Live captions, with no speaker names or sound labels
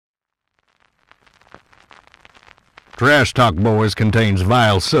Trash Talk Boys contains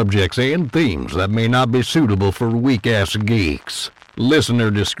vile subjects and themes that may not be suitable for weak-ass geeks.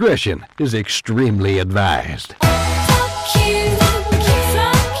 Listener discretion is extremely advised. Fuck you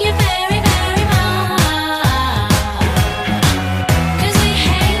very, very much. 'Cause we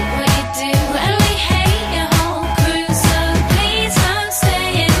hate what you do and we hate your whole crew, so please don't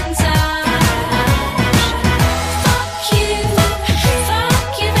stay in touch. Fuck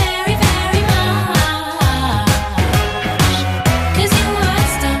you very, very much. 'Cause your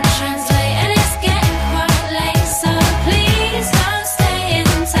words don't translate and it's getting quite late, so please don't stay in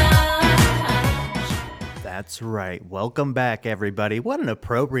touch. That's right. Welcome back, everybody. What an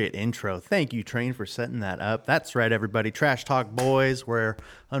appropriate intro. Thank you, Train, for setting that up. That's right, everybody. Trash Talk Boys, where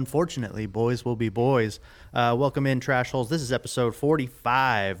unfortunately boys will be boys. Welcome in, Trash Holes. This is episode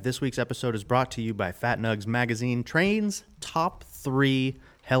 45. This week's episode is brought to you by Fat Nugs Magazine. Train's top 3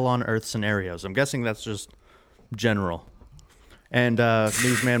 Hell on Earth scenarios. I'm guessing that's just general. And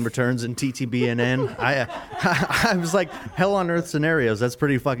Newsman returns in TTBNN. I was like, Hell on Earth scenarios. That's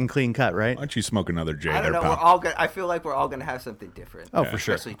pretty fucking clean cut, right? Why don't you smoke another J I there, don't know. We're pal? all gonna, I feel like we're all gonna have something different. Oh, for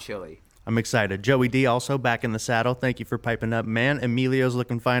sure. Especially chili. I'm excited. Joey D also back in the saddle. Thank you for piping up, man. Emilio's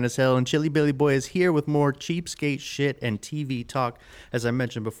looking fine as hell. And Chili Billy Boy is here with more cheapskate shit and TV talk. As I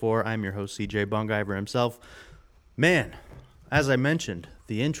mentioned before, I'm your host, CJ Bongiver himself. Man, as I mentioned,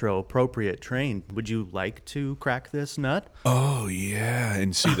 the intro appropriate. Train. Would you like to crack this nut? Oh, yeah.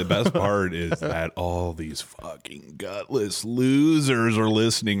 And see, the best part is that all these fucking gutless losers are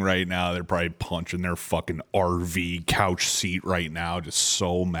listening right now. They're probably punching their fucking RV couch seat right now, just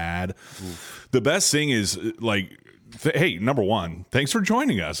so mad. The best thing is, like, hey, number one, thanks for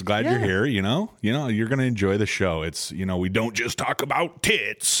joining us. Glad you're here. You know, you're going to enjoy the show. It's, we don't just talk about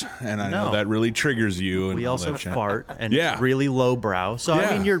tits. And I know that really triggers you. And We all also that shit. fart and Yeah. really lowbrow. So, I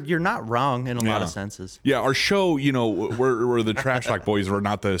Yeah. mean, you're not wrong in a lot of senses. Yeah, our show, we're the Trash Talk Boys. We're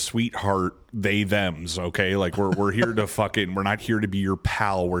not the sweetheart they thems, okay? Like we're here to we're not here to be your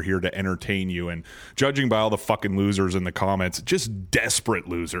pal. We're here to entertain you. And judging by all the fucking losers in the comments, just desperate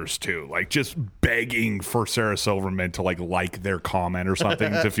losers too. Like just begging for Sarah Silverman to like their comment or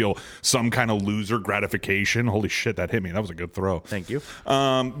something to feel some kind of loser gratification. Holy shit, that hit me. That was a good throw. Thank you.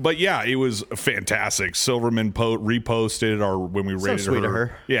 But yeah, it was fantastic. Silverman reposted when we rated sweet of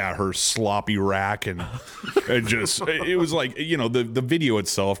her. Yeah, her sloppy rack and it was like, the video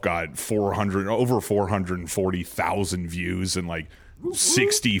itself got over 440,000 views and like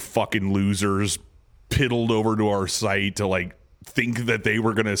 60 fucking losers piddled over to our site to like think that they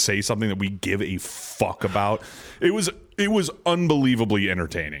were going to say something that we give a fuck about. It was unbelievably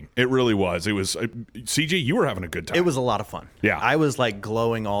entertaining. It really was. It was CJ, you were having a good time. It was a lot of fun. Yeah. I was like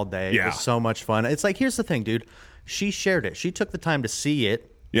glowing all day. Yeah. It was so much fun. It's like, here's the thing, dude. She shared it. She took the time to see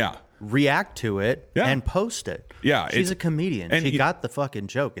it, yeah. react to it, Yeah. and post it. Yeah, She's it's- a comedian. and She you- got the fucking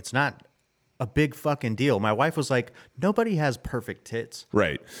joke. It's not a big fucking deal. My wife was like, nobody has perfect tits.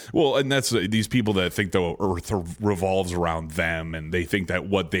 Right. Well, and that's these people that think the earth revolves around them and they think that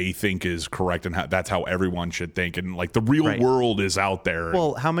what they think is correct and that's how everyone should think. And like the real Right. world is out there.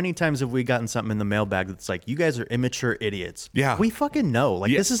 Well, how many times have we gotten something in the mailbag that's like, you guys are immature idiots? Yeah. We fucking know.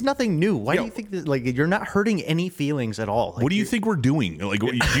 Like, Yeah. this is nothing new. Why do Yeah. you think that, like, you're not hurting any feelings at all? Like, what do you think we're doing? Like,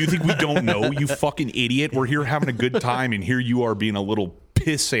 do you think we don't know, you fucking idiot? We're here having a good time and here you are being a little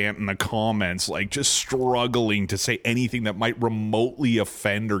pissant in the comments, like just struggling to say anything that might remotely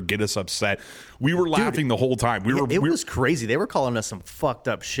offend or get us upset. We were laughing the whole time. It was crazy. They were calling us some fucked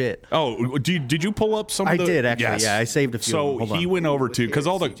up shit. Oh, did you pull up some I of the... did, actually. Yeah, I saved a few. So Hold he on. went over to... Because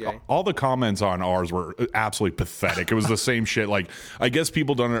CJ. all the comments on ours were absolutely pathetic. It was the same shit. Like, I guess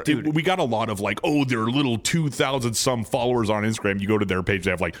people don't... we got a lot of like, oh, they're little 2,000 some followers on Instagram. You go to their page,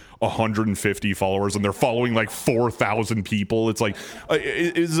 they have like 150 followers and they're following like 4,000 people. It's like...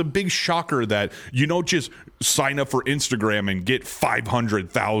 it's a big shocker that you don't just sign up for Instagram and get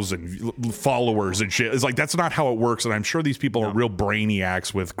 500,000 followers and shit. It's like, that's not how it works. And I'm sure these people are real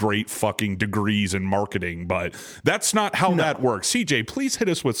brainiacs with great fucking degrees in marketing, but that's not how that works. CJ, please hit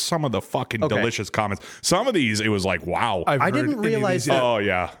us with some of the fucking delicious comments. Some of these, it was like, wow. I didn't realize that. Oh,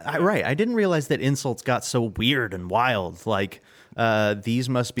 yeah. I didn't realize that insults got so weird and wild. Like, these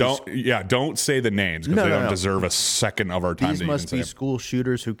must be... Don't say the names because No, they no, don't no. deserve a second of our time. These to must even be say school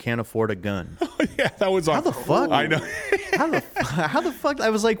shooters who can't afford a gun. them. Yeah, that was on. How the fuck? I know. How the fuck? I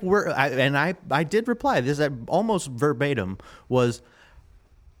was like, I did reply. This almost verbatim was,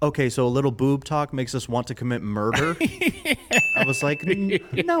 okay, so a little boob talk makes us want to commit murder. I was like,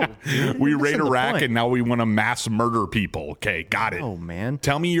 no. We Listen raid to the Iraq point. and now we want to mass murder people. Okay, got it. Oh, man.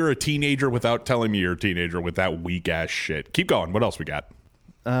 Tell me you're a teenager without telling me you're a teenager with that weak ass shit. Keep going. What else we got?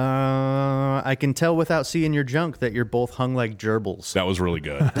 I can tell without seeing your junk that you're both hung like gerbils. That was really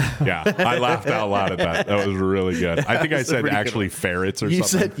good. Yeah, I laughed out loud at that. That was really good. I think I said actually ferrets or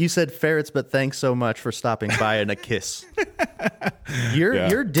something. You said ferrets, but thanks so much for stopping by and a kiss.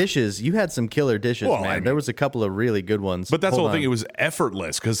 Your dishes, you had some killer dishes, Well, man. I mean- There was a couple of really good ones. But that's the Hold whole thing. on. It was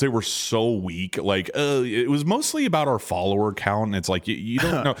effortless because they were so weak. Like, it was mostly about our follower count. And it's like, you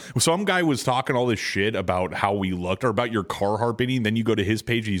don't know. Some guy was talking all this shit about how we looked or about your Carhartt beanie. Then you go to his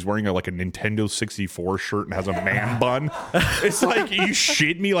page, he's wearing like a Nintendo 64 shirt and has a man bun. It's like, you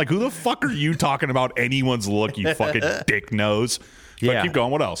shit me. Like, who the fuck are you talking about anyone's look, you fucking dick nose? But Yeah. keep going.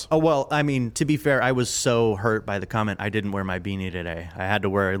 What else? Oh, well, I mean, to be fair, I was so hurt by the comment. I didn't wear my beanie today. I had to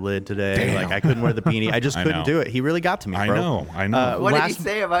wear a lid today. Damn. Like, I couldn't wear the beanie. I just I couldn't know. do it. He really got to me, I bro. know. What did last- he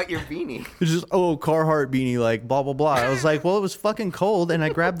say about your beanie? It's just, Carhartt beanie, like, blah, blah, blah. I was like, well, it was fucking cold, and I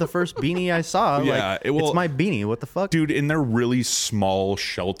grabbed the first beanie I saw. Yeah, like, it's my beanie. What the fuck? Dude, in their really small,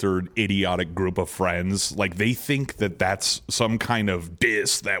 sheltered, idiotic group of friends, like they think that that's some kind of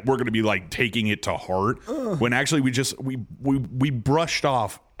diss that we're going to be like taking it to heart. When actually we brushed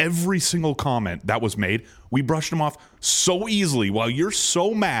off every single comment that was made. We brushed them off so easily while you're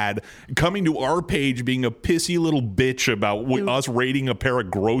so mad coming to our page being a pissy little bitch about us rating a pair of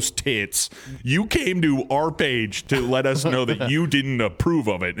gross tits. You came to our page to let us know that you didn't approve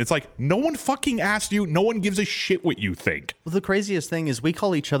of it. It's like, no one fucking asked you. No one gives a shit what you think. Well, the craziest thing is we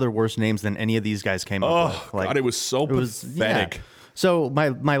call each other worse names than any of these guys came up with. God, it was so pathetic. Yeah. So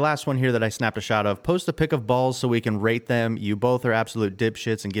my last one here that I snapped a shot of, post a pic of balls so we can rate them. You both are absolute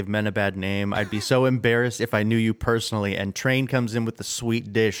dipshits and give men a bad name. I'd be so embarrassed if I knew you personally. And Train comes in with the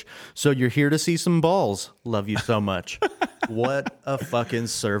sweet dish. So you're here to see some balls. Love you so much. What a fucking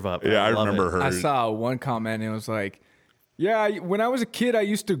serve up. Yeah, I love remember it. her. I saw one comment and it was like, yeah, when I was a kid, I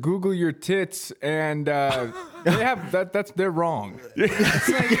used to Google your tits, and they have they're wrong. It's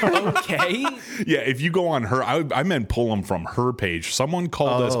like, okay. Yeah, if you go on her, I meant pull them from her page. Someone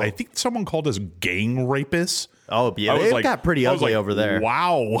called us, Oh. I think someone called us gang rapists. Oh, yeah. I was It got pretty I was ugly like, over there.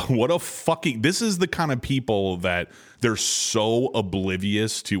 Wow, what a fucking, this is the kind of people that they're so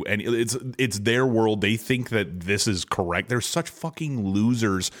oblivious to any, it's their world. They think that this is correct. They're such fucking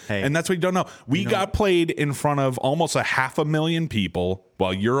losers. Hey. And that's what you don't know. We got played in front of almost 500,000 people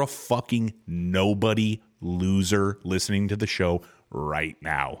while you're a fucking nobody loser listening to the show right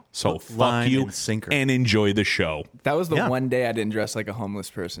now. So fuck Line you and sinker. and enjoy the show. That was the Yeah. one day I didn't dress like a homeless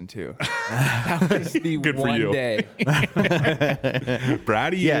person too. That was the Good for one you. day.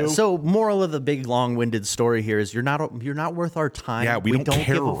 Proud of you. Yeah. So, moral of the big, long-winded story here is you're not worth our time. Yeah, we don't give a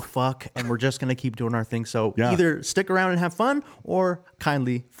care. fuck, and we're just gonna keep doing our thing. So Yeah. either stick around and have fun, or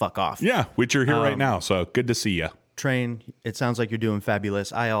kindly fuck off. Yeah, which you're here right now. So good to see you. Train. It sounds like you're doing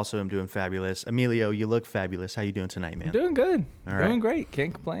fabulous. I also am doing fabulous. Emilio, you look fabulous. How you doing tonight, man? Doing good. right. Doing great.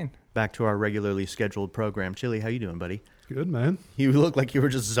 Can't complain. Back to our regularly scheduled program. Chili, how you doing, buddy? Good, man. You look like you were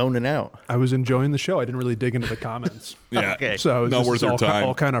just zoning out. I was enjoying the show. I didn't really dig into the comments. Yeah. Okay. So Not this worth is our all, time.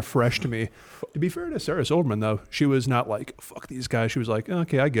 all kind of fresh to me. To be fair to Sarah Silverman, though, she was not like, fuck these guys. She was like,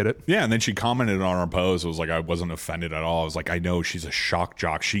 okay, I get it. Yeah, and then she commented on our post. It was like, I wasn't offended at all. I was like, I know she's a shock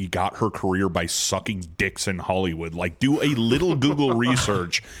jock. She got her career by sucking dicks in Hollywood. Like, do a little Google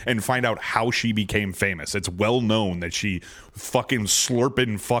research and find out how she became famous. It's well known that she fucking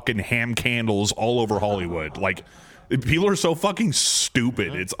slurping fucking ham candles all over Hollywood. Like, people are so fucking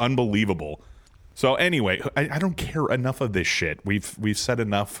stupid. It's unbelievable. So anyway, I don't care enough of this shit. We've said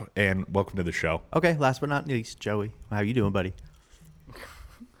enough, and welcome to the show. Okay. Last but not least, Joey, how you doing, buddy?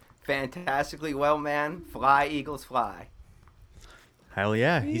 Fantastically well, man. Fly, Eagles, fly. Hell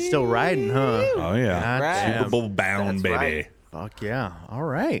yeah, he's still riding, huh? Oh yeah, God Super damn. Bowl bound, That's baby. right. Fuck yeah. All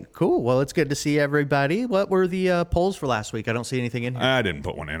right, cool. Well, it's good to see everybody. What were the polls for last week? I don't see anything in here. I didn't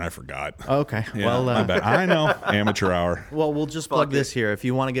put one in. I forgot. Okay. Yeah, Well, my bad. I know. Amateur hour. well, we'll just plug this here. If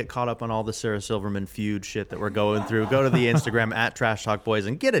you want to get caught up on all the Sarah Silverman feud shit that we're going through, go to the Instagram at Trash Talk Boys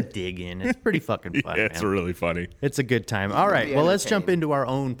and get a dig in. It's pretty fucking fun. Yeah, it's man. really funny. It's a good time. All right. be Well, let's jump entertaining. into our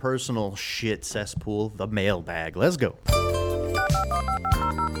own personal shit cesspool, the mailbag. Let's go.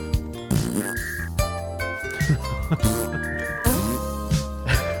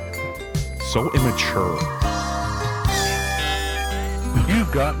 So immature. You've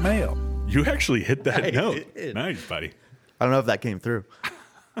got mail. You actually hit that I note. did. Nice, buddy. I don't know if that came through.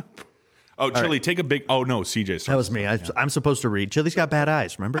 Oh, Chili, take a big. Oh no, CJ. That was me. I'm supposed to read. Chili's got bad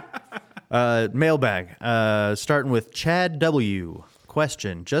eyes, remember? Mailbag. Starting with Chad W.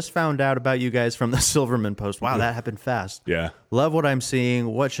 Question. Just found out about you guys from the Silverman post. Wow, that happened fast. Yeah. Love what I'm seeing.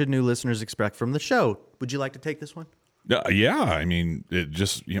 What should new listeners expect from the show? Would you like to take this one? Yeah, I mean,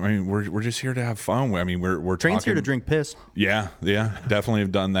 we're just here to have fun. I mean, we're Train's talking, here to drink piss. Yeah, definitely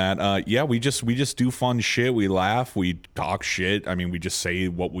have done that. Yeah, we just do fun shit. We laugh, we talk shit. I mean, we just say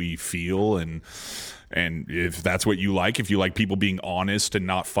what we feel, and if that's what you like, if you like people being honest and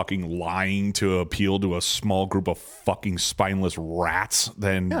not fucking lying to appeal to a small group of fucking spineless rats,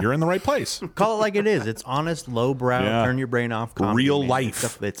 then you're in the right place. Call it like it is. It's honest, lowbrow, Yeah. turn your brain off. Comedy, Real man.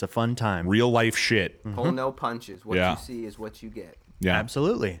 life. It's a fun time. Real life shit. Pull no punches. What Yeah. you see is what you get. Yeah,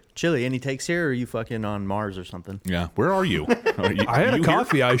 Absolutely. Chili, any takes here, or are you fucking on Mars or something? yeah. Where are you? I had a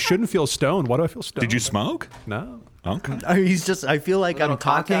coffee. I shouldn't feel stoned. Why do I feel stoned? Did you smoke? No. Okay. I feel like I'm Little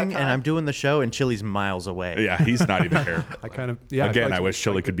contact talking and high. I'm doing the show and Chili's miles away. Yeah, he's not even here. I kind of, yeah. Again, feel I like- wish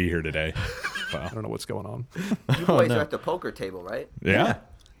Chili could be here today. I don't know what's going on. You boys are at the poker table, right? Yeah.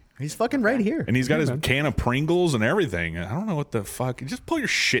 He's fucking right here. And he's got his can of Pringles and everything. I don't know what the fuck. Just pull your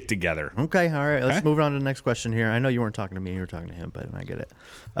shit together. Okay, all right. Let's Okay. move on to the next question here. I know you weren't talking to me, you were talking to him, but I get it.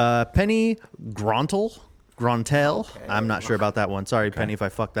 Penny Grontel. I'm not sure about that one. Sorry, Penny, if I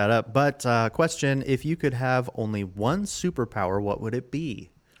fucked that up. But question, if you could have only one superpower, what would it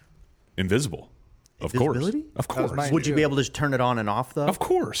be? Invisible. Of course. Invisibility? Of course. mine. Would you be able to just turn it on and off, though? Of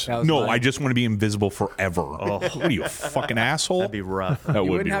course. That was No, mine. I just want to be invisible forever. What are you, a fucking asshole? That'd be rough. That You would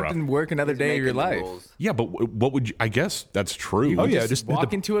wouldn't be have rough. to work another day of your Making the life. rules. Yeah, but what would you? I guess that's true. Oh, yeah. Just Just hit walk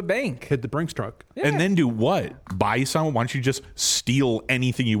the, into a bank. hit the Brinks truck. And then do what? Buy someone? Why don't you just steal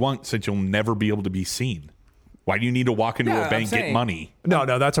anything you want since you'll never be able to be seen? Why do you need to walk into Yeah, a I'm bank, get saying- money? No,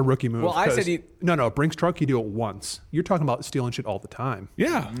 that's a rookie move. Well, I 'cause- said you- No, Brinks truck, you do it once. You're talking about stealing shit all the time.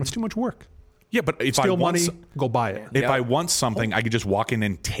 Yeah. That's too much work. Yeah, but if Steal I want money, go buy it. if Yeah. I want something, I could just walk in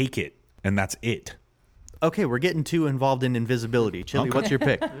and take it, and that's it. Okay, we're getting too involved in invisibility. Chili, what's your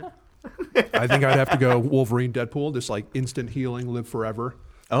pick? I think I'd have to go Wolverine, Deadpool, just like instant healing, live forever.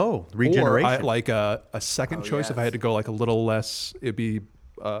 Oh, Or regeneration. I, like a second choice, if I had to go like a little less, it'd be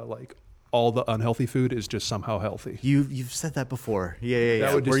like all the unhealthy food is just somehow healthy. You've said that before. Yeah.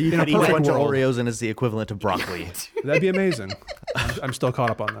 That would Where just- you in a could eat a perfect bunch of world. Oreos and it's the equivalent to broccoli. That'd be amazing. I'm still caught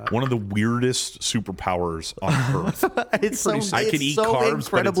up on that. One of the weirdest superpowers on earth. It's so, I can it's eat so carbs, but it's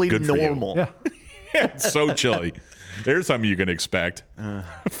incredibly good for you. normal. Yeah. It's so chilly. There's something you can expect.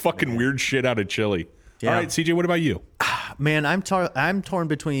 Fucking weird shit out of chili. Yeah. All right, CJ, what about you? Man, I'm torn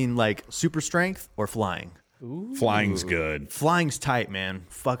between like super strength or flying. Flying's good. Flying's tight, man.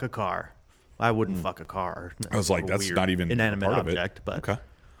 Fuck a car. I wouldn't fuck a car. I was like, A that's weird not even inanimate part of it. object, but Okay.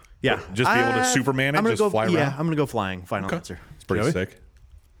 yeah, Just be able to Superman it, I'm gonna just go, fly Yeah, around? I'm gonna go flying. Final answer. It's pretty Joey? sick.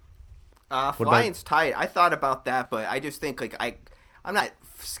 Flying's tight. I thought about that, but I just think like I'm not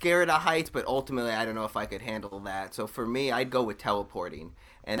scared of heights, but ultimately I don't know if I could handle that. So for me, I'd go with teleporting,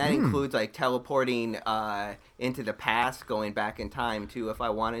 and that includes like teleporting into the past, going back in time too, if I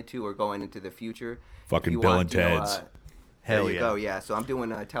wanted to, or going into the future. Fucking If you Bill want, and you know, Ted's. Hell there you yeah. go. Yeah. So I'm doing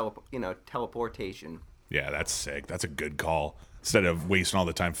teleportation. Yeah, that's sick. That's a good call. Instead of wasting all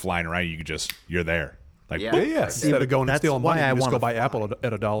the time flying around, you're there. Like, Yeah. boop. Yeah. Instead of going and That's stealing why money, I you just wanna go buy fly. Apple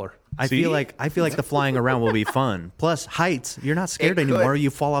at $1. I See? feel like the flying around will be fun. Plus heights, you're not scared It could. anymore. You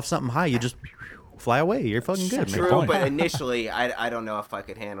fall off something high, you just fly away. You're fucking good, man. True, point. but initially I don't know if I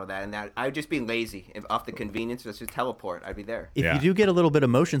could handle that, and that I'd just be lazy. If off the convenience, just teleport. I'd be there. If Yeah. you do get a little bit of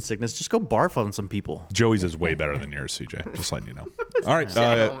motion sickness, just go barf on some people. Joey's is way better than yours, CJ. Just letting you know. All right,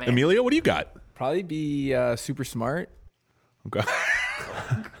 Oh, man. Amelia, what do you got? Probably be super smart. Okay.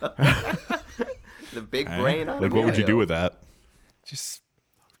 The big brain. on Like, what would you do with that? Just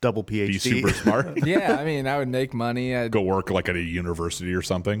Double Be PhD. super smart? yeah, I mean, I would make money. I'd Go work like at a university or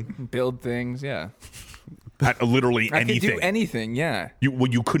something? build things. Yeah, At literally I anything. could do anything. Yeah.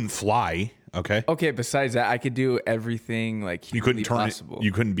 You couldn't fly, okay? Okay. Besides that, I could do everything like You couldn't humanly turn possible. it.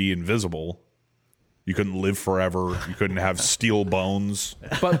 You couldn't be invisible. You couldn't live forever. You couldn't have steel bones.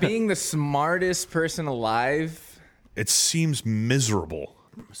 But being the smartest person alive, It seems miserable.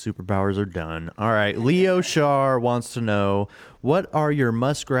 Superpowers are done. All right. Leo Shar wants to know, what are your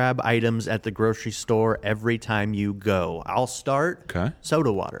must-grab items at the grocery store every time you go? I'll start. Okay.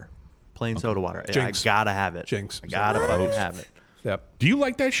 Soda water. Plain soda water. Jinx. I gotta have it. Jinx. I gotta fucking have it. Yep. Do you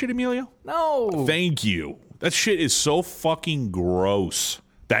like that shit, Emilio? no. Thank you. That shit is so fucking gross.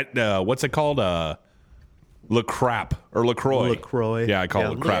 That what's it called? LaCrap or LaCroix. LaCroix. Yeah, I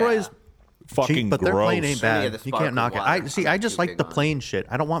call it LaCrap. LaCroix's Fucking cheap, but gross. their plain ain't Any of bad. the You can't knock it. sparkling I see. water, I I'm just too like big the on. plain shit.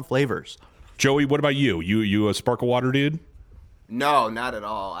 I don't want flavors. Joey, what about you? You a sparkle water dude? No, not at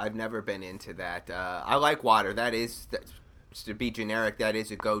all. I've never been into that. I like water. to be generic, that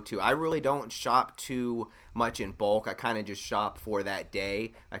is a go-to. I really don't shop too much in bulk. I kind of just shop for that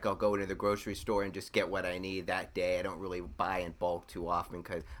day. Like I'll go to the grocery store and just get what I need that day. I don't really buy in bulk too often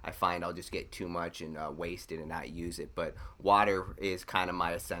because I find I'll just get too much and waste it and not use it. But water is kind of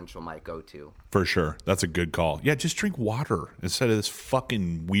my essential, my go-to. For sure. That's a good call. Yeah, just drink water instead of this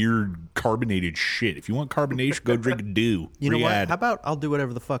fucking weird carbonated shit. If you want carbonation, go drink a Dew. You know what? Riyadh. How about I'll do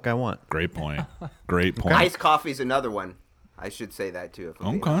whatever the fuck I want? Great point. Great point. Iced coffee is another one. I should say that too, if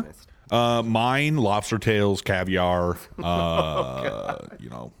I'm being Okay. honest. Mine, lobster tails, caviar, you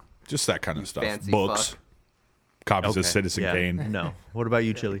know, just that kind of stuff. fancy Books, fuck. copies of Okay. Citizen Yeah. Kane. No. What about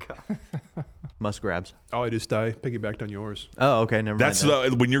you, Chili? Must grabs. Oh, I just piggybacked on yours. Oh, okay. Never That's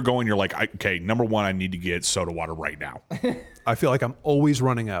mind. when you're going, you're like, okay, number one, I need to get soda water right now. I feel like I'm always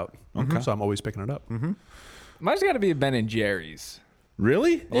running out, so I'm always picking it up. Mine's got to be a Ben and Jerry's.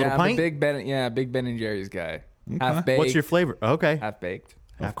 Really? Yeah, I'm a pint? big Ben and Jerry's guy. Half baked. What's your flavor? Okay. half baked?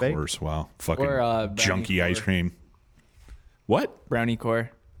 Half Of baked. course. Wow. Fucking Or, brownie junky ice core. cream. What? Brownie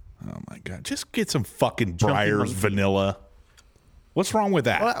core. Oh my God. Just get some fucking Breyers monkey. vanilla. What's wrong with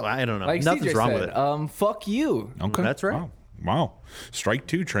that? Well, I don't know. Like Nothing's CJ wrong said, with it. fuck you. Okay. That's right. Wow. Strike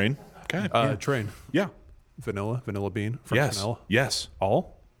two, Train. Okay. Train. yeah. Vanilla bean, French Yes. vanilla. Yes.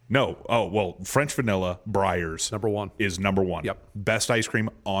 All? No. Oh, well, French vanilla Breyers Number one. is number one. Yep. Best ice cream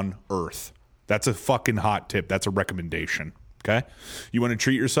on earth. That's a fucking hot tip. That's a recommendation. Okay. You want to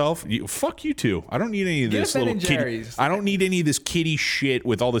treat yourself? Fuck you too. I don't need any of Get this a Ben little and kitty. Jerry's. I don't need any of this kitty shit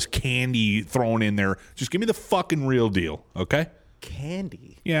with all this candy thrown in there. Just give me the fucking real deal. Okay.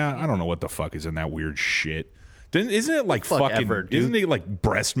 Candy. Yeah, I don't know what the fuck is in that weird shit. Isn't it like Fuck fucking? ever, dude. Isn't it like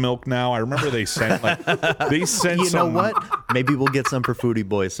breast milk now? I remember they sent like they sent. You know some, what? Maybe we'll get some for Foodie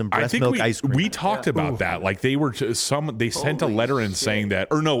Boys. Some I breast think milk ice cream. we talked about that. Like they were they sent a Holy letter in shit. saying that,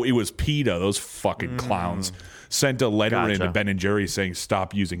 or no, it was PETA. Those fucking clowns sent a letter in to Gotcha. Ben and Jerry's saying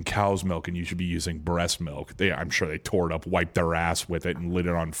stop using cow's milk and you should be using breast milk. I'm sure they tore it up, wiped their ass with it, and lit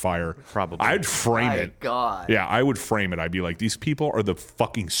it on fire. Probably. I'd frame My it. God. Yeah, I would frame it. I'd be like, these people are the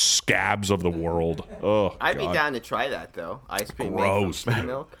fucking scabs of the world. Oh, I'd be God. down to try that though. Ice cream Gross. made from soy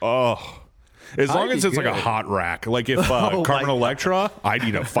milk. Oh. As long I'd as be it's like a good. hot rack. Like if Oh, Carmen my Electra, I'd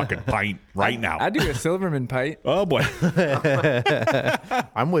eat a fucking pint right now. I do a Silverman pint. Oh, boy.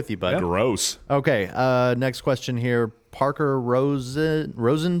 I'm with you, bud. Gross. Okay. Next question here. Parker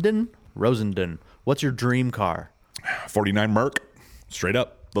Rosenden. What's your dream car? 49 Merc. Straight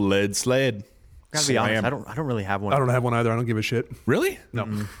up. The lead sled. Gotta be honest. Slam. I don't really have one. I don't have one either. I don't give a shit. Really? No.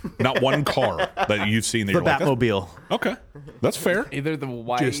 Not one car that you've seen that The you're like, Batmobile. okay. That's fair. Either the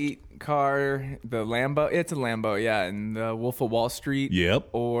white car, the Lambo. It's a Lambo, yeah, and the Wolf of Wall Street. Yep.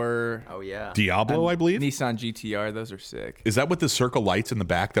 Or Oh yeah. Diablo, I believe. Nissan GTR. Those are sick. Is that with the circle lights in the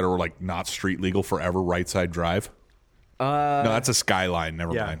back that are like not street legal forever right side drive? No, that's a Skyline.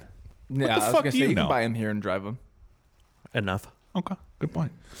 Never Yeah. mind. Yeah, the I was fuck gonna do say you you know? can buy them here and drive them. Enough. Okay. Good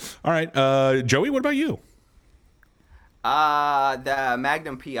point. All right. Joey, what about you? The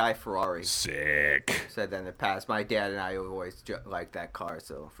Magnum PI Ferrari. Sick. Said that in the past. My dad and I always liked that car,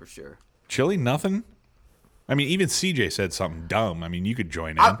 so for sure. Chili, nothing? I mean, even CJ said something dumb. I mean, you could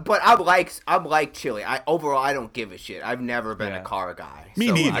join in. But I'm like Chili. Overall I don't give a shit. I've never been a car guy. Me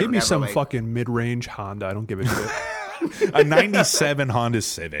so neither. I've Give me never, some like- fucking mid-range Honda. I don't give a shit. A 97 Honda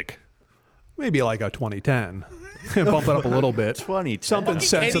Civic. Maybe like a 2010. Bump it up a little bit. 2010. Something Any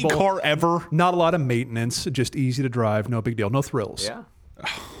sensible. car ever. Not a lot of maintenance. Just easy to drive. No big deal. No thrills. Yeah.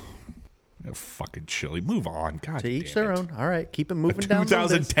 Oh, fucking Chili. Move on. God To each damn their it. own. All right. Keep it moving down. the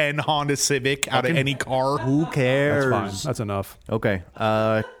list. 2010 Honda Civic out of any car. Who cares? That's fine. That's enough. Okay.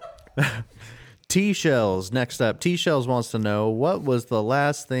 T-Shells, next up. T-Shells wants to know, what was the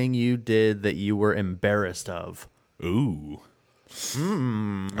last thing you did that you were embarrassed of? Ooh.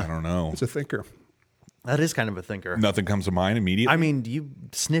 I don't know. It's a thinker. That is kind of a thinker. Nothing comes to mind immediately. I mean, you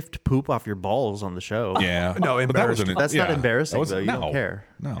sniffed poop off your balls on the show. yeah. No, But that wasn't- That's not embarrassing, That wasn't- though. You no. don't care.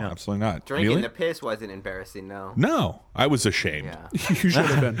 No, Yeah. absolutely not. Drinking Really? the piss wasn't embarrassing, no. No, I was ashamed. Yeah. You should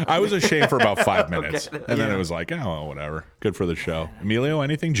have been. I was ashamed for about 5 minutes. And then it was like, oh, well, whatever. Good for the show. Emilio,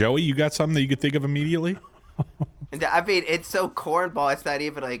 anything? Joey, you got something that you could think of immediately? And I mean, it's so cornball. It's not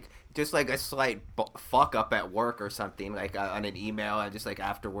even like just like a slight fuck up at work or something, like on an email, and just like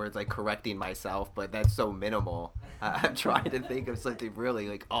afterwards, like correcting myself. But that's so minimal. I'm trying to think of something really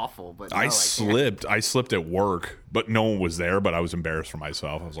like awful. But no, I can't. slipped. I slipped at work, but no one was there. But I was embarrassed for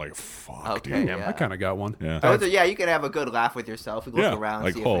myself. I was like, "Fuck, Okay, dude." yeah. I kind of got one. Yeah, Those are- yeah, you can have a good laugh with yourself. You look yeah. around,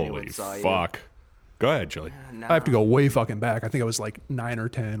 Like, see if holy anyone saw you. fuck. Go ahead, Chili. No. I have to go way fucking back. I think I was like 9 or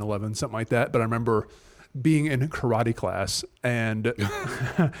 10, 11, something like that. But I remember being in karate class and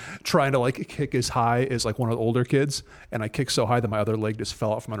trying to like kick as high as like one of the older kids, and I kicked so high that my other leg just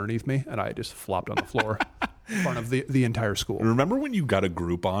fell out from underneath me, and I just flopped on the floor in front of the entire school. Remember when you got a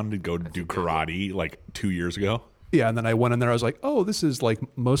Groupon to go do karate like 2 years ago? Yeah, and then I went in there. I was like, "Oh, this is like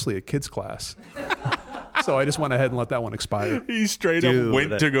mostly a kids class." So I just went ahead and let that one expire. He straight up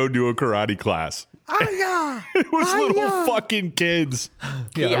went to go do a karate class. It was little fucking kids.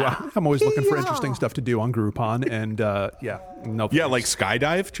 Yeah, I'm always looking for interesting stuff to do on Groupon, and nope. Yeah, like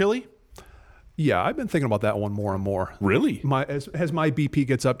skydive, Chili? Yeah, I've been thinking about that one more and more. Really? As my BP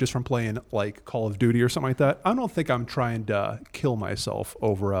gets up just from playing like Call of Duty or something like that, I don't think I'm trying to kill myself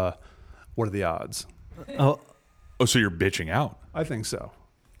over what are the odds? Oh, so you're bitching out? I think so.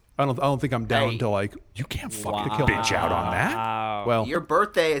 I don't think I'm down to like. You can't fucking bitch out on that. Well, Your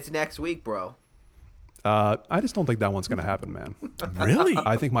birthday is next week, bro. I just don't think that one's going to happen, man. Really?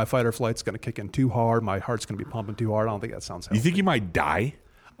 I think my fight or flight's going to kick in too hard. My heart's going to be pumping too hard. I don't think that sounds healthy. You think you might die?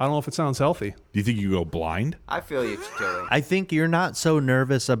 I don't know if it sounds healthy. Do you think you go blind? I feel you, Joey. I think you're not so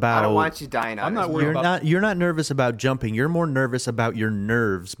nervous about. I don't want you dying on I'm not this. worried about. You're not nervous about jumping. You're more nervous about your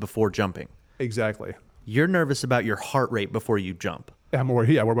nerves before jumping. Exactly. You're nervous about your heart rate before you jump. I'm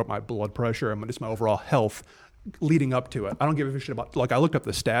worried about my blood pressure and just my overall health leading up to it. I don't give a shit about. Like I looked up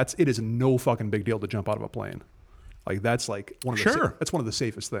the stats. It is no fucking big deal to jump out of a plane. Like that's like one of the that's one of the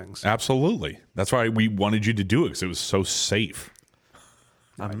safest things. Absolutely. That's why we wanted you to do it, because it was so safe.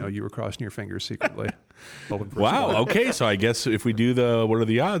 I know you were crossing your fingers secretly. Wow. Okay. So I guess if we do the what are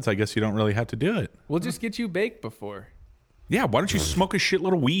the odds, I guess you don't really have to do it. We'll just get you baked before. Yeah. Why don't you smoke a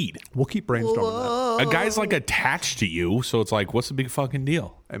shitload of weed? We'll keep brainstorming A guy's like attached to you, so it's like, what's the big fucking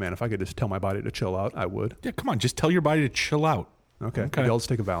deal? that. Hey man, if I could just tell my body to chill out, I would. Yeah. Come on. Just tell your body to chill out. Okay. Maybe I'll just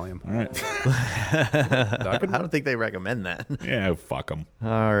take a Valium. All right. I don't think they recommend that. Yeah. Fuck them. All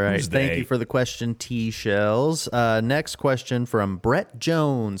right. Who's Thank they? you for the question, T-Shells. Next question from Brett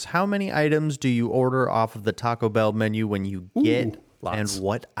Jones. How many items do you order off of the Taco Bell menu when you get, lots. and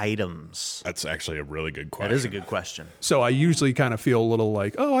what items? That's actually a really good question. That is a good question. So I usually kind of feel a little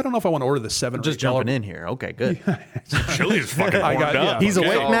like, oh, I don't know if I want to order the $7 or Just $8 jumping in here. Okay, good. Chili is fucking I warmed got- up. yeah. He's Okay.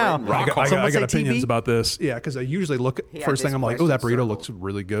 awake now. Rock I on. Someone got say opinions TV? about this. Yeah, because I usually look Yeah, first thing this I'm like, oh, that question burrito circle. looks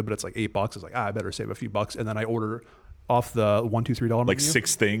really good, but it's like $8. It's like, I better save a few bucks, and then I order off the $1, $2, $3 Like menu.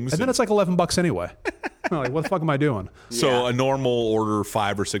 6 things. and then it's like $11 anyway. I'm like, what the fuck am I doing? So a normal order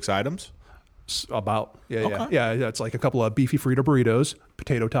 5 or 6 items. About Okay. yeah. It's like a couple of beefy Frito burritos,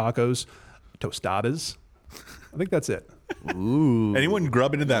 potato tacos, tostadas. I think that's it. Anyone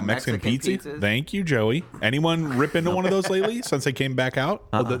grub into that Mexican, Mexican pizza? pizzas? Thank you, Joey. Anyone rip into one of those lately since they came back out?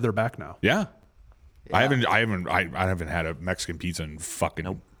 Oh, they're back now. Yeah. I haven't had a Mexican pizza in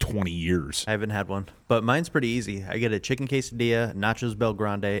fucking 20 years. I haven't had one, but mine's pretty easy. I get a chicken quesadilla, nachos Bel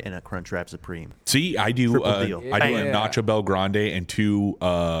Grande, and a Crunchwrap Supreme. See, I do Triple deal. I do a Yeah. Nacho Bel Grande and 2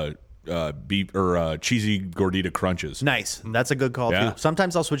 beef or cheesy gordita crunches. Nice. That's a good call, Yeah. too.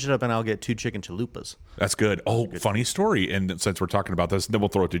 Sometimes I'll switch it up and I'll get 2 chicken chalupas. That's good. Oh, funny story. And since we're talking about this, then we'll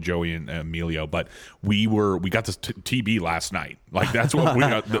throw it to Joey and Emilio. But we got this TB last night. Like that's what we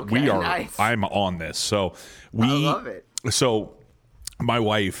are. We are. nice. I'm on this. So I love it. So my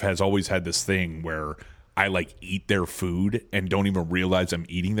wife has always had this thing where I like eat their food and don't even realize I'm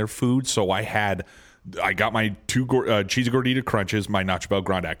eating their food. So I got my 2 cheesy gordita crunches, my Nacho Bel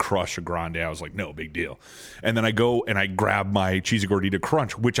Grande. I crushed a grande. I was like, no big deal. And then I go and I grab my cheesy gordita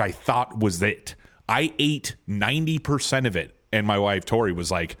crunch, which I thought was it. I ate 90% of it, and my wife Tori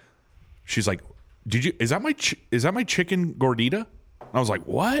was like, she's like, is that my chicken gordita? And I was like,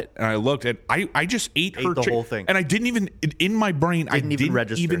 what? And I looked, and I just ate her the whole thing. and I didn't even in my brain. I Didn't even didn't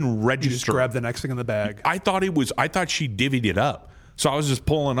register. even You just register. grab the next thing in the bag. I thought she divvied it up. So I was just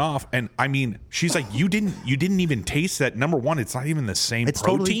pulling off, and I mean, she's like, you didn't even taste that. Number one, it's not even the same. It's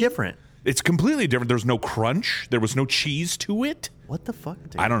protein. totally different. It's completely different. There's no crunch. There was no cheese to it. What the fuck,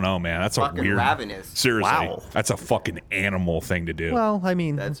 dude? I don't know, man. That's Fucking a weird. ravenous. Seriously, Wow. that's a fucking animal thing to do. Well, I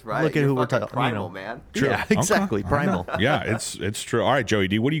mean, That's right. look at You're who we're fucking talking primal, man. Yeah, Okay. exactly. Primal. Yeah, it's true. All right, Joey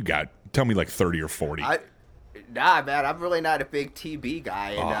D, what do you got? Tell me like 30 or 40. Nah, man, I'm really not a big TB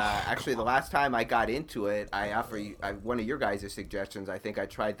guy. And actually, the last time I got into it, I offer you one of your guys' suggestions. I think I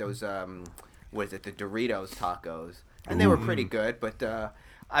tried those, the Doritos tacos, and they were pretty good. But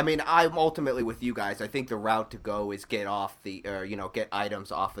I mean, I'm ultimately with you guys. I think the route to go is get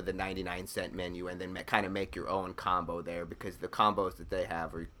items off of the 99-cent menu, and then kind of make your own combo there, because the combos that they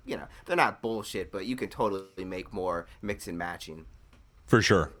have are, they're not bullshit, but you can totally make more mix and matching. For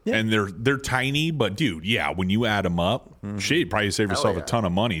sure. And they're tiny, but dude, yeah, when you add them up, shit, you probably save yourself yeah. a ton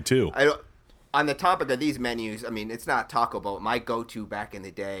of money too. on the topic of these menus, I mean, it's not Taco Bell. My go-to back in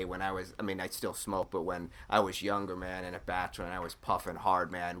the day when I still smoke, but when I was younger, man, and a bachelor, and I was puffing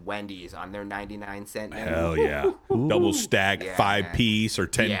hard, man, Wendy's on their 99-cent menu. Hell yeah. Double stack, Yeah, 5-piece or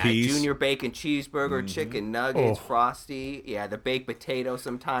 10-piece. Junior bacon cheeseburger, chicken nuggets, frosty. Yeah, the baked potato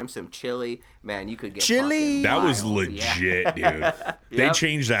sometimes, some chili. Man, you could get Chili? fucking That was wild. legit, Yeah. dude. They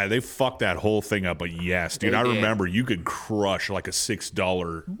changed that. They fucked that whole thing up. But yes, dude, They I did. remember you could crush like a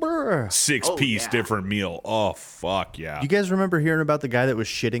 $6 Brr. six-piece yeah. different meal. Oh, fuck yeah. You guys remember hearing about the guy that was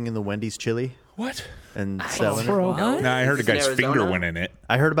shitting in the Wendy's chili What? and selling it? What? No, I heard a Is this guy's in finger Arizona? went in it.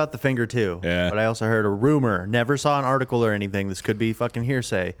 I heard about the finger too. Yeah. But I also heard a rumor. Never saw an article or anything. This could be fucking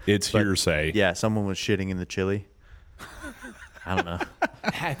hearsay. It's But, hearsay. Yeah, someone was shitting in the chili. I don't know.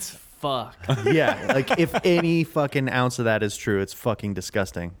 That's fuck. Yeah, like if any fucking ounce of that is true, it's fucking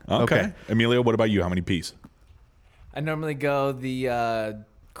disgusting. Okay. Emilio, what about you? How many piece? I normally go the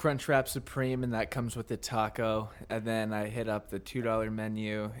Crunchwrap Supreme, and that comes with the taco. And then I hit up the $2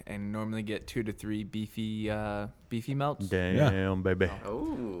 menu and normally get 2 to 3 beefy melts. Damn, baby.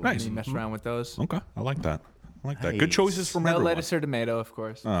 Oh, Nice. And you mess around with those. Okay. I like that. I like that. Good Nice. choices from No everyone. lettuce or tomato, of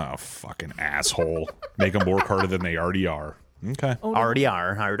course. Oh, fucking asshole. Make them work harder than they already are. Okay. Already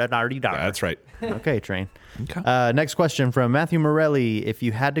are. Already are. That's right. Okay, Train. Okay. Next question from Matthew Morelli. If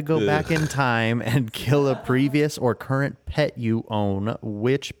you had to go back in time and kill a previous or current pet you own,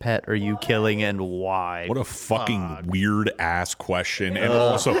 which pet are you killing and why? What a fucking weird ass question. And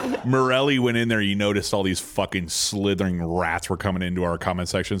also, Morelli went in there. You noticed all these fucking slithering rats were coming into our comment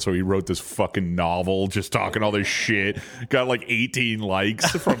section. So he wrote this fucking novel just talking all this shit. Got like 18 likes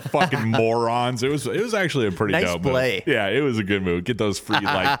from fucking morons. It was actually a pretty Nice dope play. move. Yeah, it was a good move. Get those free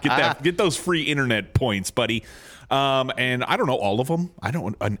get those free internet points, buddy. And I don't know all of them. I don't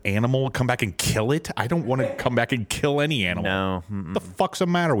want an animal come back and kill it. I don't want to come back and kill any animal. No. What the fuck's the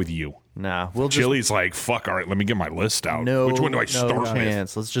matter with you? Nah, we'll just Chili's like, fuck, all right, let me get my list out. no, Which one do I no start with?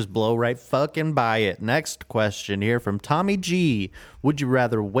 chance. Let's just blow right fucking by it. Next question here from Tommy G. Would you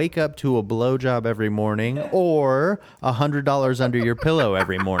rather wake up to a blowjob every morning or $100 under your pillow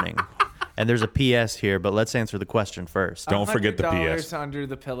every morning? And there's a PS here, but let's answer the question first. Don't forget the $100 PS. under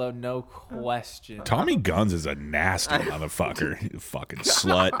the pillow, no question. Tommy Guns is a nasty motherfucker. You fucking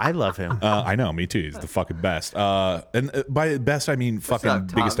slut. I love him. I know, me too. He's the fucking best. And by best, I mean fucking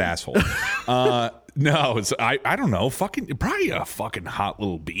up, biggest Tommy? asshole. No, it's I don't know. Fucking probably a fucking hot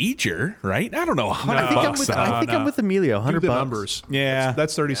little beacher, right? I don't know. $100. I think I'm with Emilio. Do 100 the bucks. numbers. Yeah.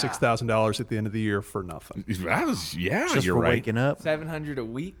 That's $36,000 at the end of the year for nothing. That was, yeah, Just you're for right. waking up. 700 a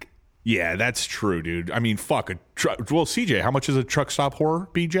week. Yeah, that's true, dude. I mean, fuck a truck. Well, CJ, how much is a truck stop horror,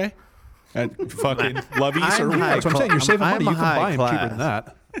 BJ? At fucking Lovey's I'm or high That's what I'm saying. You're saving I'm money. You can high buy them cheaper class. than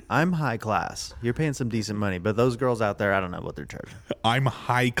that. I'm high class. You're paying some decent money, but those girls out there, I don't know what they're charging. I'm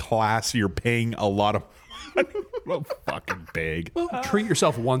high class. You're paying a lot of money. Well, fucking big. Treat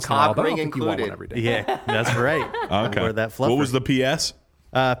yourself once in a while, Cock but I don't ring think you want one included. every day. Yeah, that's right. Okay. Wear that fluffer. What was the PS?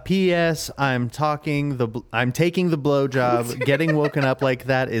 P.S. I'm taking the blowjob. Getting woken up like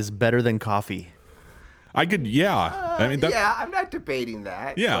that is better than coffee. I could, yeah. I mean, that, yeah, I'm not debating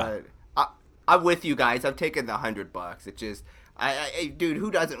that. Yeah. But I'm with you guys. I'm taking the $100. It just, dude,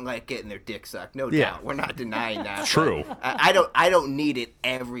 who doesn't like getting their dick sucked? No Yeah. doubt. We're not denying that. True. but I don't need it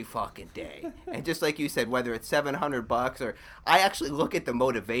every fucking day. And just like you said, whether it's $700 or, I actually look at the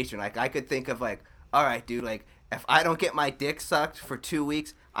motivation. Like I could think of like, all right, dude, like if I don't get my dick sucked for 2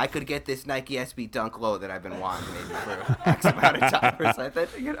 weeks, I could get this Nike SB Dunk Low that I've been wanting maybe for X amount of time or something.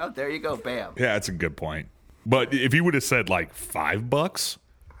 You know, there you go, bam. yeah, that's a good point. But if you would have said like $5,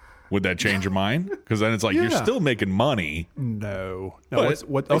 would that change your mind? Because then it's like you're Yeah. still making money. No. But-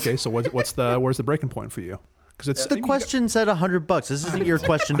 Where's the breaking point for you? Because it's The question said $100. This isn't your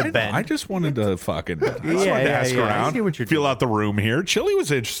question to Ben. I just wanted to fucking ask yeah. I around. see what you're Feel doing. out the room here. Chili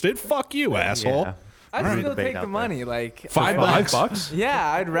was interested. Fuck you, asshole. Yeah. I'd Alright. still Debate take out the there. money. Like $5?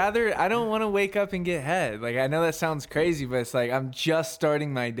 Yeah, I'd rather. I don't want to wake up and get head. Like I know that sounds crazy, but it's like I'm just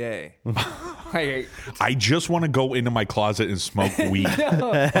starting my day. Like I just want to go into my closet and smoke weed. it's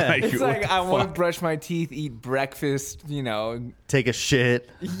what like the I want to fuck? brush my teeth, eat breakfast. You know. Take a shit.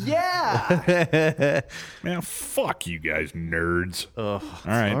 Yeah. Man, fuck you guys, nerds. All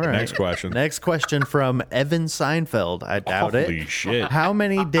right, All right. next question. Next question from Evan Seinfeld. I doubt Holy it. shit. How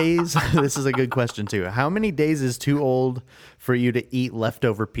many days? This is a good question too. How many days is too old for you to eat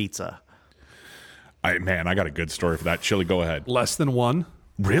leftover pizza? I got a good story for that. Chili, go ahead. less than one.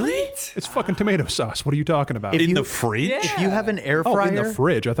 Really? It's fucking tomato sauce. What are you talking about? If In you- the fridge? Yeah. If you have an air Oh, fryer, in the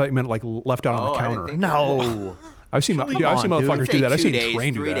fridge. I thought you meant like left out on Oh, the I didn't counter. think- no. I've seen on, motherfuckers dude. do that. I've Say seen 2 days,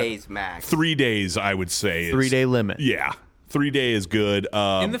 train do 3 that. days max. 3 days, I would say. Is, 3 day limit. Yeah. 3 day is good.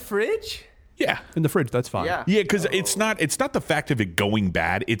 In the fridge? Yeah. in the fridge. That's fine. Yeah. Yeah, because it's not the fact of it going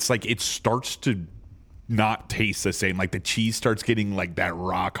bad. It's like it starts to not taste the same. Like the cheese starts getting like that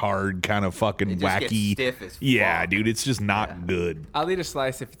rock hard kind of fucking It just gets wacky. stiff as Yeah, fuck. dude, it's just not good. I'll eat a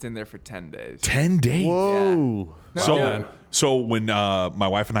slice if it's in there for 10 days. 10 days. Whoa. So when my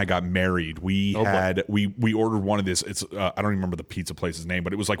wife and I got married, we had we ordered one of this. It's I don't even remember the pizza place's name,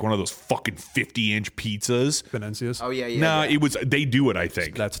 but it was like one of those fucking 50-inch pizzas. Venezia's. Oh yeah, yeah. Nah, yeah. it was they do it. I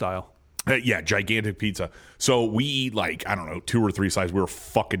think That style. Yeah, gigantic pizza. So we eat like, I don't know, 2 or 3 slices. We were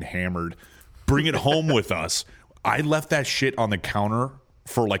fucking hammered. Bring it home with us. I left that shit on the counter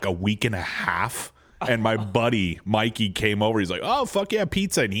for like a week and a half. And my buddy, Mikey, came over. He's like, oh, fuck yeah,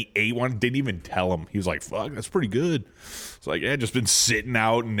 pizza. And he ate one. Didn't even tell him. He was like, fuck, that's pretty good. It's like, yeah, just been sitting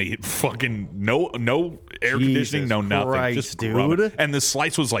out and they fucking no air conditioning, no nothing. Christ, Just grubbing. dude. And the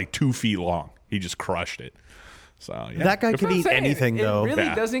slice was like 2 feet long. He just crushed it. So yeah. That guy Good could for him. eat anything, it though. really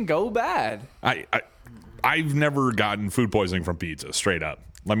Yeah. doesn't go bad. I've never gotten food poisoning from pizza, straight up.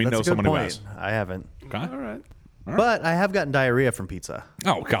 Let me That's know a good someone who point. has. I haven't. Okay. All right. But I have gotten diarrhea from pizza.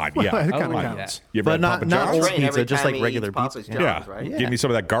 Oh God, yeah. That Oh, kind of yeah. counts. You ever But had not- Papa not John's? old Train every pizza, just time like he regular eats Papa's pizza. John's, Yeah. right? Give me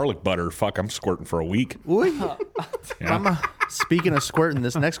some of that garlic butter. Fuck, I'm squirting for a week. Ooh. Yeah. Mama. Speaking of squirting,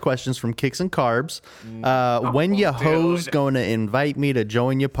 this next question's from Kicks and Carbs. When you hoes going to invite me to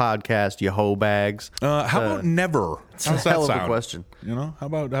join your podcast, you hoe bags? How about never? It's a How's that hell of a sound? question. You know, how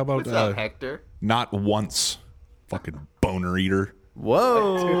about What's up, Hector? not once? Fucking boner eater.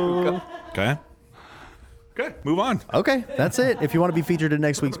 Whoa. Okay. Okay, move on. Okay, that's it. If you want to be featured in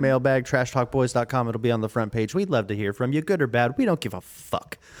next week's mailbag, trashtalkboys.com. It'll be on the front page. We'd love to hear from you, good or bad. We don't give a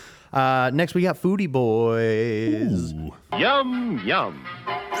fuck. Next, we got Foodie Boys. Yum, yum.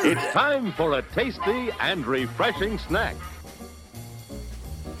 It's time for a tasty and refreshing snack.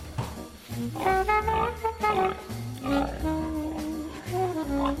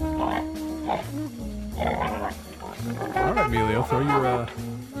 All right, Emilio,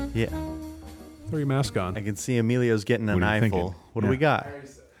 Yeah, throw your mask on. I can see Emilio's getting an What are you eyeful. thinking? What do we got?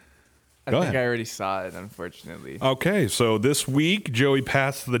 I Go think ahead. I already saw it, unfortunately. Okay, so this week Joey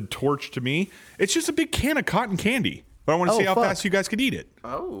passed the torch to me. It's just a big can of cotton candy, but I want to Oh, see how fuck. fast you guys could eat it.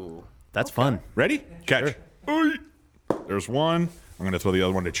 Oh. That's fun. Ready? Catch. Oy. There's one. I'm going to throw the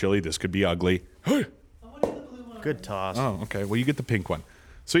other one to Chili. This could be ugly. Good toss. Oh, okay. Well, you get the pink one.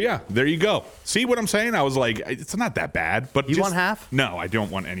 So, yeah, there you go. See what I'm saying? I was like, it's not that bad. But You just- want half? No, I don't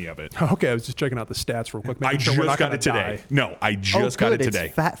want any of it. Okay, I was just checking out the stats real quick. I making sure we're just not got gonna it today. die. No, I just got good. it today.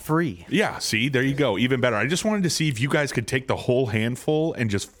 It's fat free. Yeah, see, there you go. Even better. I just wanted to see if you guys could take the whole handful and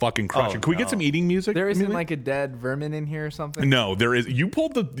just fucking crush Oh, it. Can we get no. some eating music? There isn't Amelia? like a dead vermin in here or something? No, there is. You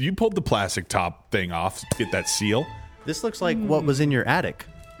pulled the plastic top thing off to get that seal. This looks like what was in your attic.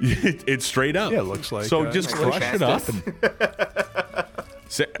 It's straight up. Yeah, it looks like, So just like crush it up.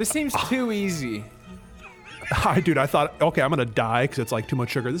 And This seems too easy. Dude, I thought, okay, I'm going to die because it's like too much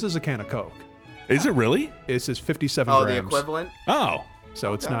sugar. This is a can of Coke. Is it really? It says 57 Oh, grams. the equivalent? Oh.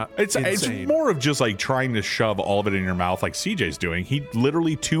 So it's not It's insane. more of just like trying to shove all of it in your mouth like CJ's doing. He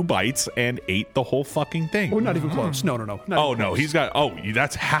literally 2 bites and ate the whole fucking thing. Oh, not even close. No. Not Oh even no, close. he's got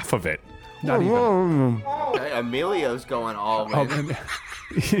that's half of it. Not even. Okay, Emilio's going all in. Oh, man.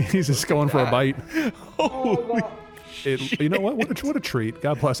 He's just going for a bite. You know what? What a treat.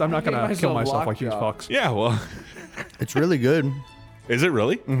 God bless. I'm not gave going to kill myself myself like these lockjaw. fucks. Yeah, well, It's really good. is it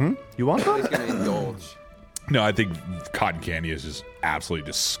really? Mm-hmm. You want some? He's going to indulge. No, I think cotton candy is just absolutely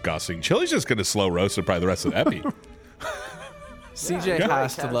disgusting. Chili's just gonna slow roast it probably the rest of the epi. CJ Yeah.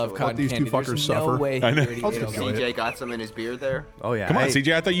 has to love Let cotton these two candy. fuckers There's suffer. no way he I know. already I'll ate just them. enjoy CJ got some in his beard there. Oh, yeah. Come on,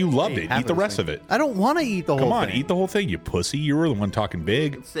 CJ, I thought you loved Hey, it. half Eat the of rest this of it. I don't want to eat the whole Come on, thing. eat the whole thing, you pussy. You were the one talking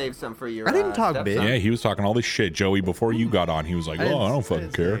big. Save some for your I didn't talk stepson. big. Yeah, he was talking all this shit, Joey, before you got on. He was like, I didn't- oh, I don't I fucking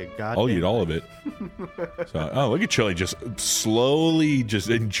didn't say care. a goddamn I'll eat all of it. So, oh, look at Chili just slowly just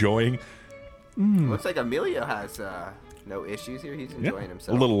enjoying Looks like Emilio has no issues here. He's enjoying a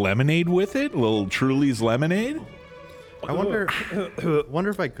himself. little lemonade with it. A little Truly's lemonade. I wonder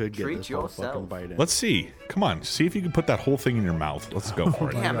if I could get Treat this whole yourself. fucking bite in. Let's see. Come on, see if you can put that whole thing in your mouth. Let's go for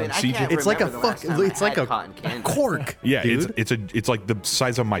it. Yeah, man, I CJ. can't It's like a remember the last fuck. time I It's like had a cotton candy. cork. Yeah, dude. it's like the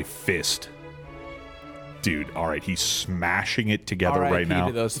size of my fist. Dude, all right, he's smashing it together right R.I.P. now.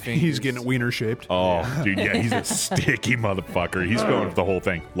 to those fingers. He's getting wiener shaped. Oh, dude, yeah, he's a sticky motherfucker. He's going for the whole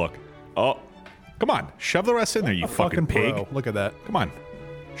thing. Look. Oh, come on. Shove the rest in there, you fucking pig. pro. Look at that. Come on.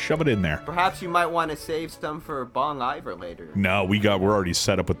 Shove it in there. Perhaps you might want to save some for Bong Iver later. No, we're already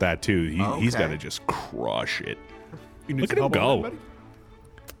set up with that too. He's Okay. got to just crush it. You need Look some at him help on go. that,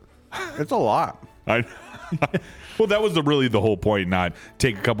 buddy? It's a lot. Well, that was really the whole point. Not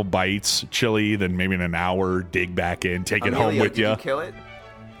take a couple bites, chili, then maybe in an hour, dig back in, take it home Emilio, with did you. you kill it?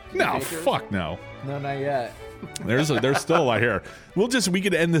 No, fuck no. No, not yet. There's still a lot here. We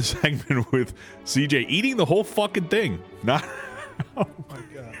could end this segment with CJ eating the whole fucking thing. Not.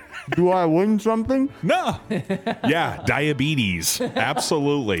 Do I win something? No. Yeah, diabetes.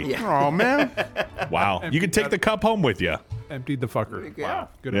 Absolutely. Oh man. Wow. You can take the cup home with you. Emptied the fucker. Yeah. Wow.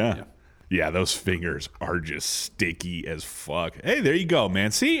 Good Yeah. idea. Yeah, those fingers are just sticky as fuck. Hey, there you go,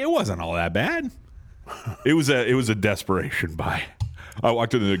 man. See, it wasn't all that bad. It was a desperation buy. I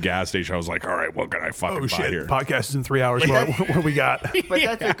walked into the gas station. I was like, all right, what can I fucking buy Shit. here? Podcast is in 3 hours. What do we got? But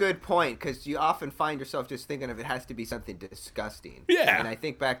that's a good point because you often find yourself just thinking of it has to be something disgusting. Yeah. And I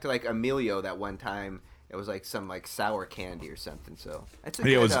think back to like Emilio that one time. It was like some like sour candy or something. So that's a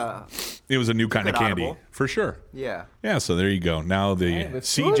Yeah, good, it was a new kind of good candy audible. for sure. Yeah. Yeah, so there you go. Now the Hey, let's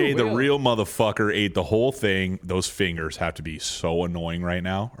CJ, go. the real motherfucker, ate the whole thing. Those fingers have to be so annoying right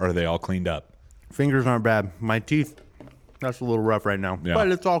now. Or are they all cleaned up? Fingers aren't bad. My teeth, that's a little rough right now. Yeah. But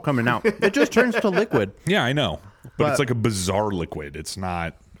it's all coming out. It just turns to liquid. Yeah, I know, but But- it's like a bizarre liquid. It's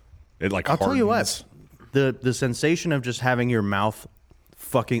not. It like I'll tell you hardens. what. The sensation of just having your mouth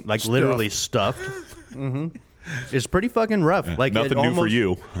fucking like literally stuffed is pretty fucking rough. Like nothing it new for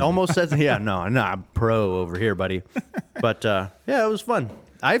you. Almost says, yeah, no, I'm pro over here, buddy. But yeah, it was fun.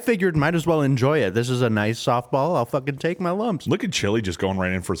 I figured might as well enjoy it. This is a nice softball. I'll fucking take my lumps. Look at Chili just going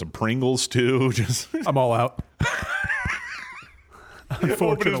right in for some Pringles too. Just I'm all out. open his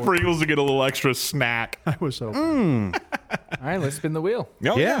Unfortunately, Pringles to get a little extra snack. I was so. All right, let's spin the wheel.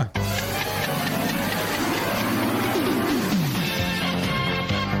 Oh, Yeah.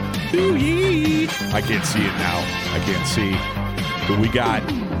 I can't see it now. I can't see. Who we got?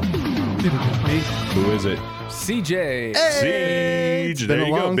 Who is it? CJ. Siege. Been There a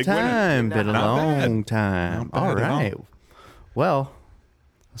you go. long Big winner. time. Been a Not bad. long time. Not bad All at all. right. Well,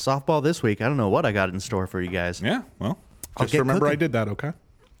 softball this week. I don't know what I got in store for you guys. Yeah. Well, I'll just get remember I cooking. did that. Okay.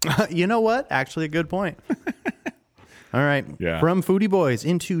 You know what? Actually, a good point. All right. Yeah. From Foodie Boys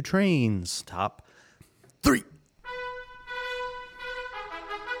into Trains. Top 3.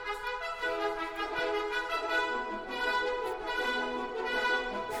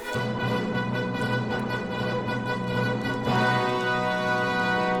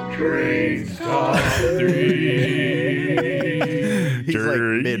 He's like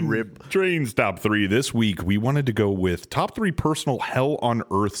mid-rib. Trains top 3 this week. We wanted to go with top 3 personal hell on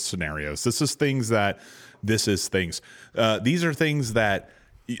earth scenarios. These are things that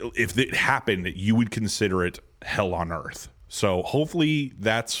if it happened, you would consider it hell on earth. So hopefully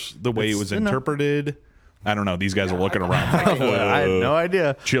that's the way it was enough. interpreted. I don't know. These guys are looking around like, I had no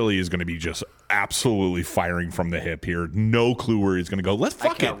idea. Chili is going to be just absolutely firing from the hip here. No clue where he's going to go. Let's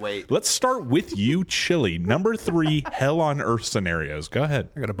fuck can't it. wait. Let's start with you, Chili. Number 3, hell on earth scenarios. Go ahead.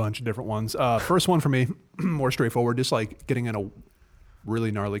 I got a bunch of different ones. First one for me, more straightforward, just like getting in a really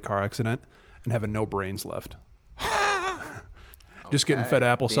gnarly car accident and having no brains left. Just getting fed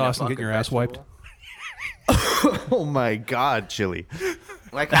applesauce and getting your ass wiped. Oh my God, Chili.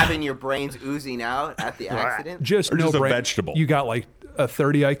 Like having your brains oozing out at the accident. Just Or no just a brain. vegetable. You got like a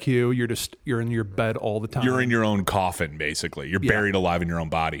 30 IQ. You're in your bed all the time. You're in your own coffin, basically. You're buried alive in your own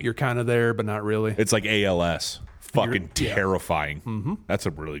body. You're kind of there, but not really. It's like ALS. Fucking terrifying. Mm-hmm. That's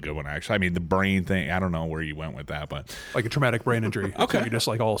a really good one, actually. I mean, the brain thing, I don't know where you went with that, but Like a traumatic brain injury. Okay. So you're just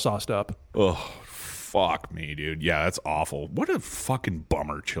like all sauced up. oh, fuck me, dude. Yeah, that's awful. What a fucking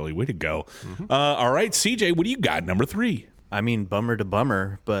bummer, Chili. Way to go. All right, CJ, what do you got? Number 3. I mean, bummer to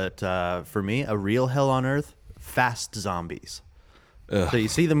bummer, but for me, a real hell on earth, fast zombies. So you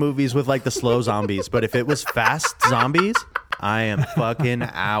see the movies with like the slow zombies, but if it was fast zombies, I am fucking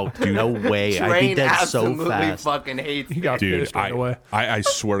out. No way. I'd be Train dead so absolutely fast. fucking hates You got Dude, pissed right away. I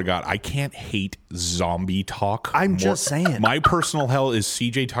swear to God, I can't hate zombie talk. I'm just saying. My personal hell is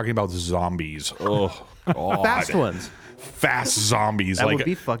CJ talking about zombies. Oh, God. Fast ones. Fast zombies. That like, would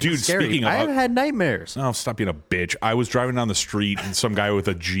be fucking dude, scary. speaking I of, have had nightmares. oh, stop being a bitch. I was driving down the street and some guy with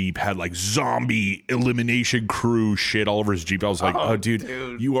a Jeep had like zombie elimination crew shit all over his Jeep. I was like, oh,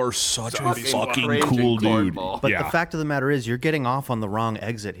 dude, you are such a fucking cringe cool and dude. cornball. But yeah. the fact of the matter is, you're getting off on the wrong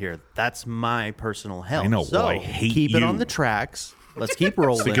exit here. That's my personal hell. I know, So well, I hate keep it you. on the tracks. Let's keep Thinking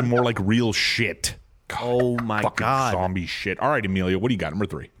rolling. more like real shit. God, Oh my fucking God. zombie shit. All right, Amelia, what do you got? Number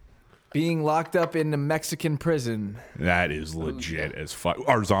 3. Being locked up in a Mexican prison. That is legit as fuck.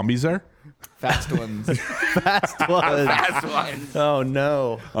 Are zombies there? Fast ones. Fast ones. Fast ones. Oh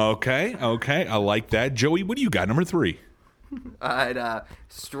no. Okay. I like that. Joey, what do you got? Number 3.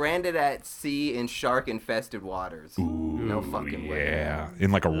 Stranded at sea in shark-infested waters. No fucking way. Yeah.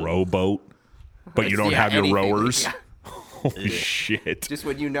 In like a rowboat, but you don't Yeah, have your anything. rowers. Yeah. Holy shit. Just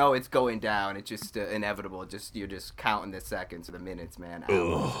when you know it's going down, it's just inevitable. You're just counting the seconds or the minutes, man.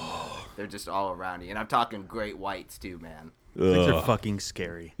 They're just all around you. And I'm talking great whites, too, man. Things are fucking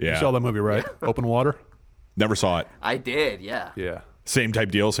scary. You Yeah. saw that movie, right? Open Water? Never saw it. I did, yeah. Yeah. Same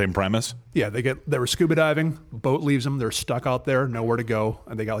type deal, same premise. Yeah, they were scuba diving, boat leaves them, they're stuck out there, nowhere to go,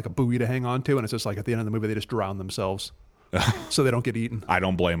 and they got like a buoy to hang on to, and it's just like at the end of the movie they just drown themselves. So they don't get eaten. I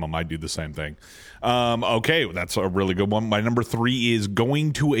don't blame them. I'd do the same thing. Okay, that's a really good one. My number 3 is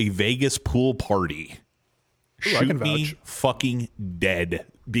going to a Vegas pool party. Ooh, I Shoot can me vouch. fucking dead.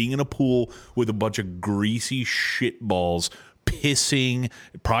 Being in a pool with a bunch of greasy shitballs, pissing,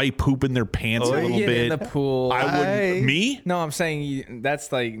 probably pooping their pants a little Get bit. in the pool. I would. Me? No, I'm saying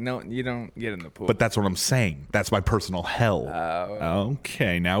that's like no, you don't get in the pool. But that's what I'm saying. That's my personal hell.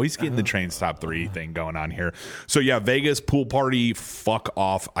 Okay, now he's getting the Train's top 3 thing going on here. So yeah, Vegas pool party, fuck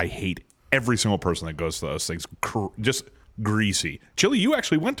off. I hate every single person that goes to those things. Just greasy. Chili, you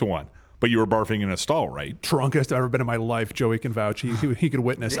actually went to one, but you were barfing in a stall, right? Drunkest I've ever been in my life. Joey can vouch. He could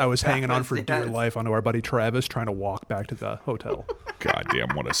witness. I was hanging on for dear life onto our buddy Travis, trying to walk back to the hotel. God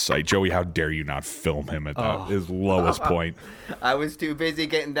damn, what a sight. Joey, how dare you not film him at his lowest point? I was too busy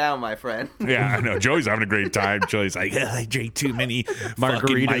getting down, my friend. Yeah, I know. Joey's having a great time. Chili's like, I drank too many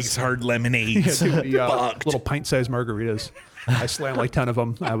fucking Mike's Hard Lemonades. Yeah, dude, the little pint-sized margaritas. I slammed like 10 of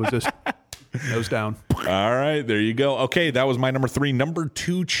them. I was just nose down. All right, there you go. Okay, that was my number 3. Number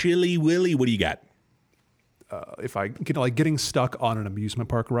 2, Chili Willy. What do you got? If I like getting stuck on an amusement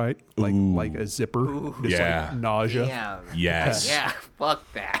park ride, like a zipper, just Yeah. like nausea. Damn. Yes. Yeah, fuck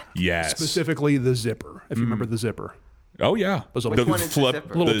that. Yes. Specifically the zipper. If you remember the zipper, Oh yeah. Those Which one is the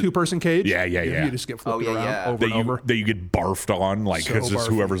zipper? little two-person cage. Yeah. You just get flipped Oh, yeah, around yeah. over and over. That you get barfed on, like So because just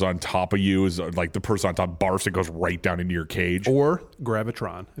barfy. whoever's on top of you is like the person on top barfs, it goes right down into your cage. Or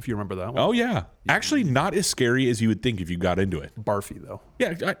Gravitron, if you remember that one. Oh yeah, actually not as scary as you would think if you got into it. Barfy though.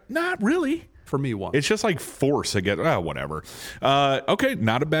 Yeah, not really. For me, one. It's just like force again. Whatever. Okay,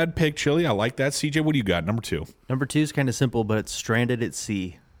 not a bad pick, Chili. I like that. CJ, what do you got? Number 2. Number 2 is kind of simple, but it's Stranded at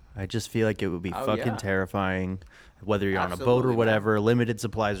Sea. I just feel like it would be fucking yeah. terrifying, whether you're on a boat or Absolutely, whatever, limited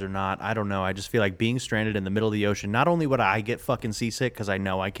supplies or not. I don't know. I just feel like being stranded in the middle of the ocean, not only would I get fucking seasick because I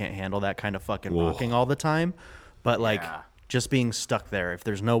know I can't handle that kind of fucking rocking all the time, but like just being stuck there. If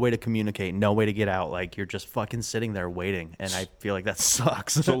there's no way to communicate, no way to get out, like you're just fucking sitting there waiting. And I feel like that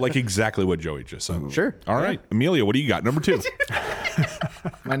sucks. So like exactly what Joey just said. Sure. All right, Amelia, what do you got? Number 2.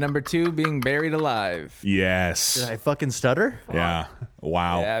 My number 2 being buried alive. Yes. Did I fucking stutter? Yeah.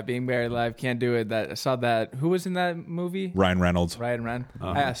 Wow. Yeah, being buried alive, can't do it. That I saw that. Who was in that movie? Ryan Reynolds. Ryan Ren.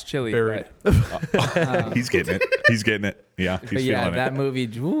 I asked Chili. Buried. He's getting it. He's getting it. Yeah. He's But yeah, feeling that it. movie.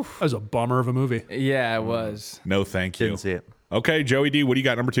 Oof. That was a bummer of a movie. Yeah, it was. No, thank you. Didn't see it. Okay, Joey D, what do you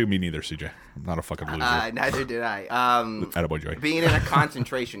got? Number 2, me neither, CJ. I'm not a fucking loser. Neither did I. Attaboy, Joey. Being in a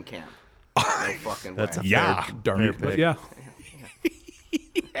concentration camp. No fucking way. That's a Yeah. fair But pick. yeah.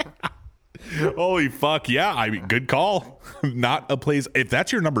 Holy fuck. Yeah. I mean, good call. Not a place. If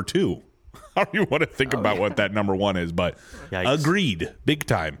that's your number 2, I don't even want to think about what that number 1 is, but Yikes. agreed. Big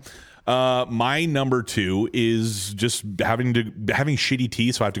time. My number 2 is just having shitty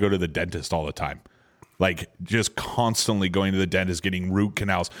teeth, so I have to go to the dentist all the time. Like just constantly going to the dentist, getting root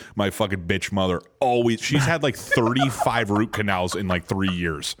canals. My fucking bitch mother she's had like 35 root canals in like 3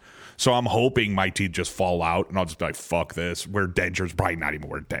 years. So I'm hoping my teeth just fall out and I'll just be like, fuck this. Wear dentures, probably not even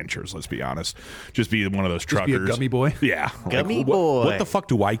wear dentures, let's be honest. Just be one of those Just be a truckers. gummy boy? Yeah. Gummy Like, boy. What the fuck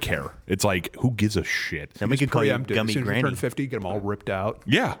do I care? It's like, who gives a shit? Then we could call you Preempted. As Gummy soon as you Granny. turn 50, get them all ripped out.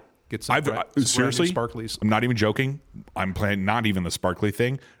 Yeah. Get some some seriously, brand new sparklies. I'm not even joking. I'm playing not even the sparkly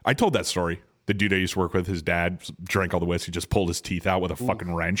thing. I told that story. The dude I used to work with, his dad drank all the whiskey, just pulled his teeth out with a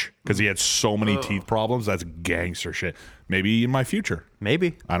fucking wrench because he had so many teeth problems. That's gangster shit. Maybe in my future.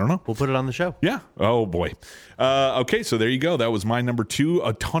 Maybe. I don't know. We'll put it on the show. Yeah. Oh boy. Okay, so there you go. That was my number 2.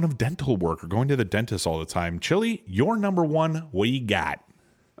 A ton of dental work or going to the dentist all the time. Chili, your number 1. What you got?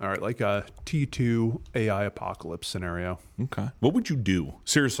 All right, like a T2 AI apocalypse scenario. Okay. What would you do?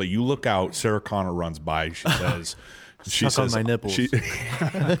 Seriously, you look out. Sarah Connor runs by. She says. Suck on my nipples.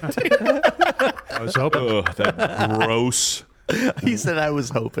 I was hoping. That gross. He said I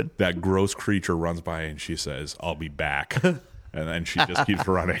was hoping. That gross creature runs by and she says, "I'll be back," and then she just keeps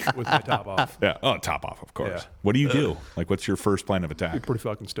running. With my top off. Yeah. Oh, top off, of course. Yeah. What do you do? Like, what's your first plan of attack? Pretty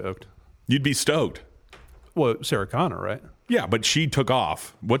fucking stoked. You'd be stoked. Well, Sarah Connor, right? Yeah, but she took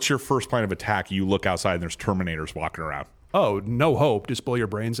off. What's your first plan of attack? You look outside and there's Terminators walking around. Oh, no hope. Just blow your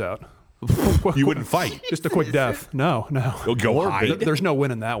brains out. You wouldn't fight. Just a quick death. No. You'll go hide. There's no win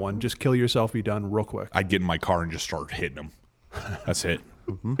in that one. Just kill yourself, be done real quick. I'd get in my car and just start hitting them. That's it.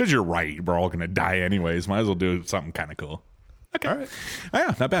 Because you're right. We're all going to die anyways. Might as well do something kind of cool. Okay. All right. Oh,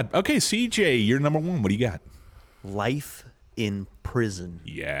 yeah, not bad. Okay, CJ, you're number one. What do you got? Life in prison.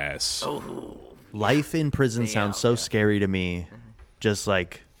 Yes. Life in prison sounds so scary to me. Just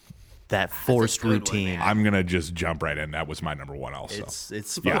like that forced good one, routine. man. I'm gonna just jump right in. That was my number one also.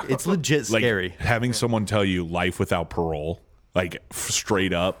 It's legit Like scary. having someone tell you life without parole, like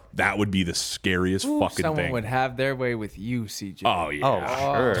straight up, that would be the scariest fucking Someone thing. would have their way with you, CJ. Oh yeah.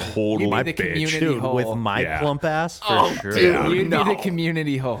 Oh, sure. Total You'd be the bitch. community Dude, hole. with my Yeah. plump ass, for sure. dude. You'd No. be the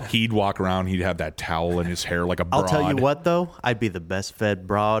community hole. He'd walk around. He'd have that towel in his hair like a broad. I'll tell you what, though, I'd be the best fed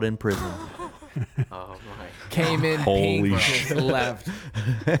broad in prison. Oh my. Came in Holy pink, shit. just left,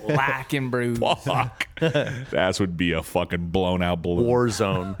 black and bruised. Fuck. That would be a fucking blown out balloon. War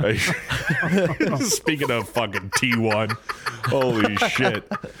zone. Speaking of fucking T1, holy shit.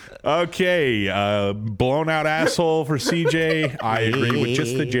 Okay, blown out asshole for CJ. I agree with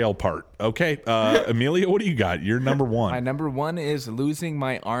just the jail part. Okay, Amelia, what do you got? You're number My one. number one is losing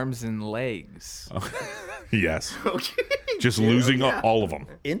my arms and legs. Yes, just losing all of them.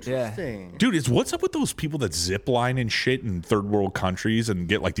 Interesting. Dude, what's up with those people that zip line and shit in third world countries and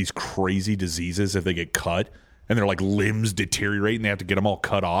get like these crazy diseases if they get cut and their like limbs deteriorate and they have to get them all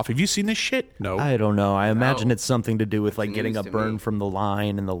cut off? Have you seen this shit? No. I don't know. I imagine it's something to do with like getting a News to burn me. from the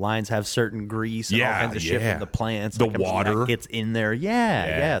line, and the lines have certain grease and all Yeah, kinds of shit yeah. from the plants. The Like, I'm sure water. that gets in there. Yeah,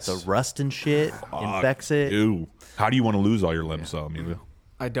 Yes. yeah. The rust and shit infects it. Ew. How do you want to lose all your limbs though, Amelia?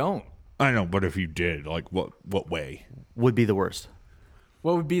 I don't. I know, but if you did, like what way? Would be the worst.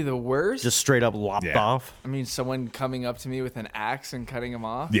 What would be the worst? Just straight up lopped Yeah. off. I mean, someone coming up to me with an axe and cutting them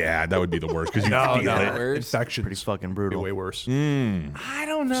off. Yeah, that would be the worst because you No, feel no. it. Worst? Infections. Pretty fucking Be brutal. way worse. I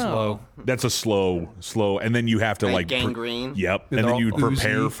don't know. That's a slow, and then you have to Like like gangrene? Yep, And and they're then you all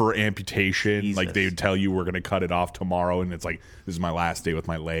prepare oozy. for amputation. Jesus. Like they would tell you we're going to cut it off tomorrow, and it's like this is my last day with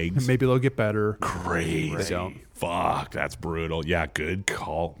my legs. Maybe they'll get better. Crazy. don't. Fuck, that's brutal. Yeah, good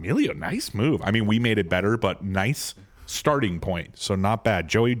call, Emilio. Nice move. I mean, we made it better, but nice starting point. So not bad.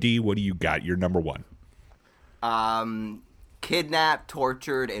 Joey D, what do you got? You're number one. Kidnapped,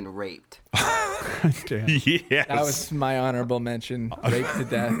 tortured, and raped. Damn. Yes. That was my honorable mention. Raped to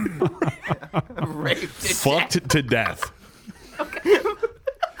death. Raped. fucked to death.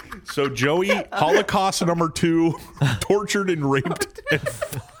 So Joey, Holocaust number 2, tortured and raped.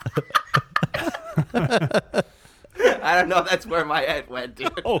 I don't know. That's where my head went,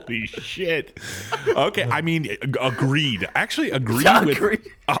 dude. Holy shit. Okay, I mean, agreed. Actually, agree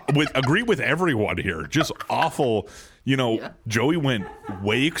with everyone here. Just awful. You know, Joey went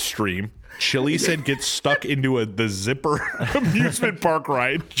way extreme. Chili said get stuck into the zipper amusement park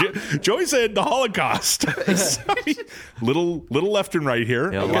ride. Joey said the Holocaust. little left and right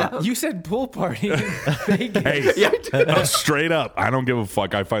here. You said pool party in Vegas. Hey, straight up, I don't give a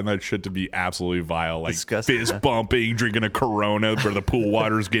fuck. I find that shit to be absolutely vile. Like Disgusting. fist bumping, drinking a Corona where the pool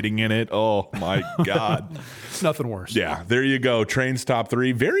water's getting in it. Oh my god. Nothing worse. Yeah, there you go. Train's top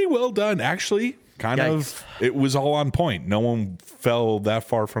 3. Very well done, actually. Kind of. It was all on point. No one fell that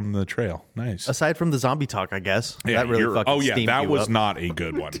far from the trail. Nice. Aside from the zombie talk, I guess. Yeah, that really fucking steamed that you was up. not a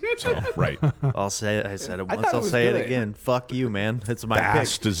good one. So, right. I said it once. thought it I'll was say it good. again. Fuck you, man. It's my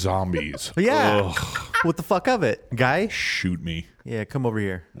Fast to zombies. pick. Yeah. Ugh, What the fuck of it, guy? shoot me. Yeah, come over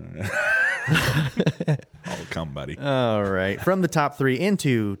here. I'll come, buddy. All right. From the top 3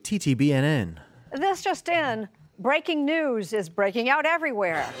 into TTBNN. This just in. Breaking news is breaking out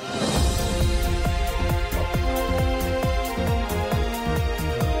everywhere.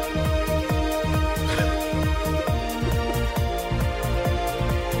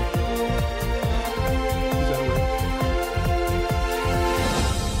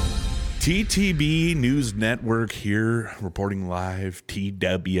 TTB News Network here, reporting live,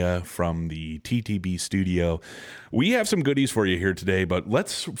 TW from the TTB studio. We have some goodies for you here today, but we're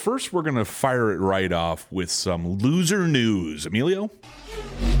going to fire it right off with some loser news. Emilio?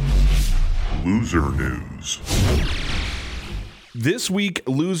 Loser news. This week,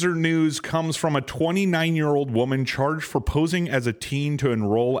 loser news comes from a 29-year-old woman charged for posing as a teen to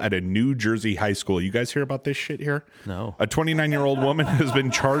enroll at a New Jersey high school. You guys hear about this shit here? No. A 29-year-old woman has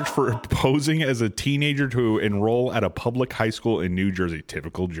been charged for posing as a teenager to enroll at a public high school in New Jersey.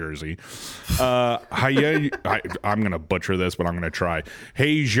 Typical Jersey. I'm going to butcher this, but I'm going to try.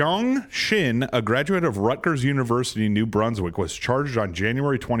 Haejong Shin, a graduate of Rutgers University in New Brunswick, was charged on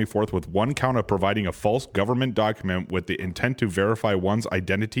January 24th with one count of providing a false government document with the intent to verify one's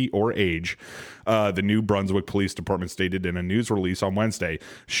identity or age, the New Brunswick Police Department stated in a news release on Wednesday.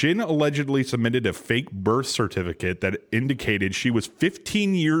 Shin allegedly submitted a fake birth certificate that indicated she was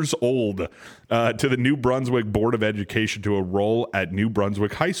 15 years old to the New Brunswick Board of Education to enroll at New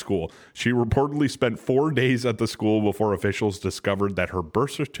Brunswick High School. She reportedly spent 4 days at the school before officials discovered that her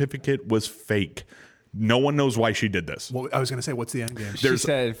birth certificate was fake. No one knows why she did this. Well, I was going to say, what's the end game? She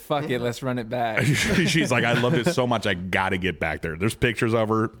said, fuck it, let's run it back. She's like, I loved it so much, I got to get back there. There's pictures of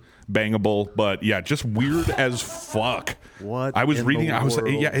her, bangable, but yeah, just weird as fuck. What I was in reading, the I was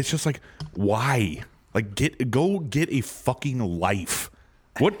world? yeah, it's just like, why? Like, go get a fucking life.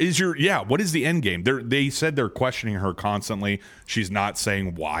 What is the end game? They said they're questioning her constantly. She's not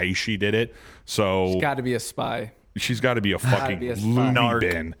saying why she did it. So She's got to be a spy. she's got to be a fucking be a spy. loony Narc.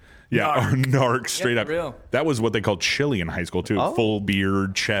 bin. Yeah, or narc, straight Yeah, up. for real. That was what they called chili in high school too. Oh. Full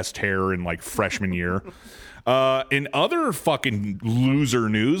beard, chest hair, in like freshman year. In other fucking loser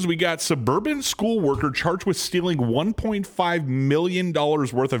news, we got suburban school worker charged with stealing $1.5 million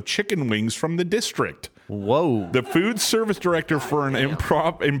worth of chicken wings from the district. Whoa. The food service director for an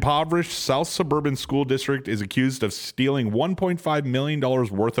impoverished South Suburban School District is accused of stealing $1.5 million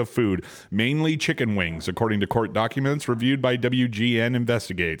worth of food, mainly chicken wings, according to court documents reviewed by WGN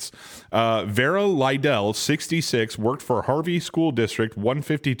Investigates. Vera Lydell, 66, worked for Harvey School District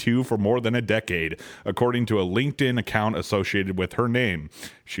 152 for more than a decade, according to a LinkedIn account associated with her name.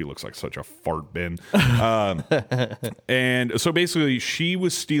 She looks like such a fart bin. And so basically she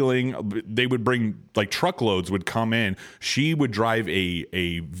was stealing. They would bring, like, truckloads would come in. She would drive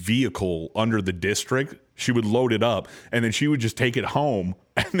a vehicle under the district. She would load it up and then she would just take it home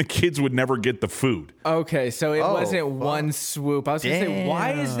and the kids would never get the food. Okay, so it wasn't one swoop. I was going to say,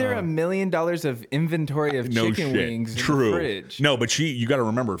 why is there $1 million of inventory of No chicken shit. wings True. in the fridge? No, but you got to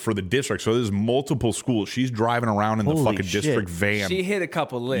remember, for the district, so there's multiple schools. She's driving around in the Holy fucking shit. district van. She hit a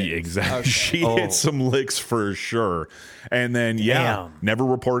couple licks. Yeah, exactly. Okay. She hit some licks for sure. And then, Damn. never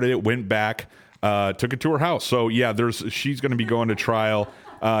reported it, went back, took it to her house. So, yeah, she's going to be going to trial.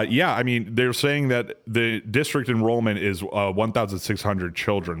 I mean, they're saying that the district enrollment is 1,600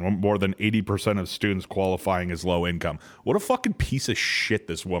 children, more than 80% of students qualifying as low income. What a fucking piece of shit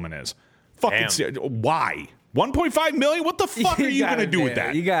this woman is. Fucking why? 1.5 million? What the fuck are you going to do with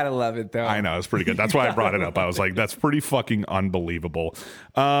that? You got to love it, though. I know, it's pretty good. That's why I brought it up. I was like, that's pretty fucking unbelievable.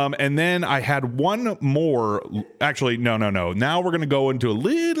 And then I had one more. Actually, no. Now we're going to go into a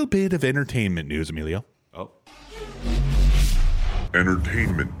little bit of entertainment news, Emilio. Oh.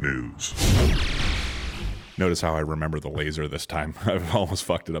 Entertainment news. Notice how I remember the laser this time. I've almost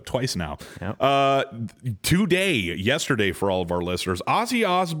fucked it up twice now. Yep. Yesterday, for all of our listeners, Ozzy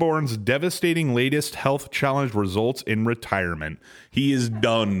Osbourne's devastating latest health challenge results in retirement. He is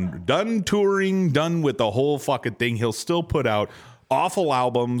done touring, done with the whole fucking thing. He'll still put out awful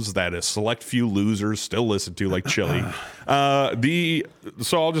albums that a select few losers still listen to, like Chili.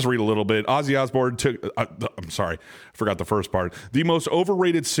 So I'll just read a little bit. Ozzy Osbourne took. I'm sorry, forgot the first part. The most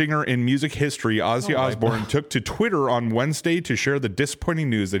overrated singer in music history, Ozzy Osbourne, took to Twitter on Wednesday to share the disappointing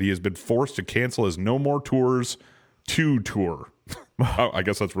news that he has been forced to cancel his No More Tours 2 tour. Oh, I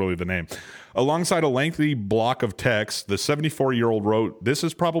guess that's really the name. Alongside a lengthy block of text, the 74-year-old wrote, "This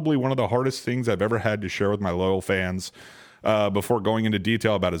is probably one of the hardest things I've ever had to share with my loyal fans." Before going into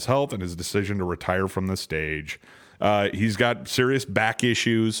detail about his health and his decision to retire from the stage. He's got serious back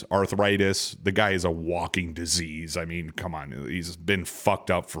issues, arthritis. The guy is a walking disease. I mean, come on. He's been fucked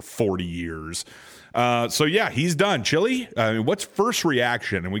up for 40 years. So, yeah, he's done. Chili, what's first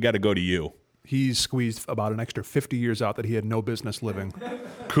reaction? And we got to go to you. He's squeezed about an extra 50 years out that he had no business living.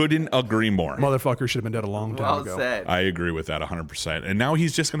 Couldn't agree more. Motherfucker should have been dead a long time Well ago. said. I agree with that 100%. And now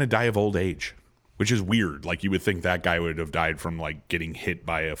he's just going to die of old age, which is weird. Like, you would think that guy would have died from, like, getting hit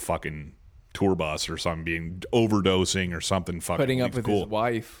by a fucking tour bus or something, being overdosing or something fucking Putting up with cool. his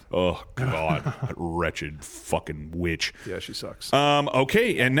wife. Oh, God. That wretched fucking witch. Yeah, she sucks.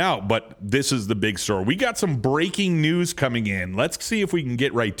 Okay, and now, but this is the big story. We got some breaking news coming in. Let's see if we can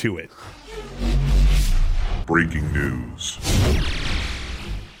get right to it. Breaking news.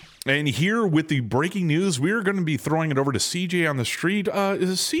 And here with the breaking news, we're going to be throwing it over to CJ on the street.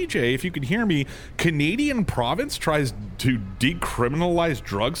 CJ, if you can hear me, Canadian province tries to decriminalize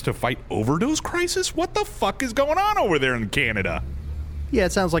drugs to fight overdose crisis? What the fuck is going on over there in Canada? Yeah,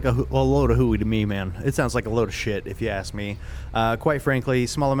 it sounds like a load of hooey to me, man. It sounds like a load of shit, if you ask me. Quite frankly,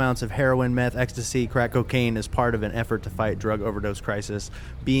 small amounts of heroin, meth, ecstasy, crack cocaine is part of an effort to fight drug overdose crisis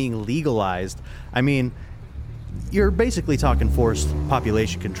being legalized. I mean, you're basically talking forced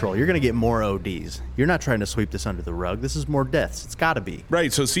population control. You're going to get more ODs. You're not trying to sweep this under the rug. This is more deaths. It's got to be.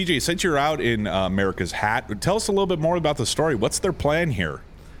 Right. So, CJ, since you're out in America's Hat, tell us a little bit more about the story. What's their plan here?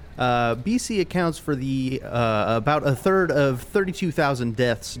 BC accounts for the about a third of 32,000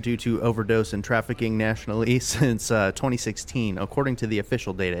 deaths due to overdose and trafficking nationally since 2016, according to the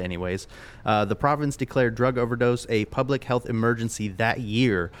official data anyways. The province declared drug overdose a public health emergency that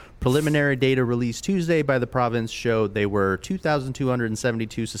year. Preliminary data released Tuesday by the province showed there were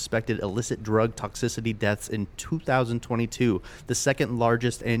 2,272 suspected illicit drug toxicity deaths in 2022, the second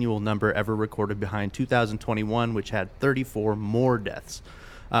largest annual number ever recorded behind 2021, which had 34 more deaths.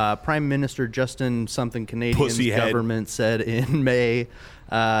 Prime Minister Justin something Canadian's government said in May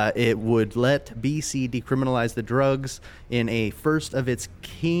it would let BC decriminalize the drugs in a first of its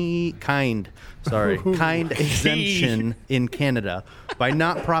kind exemption in Canada. By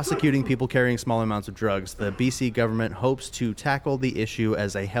not prosecuting people carrying small amounts of drugs, the BC government hopes to tackle the issue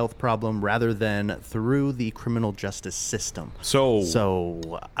as a health problem rather than through the criminal justice system.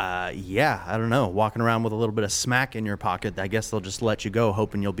 Yeah, I don't know. Walking around with a little bit of smack in your pocket, I guess they'll just let you go,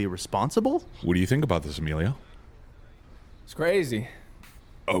 hoping you'll be responsible. What do you think about this, Emilio? It's crazy.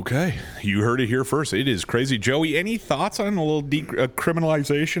 Okay, you heard it here first. It is crazy. Joey, any thoughts on a little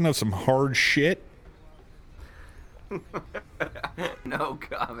decriminalization of some hard shit? No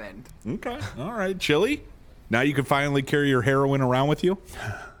comment. Okay, all right. Chili, now you can finally carry your heroin around with you?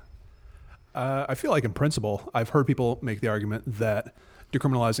 I feel like in principle, I've heard people make the argument that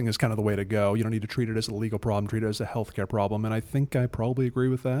decriminalizing is kind of the way to go. You don't need to treat it as a legal problem, treat it as a healthcare problem. And I think I probably agree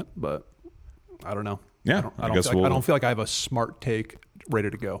with that, but I don't know. Yeah, I don't feel like I have a smart take ready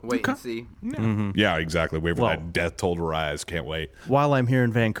to go. Wait and see. Yeah, yeah, exactly. Wait for that death toll to rise. Can't wait. While I'm here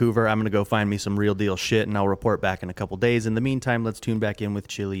in Vancouver, I'm going to go find me some real deal shit, and I'll report back in a couple days. In the meantime, let's tune back in with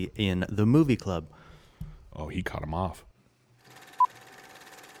Chili in the movie club. Oh, he cut him off.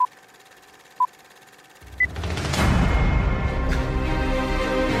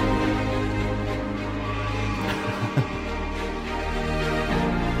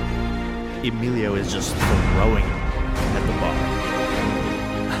 Emilio is just throwing it at the bar.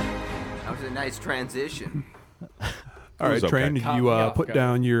 That was a nice transition. All right, Train, did you put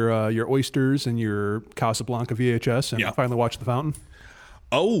down your oysters and your Casablanca VHS and finally watch The Fountain?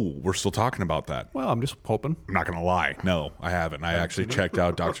 Oh, we're still talking about that. Well, I'm just hoping. I'm not going to lie. No, I haven't. I actually checked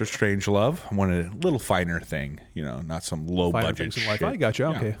out Doctor Strangelove. I wanted a little finer thing, not some low-budget shit. I got you.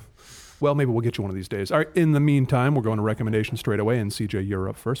 Okay. Well, maybe we'll get you one of these days. All right, in the meantime, we're going to recommendations straight away, and CJ, you're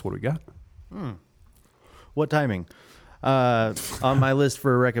up first. What do we got? What timing? On my list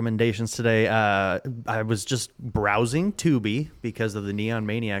for recommendations today, I was just browsing Tubi because of the Neon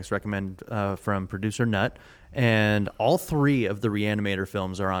Maniacs recommend from producer Nut, and all three of the Reanimator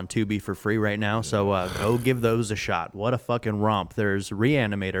films are on Tubi for free right now, so go give those a shot. What a fucking romp. There's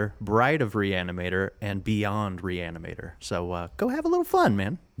Reanimator, Bride of Reanimator, and Beyond Reanimator. So go have a little fun,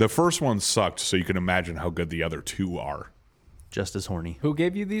 man. The first one sucked, so you can imagine how good the other two are. Just as horny. Who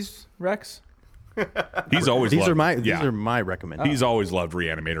gave you these recs? These are my recommendations. He's always loved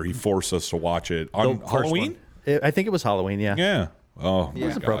Reanimator. He forced us to watch it on Halloween. I think it was Halloween. Yeah. Yeah. Oh, it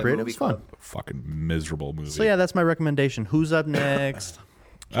was appropriate. It was fun. Fucking miserable movie. So yeah, that's my recommendation. Who's up next?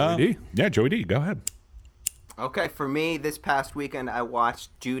 Joey D. Yeah, Joey D. Go ahead. Okay, for me, this past weekend, I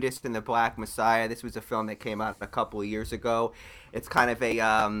watched Judas and the Black Messiah. This was a film that came out a couple of years ago. It's kind of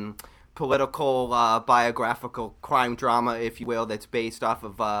a political, biographical crime drama, if you will, that's based off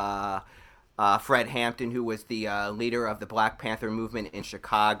of Fred Hampton, who was the leader of the Black Panther movement in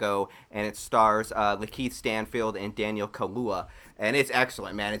Chicago, and it stars Lakeith Stanfield and Daniel Kaluuya, and it's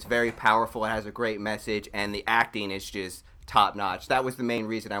excellent, man. It's very powerful. It has a great message, and the acting is just top-notch. That was the main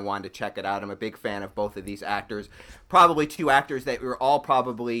reason I wanted to check it out. I'm a big fan of both of these actors. Probably two actors that we're all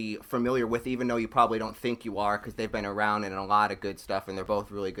probably familiar with, even though you probably don't think you are, because they've been around in a lot of good stuff, and they're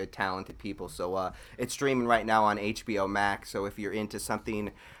both really good, talented people. So it's streaming right now on HBO Max, so if you're into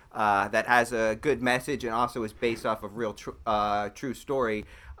something that has a good message and also is based off of real true story,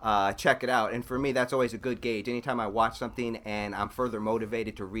 check it out. And for me, that's always a good gauge. Anytime I watch something and I'm further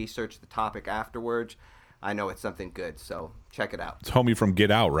motivated to research the topic afterwards, I know it's something good. So check it out. It's homie from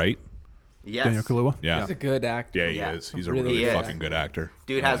Get Out, right? Yes. Daniel Kaluuya? Yeah. He's a good actor. Yeah, he is. He's a really fucking good actor.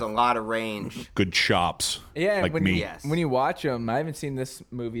 Dude has a lot of range. Good chops. Yeah, like me. When you watch him, I haven't seen this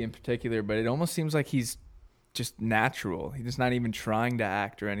movie in particular, but it almost seems like he's just natural. He's just not even trying to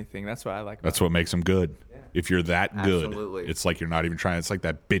act or anything. That's what I like about That's what makes him good. Yeah. If you're that good, Absolutely. It's like you're not even trying. It's like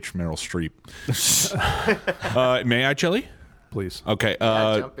that bitch Meryl Streep. May I, Chili? Please. Okay.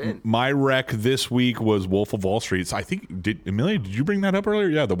 jump in. My rec this week was Wolf of Wall Street. I think, Amelia, did you bring that up earlier?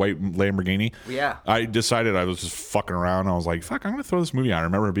 Yeah, the white Lamborghini. Yeah. I decided I was just fucking around. I was like, fuck, I'm going to throw this movie on. I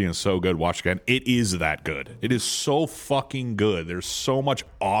remember it being so good. Watch again. It is that good. It is so fucking good. There's so much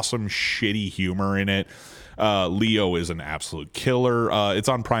awesome, shitty humor in it. Leo is an absolute killer. It's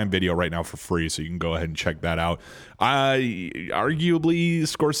on Prime Video right now for free, so you can go ahead and check that out. Arguably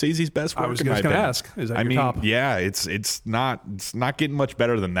Scorsese's best work. I was in just my going to opinion. ask, is that I your mean, top? yeah, it's not getting much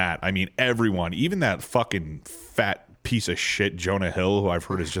better than that. I mean, everyone, even that fucking fat piece of shit Jonah Hill, who I've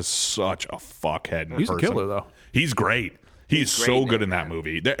heard is just such a fuckhead. In He's a person. killer, though. He's great. He's great so in good it, in that man.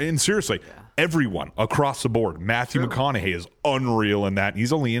 movie. And seriously, everyone across the board. Matthew McConaughey is unreal in that.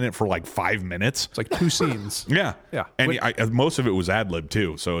 He's only in it for like 5 minutes. It's like 2 scenes. Yeah, Yeah. and most of it was ad lib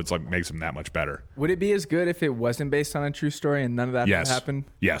too, so it's like makes him that much better. Would it be as good if it wasn't based on a true story and none of that Yes, happened?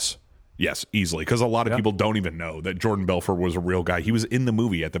 yes, easily. Because a lot of people don't even know that Jordan Belfort was a real guy. He was in the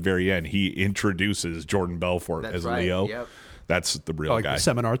movie at the very end. He introduces Jordan Belfort That's as right, Leo. yep. That's the real Like guy. the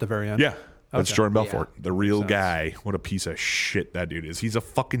seminar at the very end. Yeah. That's Okay. Jordan Belfort, Yeah. the real guy. What a piece of shit that dude is. He's a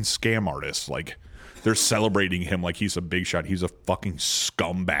fucking scam artist. Like, they're celebrating him like he's a big shot. He's a fucking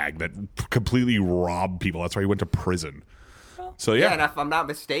scumbag that completely robbed people. That's why he went to prison. So, Yeah, yeah. and if I'm not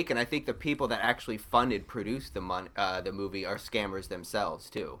mistaken, I think the people that actually produced the movie are scammers themselves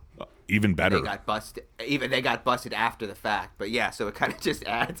too. Even better. They got busted. They got busted after the fact. But yeah, so it kind of just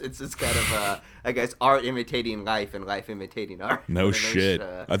adds. It's just kind of, I guess, art imitating life and life imitating art. No What a nice, shit.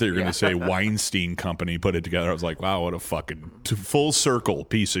 I thought you were going to say Weinstein Company put it together. I was like, wow, what a fucking full circle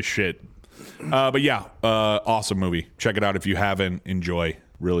piece of shit. But yeah, awesome movie. Check it out if you haven't. Enjoy.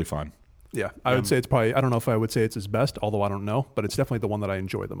 Really fun. Yeah, I would say it's probably, I don't know if I would say it's his best, although I don't know, but it's definitely the one that I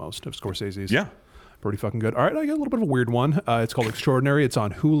enjoy the most of Scorsese's. Yeah. Pretty fucking good. All right, I got a little bit of a weird one. It's called Extraordinary. It's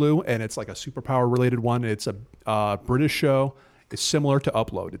on Hulu, and it's like a superpower related one. It's a British show. It's similar to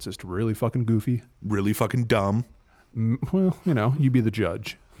Upload. It's just really fucking goofy. Really fucking dumb. Well, you know, you be the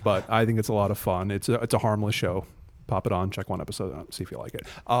judge. But I think it's a lot of fun. It's a harmless show. Pop it on, check one episode out, see if you like it.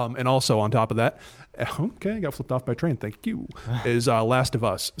 And also on top of that, okay, I got flipped off by train. Thank you. Is Last of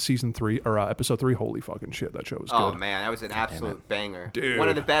Us season 3 or episode 3? Holy fucking shit, that show was good. Oh man, that was an absolute banger. Dude. One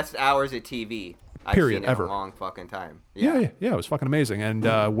of the best hours of TV I've Period, seen in ever. a long fucking time. Yeah, it was fucking amazing. And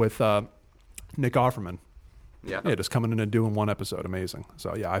with Nick Offerman, Yeah. yeah, just coming in and doing one episode, amazing.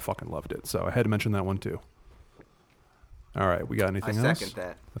 So yeah, I fucking loved it. So I had to mention that one too. All right, we got anything else? second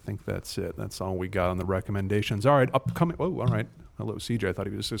that. I think that's it. That's all we got on the recommendations. All right, upcoming. Oh, all right. Hello, CJ. I thought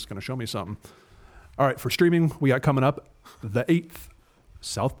he was just going to show me something. All right, for streaming, we got coming up the 8th,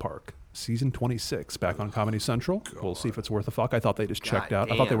 South Park, season 26, back on Comedy Central. We'll see if it's worth a fuck. I thought they just checked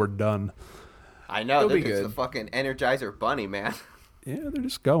out. I thought they damn. were done. I know. It'll They're be just good. the fucking Energizer Bunny, man. Yeah, they're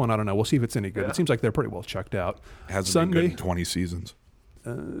just going. I don't know. We'll see if it's any good. It seems like they're pretty well checked out. Hasn't been good in 20 seasons.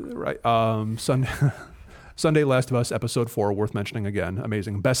 Right. Sunday, Last of Us, episode 4, worth mentioning again.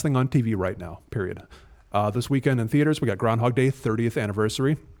 Amazing. Best thing on TV right now, period. This weekend in theaters, we got Groundhog Day, 30th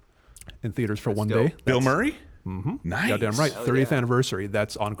anniversary. In theaters for one dope. day. Bill Murray? Mm-hmm. Nice. Goddamn right. 30th anniversary.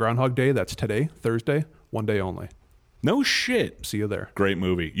 That's on Groundhog Day. That's today, Thursday, one day only. No shit. See you there. Great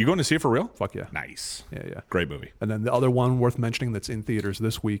movie. You going to see it for real? Fuck yeah. Nice. Yeah. Great movie. And then the other one worth mentioning that's in theaters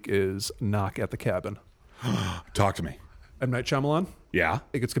this week is Knock at the Cabin. Talk to me. M. Night Shyamalan. Yeah. I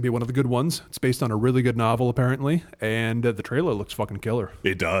think it's going to be one of the good ones. It's based on a really good novel, apparently. And the trailer looks fucking killer.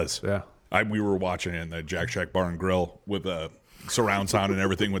 It does. Yeah. We were watching it in the Jack Shack Bar and Grill with a surround sound and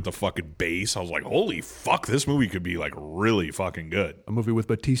everything with the fucking bass. I was like, holy fuck, this movie could be like really fucking good. A movie with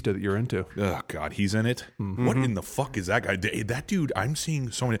Batista that you're into. Oh, God, he's in it? What in the fuck is that guy? That dude, I'm seeing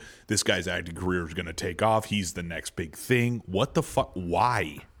so many. This guy's acting career is going to take off. He's the next big thing. What the fuck?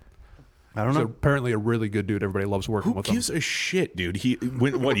 Why? I don't So know. apparently a really good dude. Everybody loves working Who with him. gives a shit, dude? He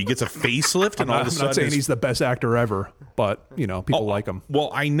gets a facelift and all of I'm a sudden not saying his- he's the best actor ever, but, you know, people like him.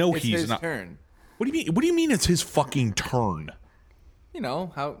 Well, I know It's he's his not. turn. What do you mean? What do you mean it's his fucking turn? You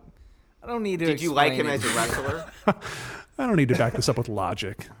know how? I don't need to. Did you like explain him it. as a wrestler? I don't need to back this up with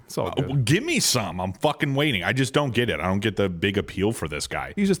logic. It's all good. Well, give me some. I'm fucking waiting. I just don't get it. I don't get the big appeal for this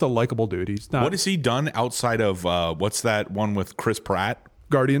guy. He's just a likable dude. He's not What has he done outside of what's that one with Chris Pratt?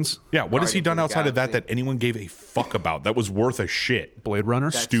 Guardians, Yeah, what has he Guardians done of the outside of that Galaxy. anyone gave a fuck about? That was worth a shit. Blade Runner,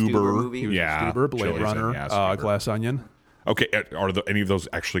 That Stuber movie? He was in yeah, Stuber, Blade Chili's Runner, in, yeah, Stuber. Glass Onion. Okay, are any of those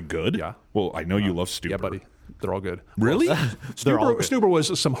actually good? Yeah. Well, I know you love Stuber. Yeah, buddy. They're all good. Really? Stuber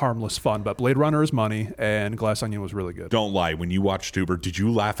was some harmless fun, but Blade Runner is money, and Glass Onion was really good. Don't lie. When you watched Stuber, did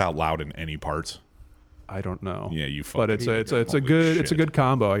you laugh out loud in any parts? I don't know. Yeah, you But fucking it's a holy good shit.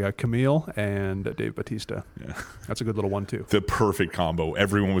 combo. I got Camille and Dave Bautista. Yeah, that's a good little one too. The perfect combo.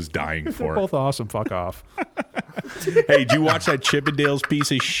 Everyone was dying They're for. both awesome. Fuck off. Hey, did you watch that Chippendales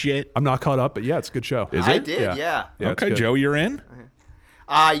piece of shit? I'm not caught up, but yeah, it's a good show. Is I it? did, yeah. it's Okay, good. Joe, you're in.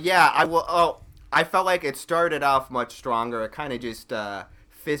 Yeah, I will. Oh, I felt like it started off much stronger. It kind of just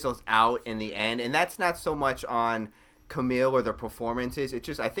fizzles out in the end, and that's not so much on Camille or their performances. It's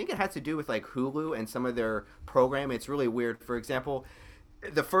just I think it has to do with like Hulu and some of their programming. It's really weird. For example,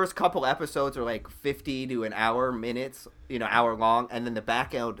 the first couple episodes are like 50 to an hour minutes, hour long, and then the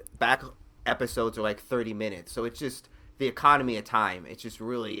back episodes are like 30 minutes. So it's just the economy of time. It's just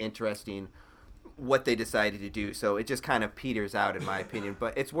really interesting what they decided to do. So it just kind of peters out in my opinion,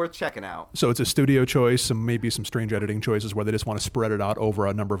 but it's worth checking out. So it's a studio choice, maybe some strange editing choices where they just want to spread it out over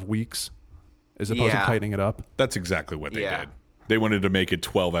a number of weeks as opposed to Yeah. tightening it up. That's exactly what they Yeah. did. They wanted to make it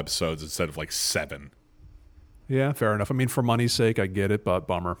 12 episodes instead of like 7. Yeah, fair enough. I mean, for money's sake, I get it, but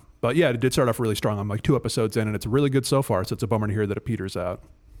bummer. But yeah, it did start off really strong. I'm like 2 episodes in, and it's really good so far. So it's a bummer to hear that it peters out.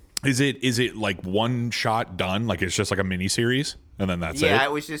 Is it like one shot done? Like it's just like a mini series and then that's Yeah, it?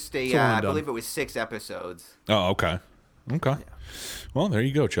 it was just one and I done. believe it was 6 episodes. Oh, okay. Okay. Well, there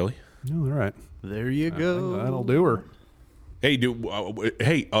you go, Chili. Oh, all right. There you go. That'll do her. Hey,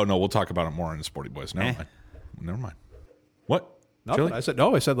 oh no, we'll talk about it more in the Sporty Boys. Never mind. What? Nothing. Chili?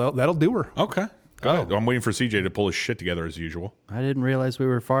 I said that'll do her. Okay. Go ahead. I'm waiting for CJ to pull his shit together as usual. I didn't realize we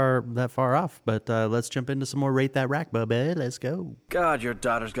were that far off, but let's jump into some more Rate That Rack, bubba. Let's go. God, your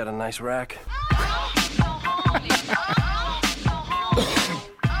daughter's got a nice rack.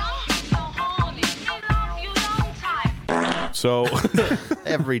 So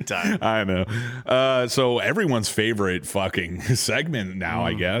Every time. I know. So everyone's favorite fucking segment now,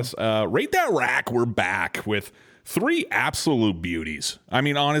 I guess. Rate That Rack. We're back with 3 absolute beauties. I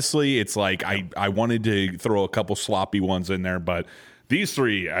mean, honestly, it's like I wanted to throw a couple sloppy ones in there, but these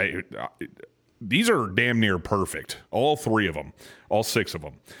 3, these are damn near perfect. All 3 of them, all 6 of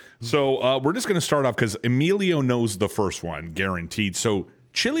them. So we're just going to start off because Emilio knows the first one, guaranteed. So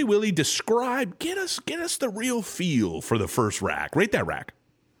Chili Willy, describe, get us the real feel for the first rack. Rate That Rack.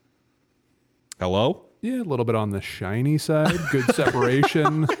 Hello? Yeah, a little bit on the shiny side. Good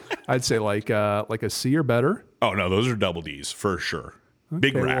separation. I'd say like a C or better. Oh no, those are double D's for sure.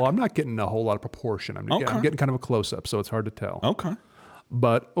 Big Okay, rack. well, I'm not getting a whole lot of proportion. I'm getting kind of a close up, so it's hard to tell. Okay.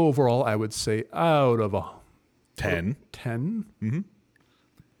 But overall, I would say out of a 10. 10,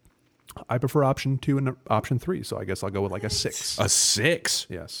 I prefer option 2 and option 3, so I guess I'll go with like a 6. A 6.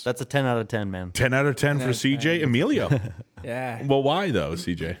 Yes. That's a 10 out of 10, man. 10 out of 10 for CJ. Emilio. Yeah. Well, why though,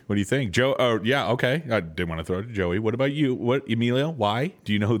 CJ? What do you think? Joe? Oh, yeah, okay. I didn't want to throw it to Joey. What about you? What, Emilio? Why?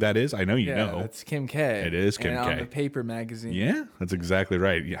 Do you know who that is? I know you know. That's Kim K. It is Kim and K. on the paper magazine. Yeah, that's exactly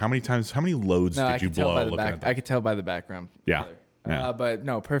right. How many loads No, I did you could tell blow by the looking back. at that? I could tell by the background. Yeah. Yeah. But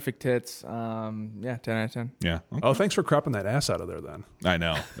no, perfect tits. Yeah, 10 out of 10. Yeah. Okay. Oh, thanks for cropping that ass out of there then. I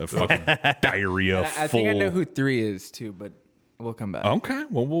know. The fucking diarrhea I full. think I know who 3 is too, but we'll come back. Okay,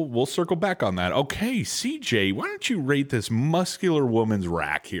 well, we'll circle back on that. Okay, CJ, why don't you rate this muscular woman's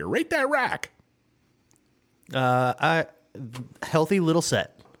rack here? Rate that rack. Healthy little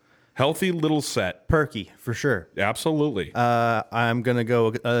set. Healthy little set. Perky, for sure. Absolutely. I'm going to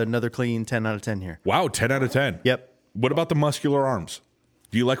go another clean 10 out of 10 here. Wow, 10 out of 10. Yep. What about the muscular arms?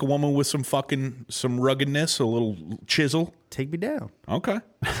 Do you like a woman with some ruggedness, a little chisel? Take me down. Okay.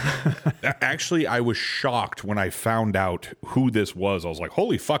 Actually, I was shocked when I found out who this was. I was like,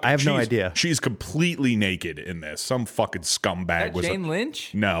 holy fuck. I have no idea. She's completely naked in this. Some fucking scumbag Is that was Jane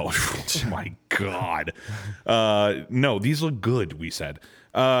Lynch? No. Oh my God. No, these look good, we said.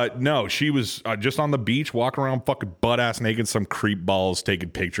 No, she was just on the beach walking around fucking butt-ass naked, some creep balls taking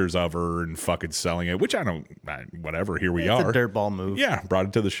pictures of her and fucking selling it, which whatever, here we are. It's a dirtball move. Yeah, brought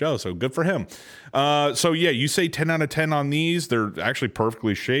it to the show, so good for him. So yeah, you say 10 out of 10 on these. They're actually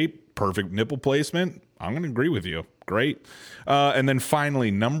perfectly shaped, perfect nipple placement. I'm going to agree with you. Great. And then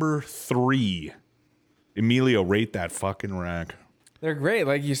finally, number 3. Emilio, rate that fucking rack. They're great.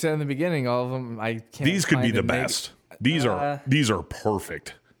 Like you said in the beginning, all of them, I can't These could be find the a neg- best. These are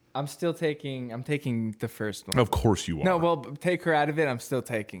perfect. I'm taking the first one. Of course you are. No, well, take her out of it. I'm still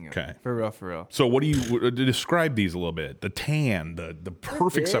taking her. Okay. For real. So what do you describe these a little bit? The tan, the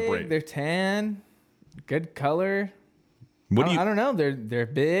perfect separation. They're tan, good color. What do you? I don't know. They're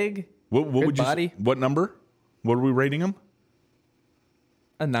big. What good would you? body. What number? What are we rating them?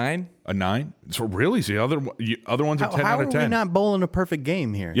 A 9. A 9. So really, the other ones are 10 How out of are 10. we not bowling a perfect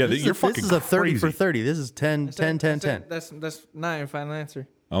game here? Yeah, this you're is fucking This is a 30 for crazy. 30. This is 10, 10, 10, 10. That's 9. Final answer.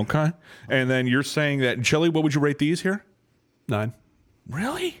 Okay, and then you're saying that Chili. What would you rate these here? 9.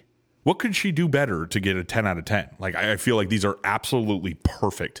 Really? What could she do better to get a 10 out of 10? Like, I feel like these are absolutely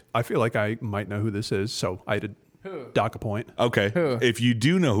perfect. I feel like I might know who this is, so I did dock a point. Okay. Who? If you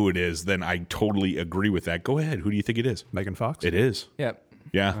do know who it is, then I totally agree with that. Go ahead. Who do you think it is? Megan Fox? It is. Yep.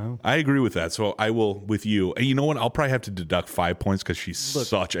 Yeah, I agree with that. So I will with you. And you know what? I'll probably have to deduct 5 points because she's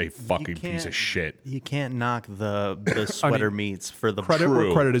such a fucking piece of shit. You can't knock the sweater meats for the Credit True.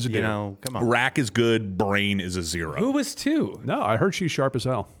 where credit is due. You know, come on. Rack is good. Brain is a 0. Who was 2? No, I heard she's sharp as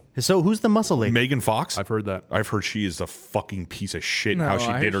hell. So who's the muscle lady? Megan Fox? I've heard that. I've heard she is a fucking piece of shit. No, How she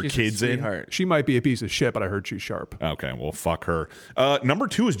I did heard her she's a kids in. sweetheart. She might be a piece of shit, but I heard she's sharp. Okay, well, fuck her. Number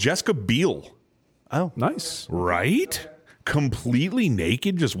 2 is Jessica Biel. Oh, Nice. Right? Completely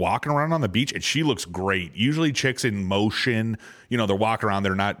naked, just walking around on the beach, and she looks great. Usually chicks in motion, you know, they're walking around,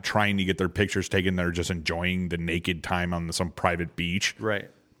 they're not trying to get their pictures taken, they're just enjoying the naked time on some private beach. right.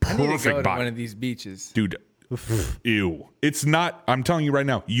 I need to Perfect go to body. one of these beaches. Dude, ew. It's not, I'm telling you right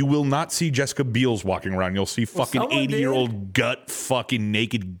now, you will not see Jessica Biel's walking around. You'll see fucking someone 80-year-old gut fucking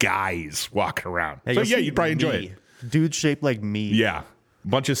naked guys walking around. Hey, So you'll yeah, see you'd probably enjoy me. it. Dude shaped like me. Yeah.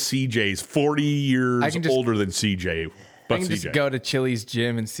 Bunch of CJs, 40 years I can just- older than CJ. I But can CJ. just go to Chili's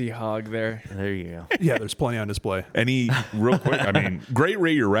gym and see Hog there. There you go. Yeah, there's plenty on display. Any real quick? I mean, great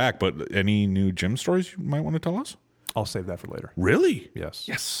rate your rack, but any new gym stories you might want to tell us? I'll save that for later. Really? Yes.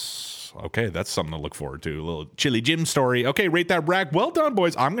 Yes. Okay, that's something to look forward to. A little chili gym story. Okay, rate that rack. Well done,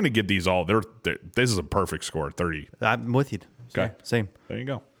 boys. I'm going to give these all. This is a perfect score. 30. I'm with you. Okay. Same. There you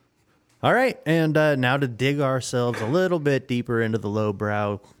go. All right, and now to dig ourselves a little bit deeper into the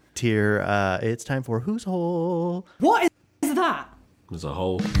lowbrow tier, it's time for Who's Hole? What is that? There's a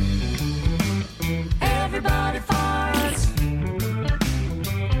hole. Everybody farts.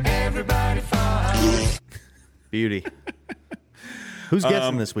 Everybody farts. Beauty. Who's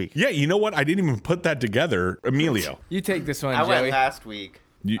guessing this week? Yeah, you know what? I didn't even put that together. Emilio. You take this one, I went Joey. last week.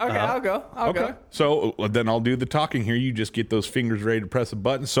 You- Okay, I'll go. I'll go. So then I'll do the talking here. You just get those fingers ready to press a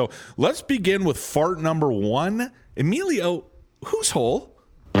button. So let's begin with fart number 1. Emilio, whose hole?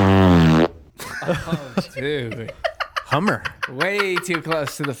 Dude, Hummer. way too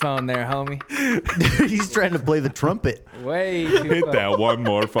close to the phone there, homie. He's trying to play the trumpet. Way too Hit close. that one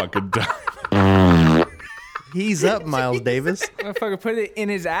more fucking time. He's up, Miles Davis. Motherfucker put it in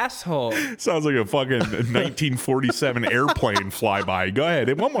his asshole. Sounds like a fucking 1947 airplane flyby. Go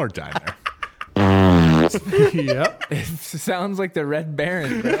ahead. One more time there. Yep. It sounds like the Red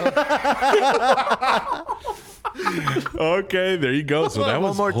Baron, bro. Okay, there you go. So that One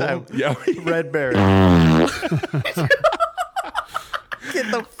was more whole- time. Yeah. Red Baron.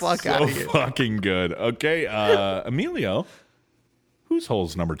 Get the fuck out So of here. fucking good. Okay, Emilio, whose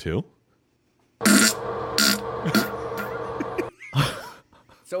hole's number 2?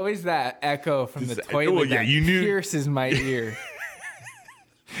 It's always that echo from the This- toilet oh, yeah, that you knew- pierces my ear.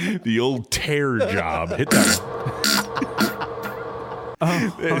 The old tear job. Hit that one.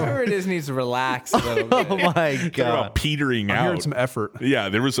 Whoever it is needs to relax a little bit. Oh my Talk god. about petering I'm out. hearing some effort. Yeah,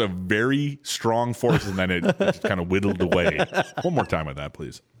 there was a very strong force, and then it just kind of whittled away. One more time with that,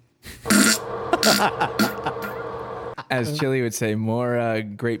 please. As Chili would say, more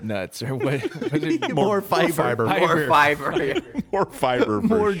grape nuts or what? what is it? More fiber. More fiber. More fiber for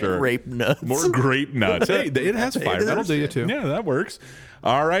More sure. grape nuts. More grape nuts. Hey, it has fiber. That'll do you too. Yeah, that works.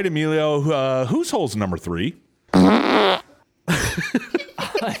 All right, Emilio, whose hole's number 3?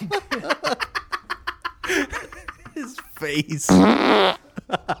 His face.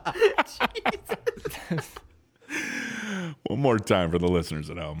 One more time for the listeners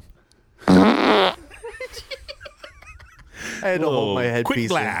at home. I had to hold my headpiece. Quick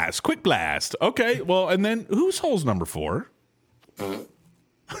blast. Quick blast. Okay, well, and then whose hole's number 4?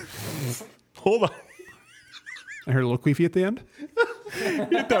 Hold on. I heard a little queefy at the end.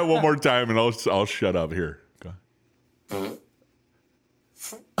 Hit that one more time, and I'll shut up here. Go.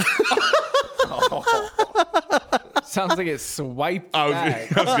 Sounds like it swiped I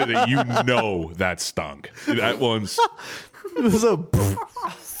back. was gonna, you know that stunk. That one's It was a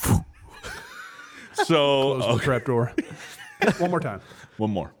so. Close the trap door. One more time.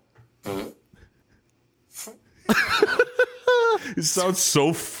 One more. It sounds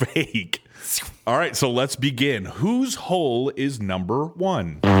so fake. All right, so let's begin. Whose hole is number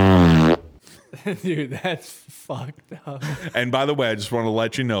 1? Dude, that's fucked up. And by the way, I just want to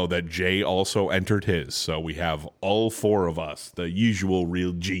let you know that Jay also entered his. So we have all 4 of us, the usual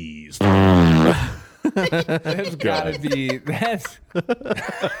real G's. That's gotta be that's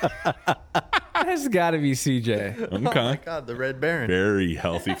gotta be CJ. Okay. God, the Red Baron. Very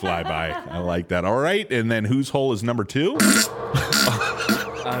healthy flyby. I like that. All right, and then whose hole is number 2?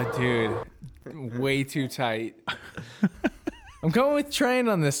 Oh, dude, way too tight. I'm going with Train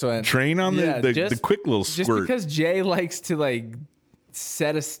on this one. Train on the quick little squirt. Just because Jay likes to like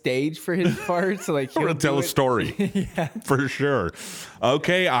set a stage for his farts, so like I want to tell a story. Yeah, for sure.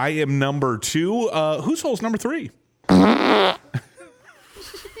 Okay, I am number 2. Whose hole's number 3? Can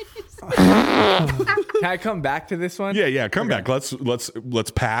I come back to this one? Yeah, come back.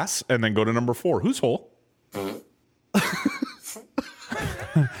 Let's pass and then go to number 4. Whose hole?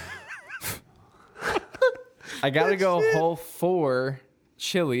 I gotta go hole 4,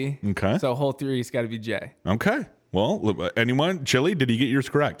 Chili. Okay. So hole 3's got to be Jay. Okay. Well, anyone? Chili, did you get yours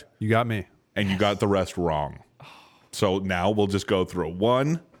correct? You got me. And you got the rest wrong. So now we'll just go through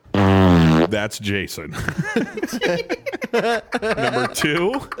 1. That's Jason. Number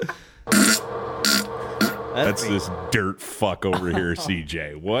 2. That's this dirt fuck over here,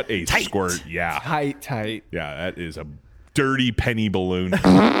 CJ. What a squirt. Yeah. Tight. Yeah, that is a dirty penny balloon.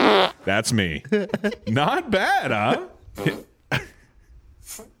 That's me. Not bad, huh?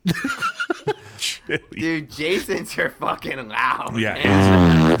 Dude, Jason's are fucking loud.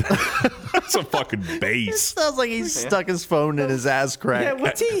 Yeah. That's a fucking bass. Sounds like he's stuck his phone in his ass crack. Yeah,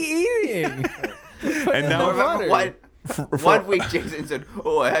 what's he eating? And now Remember one week Jason said,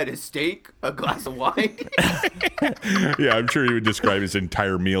 I had a steak, a glass of wine. Yeah, I'm sure he would describe his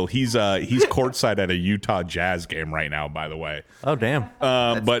entire meal. He's courtside at a Utah Jazz game right now, by the way. Oh, damn.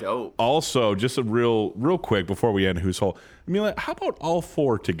 But dope. Also, just a real quick before we end Who's Hole, Amelia, how about all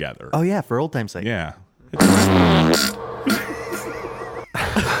 4 together? Oh, yeah, for old time's sake. Yeah.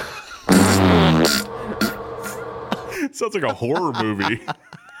 Sounds like a horror movie.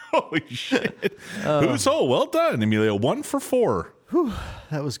 Holy shit. Who's Hole? Well done, Amelia. 1 for 4. Whew,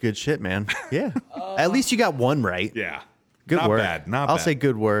 that was good shit, man. Yeah. At least you got 1 right. Yeah. Good Not work. bad. Not I'll bad. say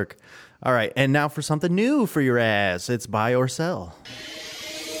good work. All right. And now for something new for your ass. It's buy or sell.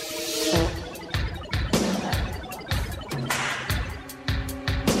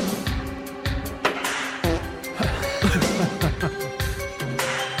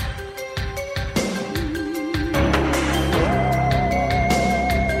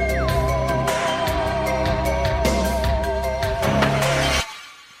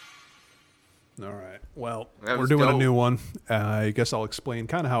 Well, That we're was doing a dope. new one. I guess I'll explain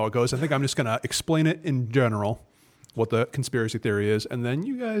kind of how it goes. I think I'm just going to explain it in general, what the conspiracy theory is, and then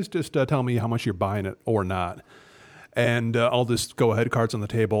you guys just tell me how much you're buying it or not. And I'll just go ahead, cards on the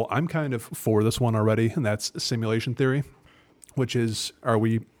table. I'm kind of for this one already, and that's simulation theory, which is, are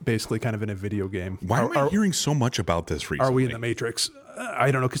we basically kind of in a video game? Why am I hearing so much about this recently? Are we in the Matrix?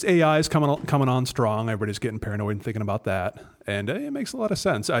 I don't know, because AI is coming on strong. Everybody's getting paranoid and thinking about that, and it makes a lot of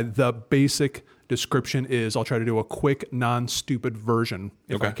sense. The basic description is, I'll try to do a quick, non-stupid version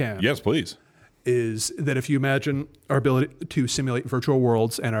if I can. Yes, please. Is that if you imagine our ability to simulate virtual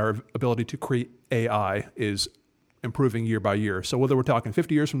worlds and our ability to create AI is improving year by year. So whether we're talking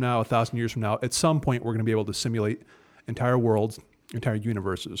 50 years from now, 1,000 years from now, at some point we're going to be able to simulate entire worlds, entire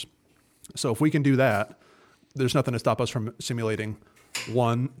universes. So if we can do that, there's nothing to stop us from simulating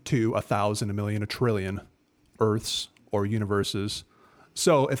 1, 2, 1,000, 1,000,000, 1,000,000,000,000 Earths or universes.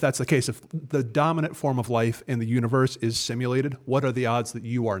 So if that's the case, if the dominant form of life in the universe is simulated, what are the odds that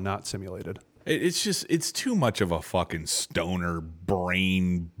you are not simulated? It's too much of a fucking stoner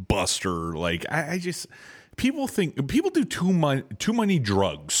brain buster. Like people do too many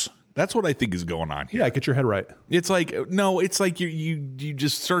drugs. That's what I think is going on here. Yeah, get your head right. It's like you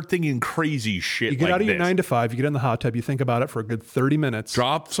just start thinking crazy shit. You get like out of your this. 9 to 5, you get in the hot tub, you think about it for a good 30 minutes.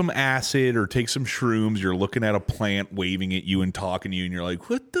 Drop some acid or take some shrooms. You're looking at a plant waving at you and talking to you, and you're like,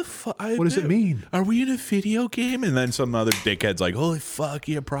 "What the fuck? What does it mean? Are we in a video game?" And then some other dickhead's like, "Holy fuck,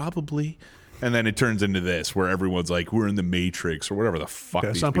 yeah, probably." And then it turns into this where everyone's like, "We're in the Matrix" or whatever the fuck.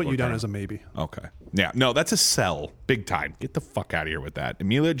 Okay, these so I'm people putting you are down trying- as a maybe. Okay. Yeah. No, that's a sell. Big time. Get the fuck out of here with that.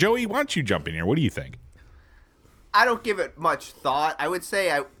 Amelia, Joey, why don't you jump in here? What do you think? I don't give it much thought. I would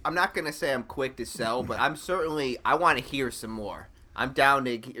say I'm not going to say I'm quick to sell, but I want to hear some more. I'm down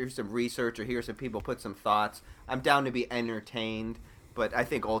to hear some research or hear some people put some thoughts. I'm down to be entertained, but I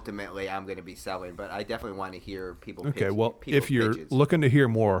think ultimately I'm going to be selling. But I definitely want to hear people Okay, pitch, well, people's if you're pitches. looking to hear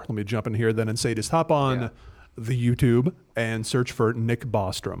more, let me jump in here then and say just hop on the YouTube and search for Nick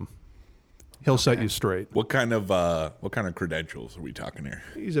Bostrom. He'll set you straight. What kind of credentials are we talking here?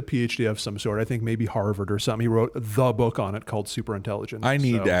 He's a PhD of some sort. I think maybe Harvard or something. He wrote the book on it called Superintelligence. I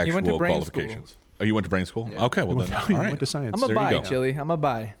need So- actual went to brain qualifications. Oh, you went to brain school? Okay, well then. He All right. went to science. I'm a There you buy, go. Chili. I'm a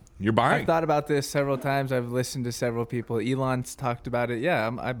buy. You're buying. I've thought about this several times. I've listened to several people. Elon's talked about it.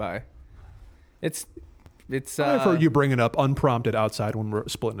 Yeah, I buy. It's. I've heard you bring it up unprompted outside when we're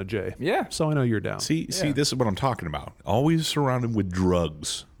splitting a J. Yeah. So I know you're down. See, this is what I'm talking about. Always surrounded with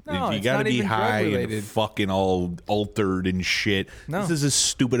drugs. No, you it's got to not be even high and drug-related. fucking all altered and shit. No. This is as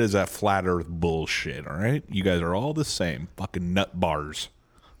stupid as that flat Earth bullshit. All right, you guys are all the same, fucking nut bars.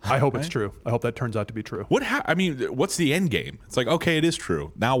 I hope it's true. I hope that turns out to be true. I mean, what's the end game? It's like, okay, it is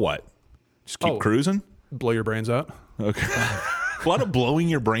true. Now what? Just keep cruising. Blow your brains out. Okay. A lot of blowing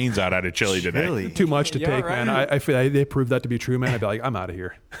your brains out of Chili today. Too much to take, man. I feel like they proved that to be true, man. I'd be like, I'm out of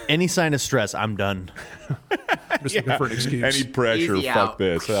here. Any sign of stress, I'm done. Just looking for an excuse. Any pressure, Easy fuck out.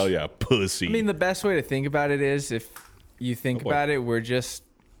 this. Hell yeah, pussy. I mean, the best way to think about it is if you think about it, we're just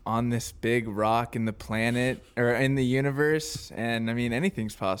on this big rock in the planet or in the universe, and I mean,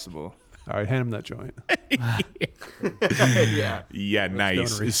 anything's possible. All right, hand him that joint. Yeah,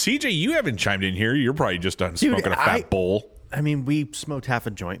 nice. stonery. CJ, you haven't chimed in here. You're probably just done smoking a fat bowl. I mean, we smoked half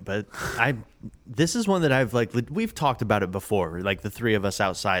a joint, but this is one that I've we've talked about it before, like the three of us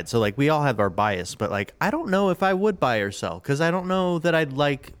outside. So like we all have our bias, but like I don't know if I would buy or sell because I don't know that I'd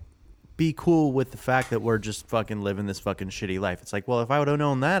be cool with the fact that we're just fucking living this fucking shitty life. It's like, well, if I would have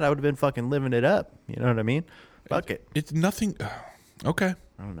known that, I would have been fucking living it up. You know what I mean? Fuck it. It's nothing. Okay.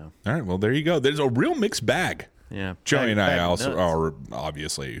 I don't know. All right. Well, there you go. There's a real mixed bag. Yeah. Joey and I Bag of also nuts. are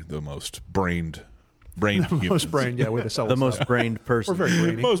obviously the most brained humans. Most brain, yeah, way to sell The us most that. brained person. We're very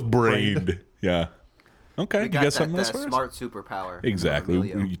brainy. Most brained. Yeah. Okay. We You got got something else that for us? smart superpower. Exactly.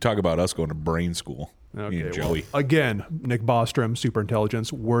 Emilio. You talk about us going to brain school. Me Okay, and well, Joey. again, Nick Bostrom,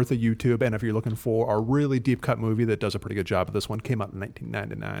 Superintelligence, worth a YouTube. And if you're looking for a really deep cut movie that does a pretty good job of this one, came out in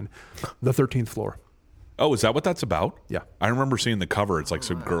 1999, The 13th Floor. Oh, is that what that's about? Yeah. I remember seeing the cover. It's like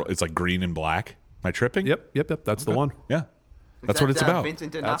some girl. It's like green and black. Am I tripping? Yep. That's the one. Yeah. That's what it's about.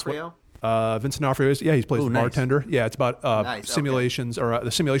 Vincent That's what- D'Onofrio? Vincent D'Onofrio is, he plays Ooh, the nice. bartender. Yeah, it's about Nice, okay. simulations or the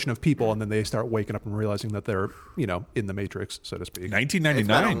simulation of people, and then they start waking up and realizing that they're, in the Matrix, so to speak. It's been a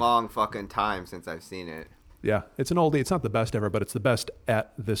 1999. long fucking time since I've seen it. Yeah, it's an oldie. It's not the best ever, but it's the best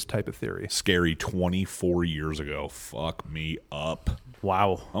at this type of theory. Scary 24 years ago. Fuck me up.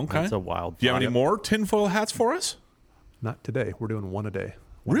 Wow. Okay. That's a wild Do you have thought. any more tinfoil hats for us? Not today. We're doing one a day.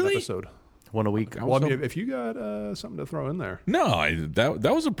 One Really? episode. One a week. Well, I mean, if you got something to throw in there. No, that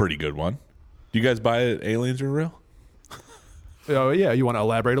was a pretty good one. Do you guys buy it? Aliens are real? Oh, yeah. You want to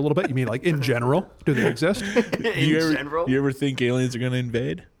elaborate a little bit? You mean like in general? Do they exist? general? You ever think aliens are going to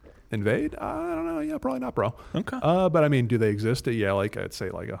invade? Invade? I don't know. Yeah, probably not, bro. Okay. But I mean, do they exist? Yeah, like I'd say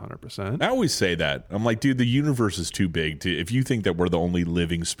like 100%. I always say that. I'm like, dude, the universe is too big. If you think that we're the only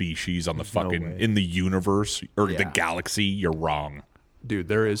living species on the fucking in the universe or the galaxy, you're wrong. Dude,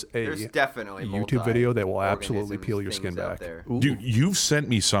 there is There's definitely YouTube video that will absolutely multi-organisms, peel your things skin out back. there. Dude, you've sent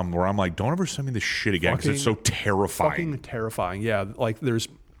me some where I'm like, don't ever send me this shit again because it's so terrifying. Fucking terrifying. Yeah, like there's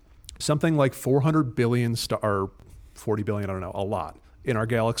something like 400 billion or 40 billion, I don't know, a lot in our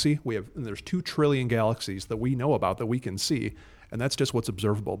galaxy. There's 2 trillion galaxies that we know about that we can see, and that's just what's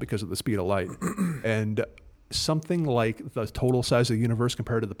observable because of the speed of light. And something like the total size of the universe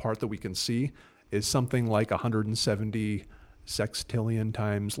compared to the part that we can see is something like 170 sextillion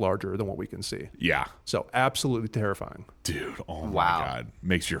times larger than what we can see. Yeah. So absolutely terrifying. Dude, oh my Wow. God.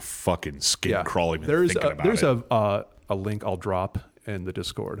 Makes your fucking skin crawl even There's thinking about there's it. a link I'll drop in the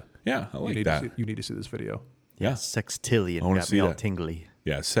Discord. Yeah, I like you need that. To see, you need to see this video. Yeah. Sextillion I wanna got see me all that. tingly.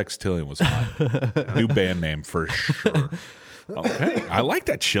 Yeah, Sextillion was hot. New band name for sure. Okay. I like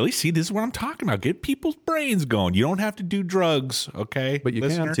that, Chili. See, this is what I'm talking about. Get people's brains going. You don't have to do drugs, okay? But you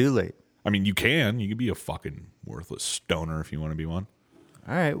can. Too late. I mean, you can. You can be a fucking worthless stoner if you want to be one.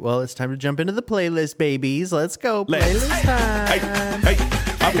 All right. Well, it's time to jump into the playlist, babies. Let's go. Let's- Playlist time. Hey,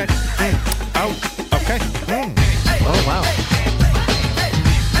 okay. Oh, okay. Oh, wow.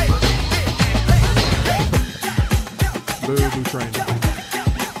 Boo train. Come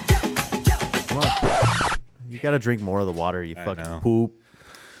on. You got to drink more of the water, you fucking poop.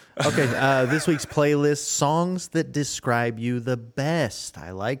 Okay, this week's playlist, songs that describe you the best.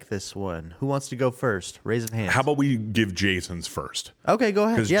 I like this one. Who wants to go first? Raise a hand. How about we give Jason's first? Okay, go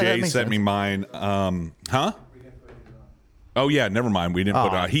ahead. Because Yeah, that Jay makes sent me sense. mine. Huh? Oh, yeah, never mind. We didn't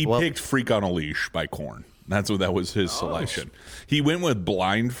put it on. He picked Freak on a Leash by Korn. That was his selection. He went with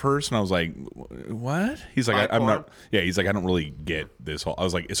Blind first, and I was like, "What?" He's like, "I'm not." Yeah, he's like, "I don't really get this whole." I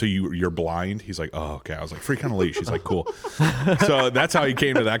was like, "So you're blind?" He's like, "Oh, okay." I was like, "Freak on a Leash." He's like, "Cool." So that's how he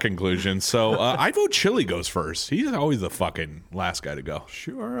came to that conclusion. So I vote Chili goes first. He's always the fucking last guy to go.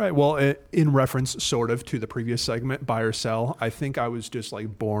 Sure. All right. Well, in reference sort of to the previous segment, buy or sell, I think I was just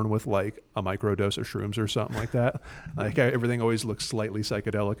like born with like a microdose of shrooms or something like that. Like everything always looks slightly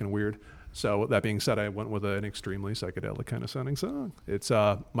psychedelic and weird. So that being said, I went with an extremely psychedelic kind of sounding song. It's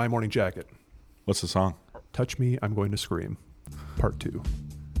My Morning Jacket. What's the song? Touch Me, I'm Going to Scream, Part 2.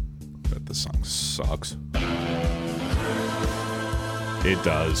 Bet the song sucks. It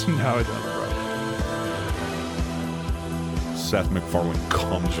does. No, it doesn't, bro. Seth MacFarlane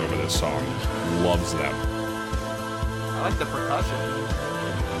comes over this song. Loves them. I like the percussion.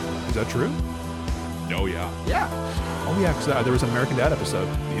 Is that true? Oh, yeah. Yeah. Oh, yeah, because there was an American Dad episode.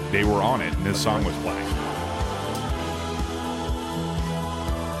 They were on it, and this song was playing.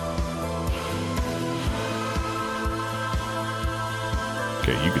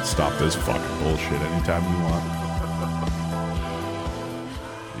 Okay, you could stop this fucking bullshit anytime you want.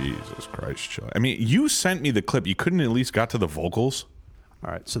 Jesus Christ, chill. I mean, you sent me the clip. You couldn't at least got to the vocals?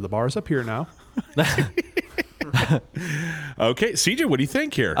 All right, so the bar's up here now. Okay, CJ, what do you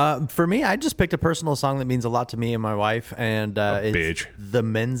think here? For me, I just picked a personal song that means a lot to me and my wife, and it's bitch. The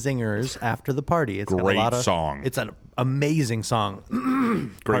Menzingers After the Party. It's got Great a lot of, song. It's an amazing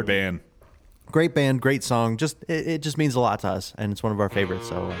song. Great band. Great band, great song. Just it just means a lot to us, and it's one of our favorites.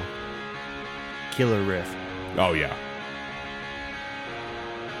 So, killer riff. Oh, yeah.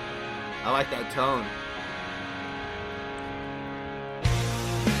 I like that tone.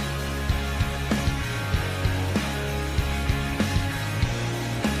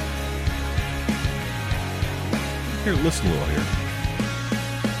 Here, listen a little here.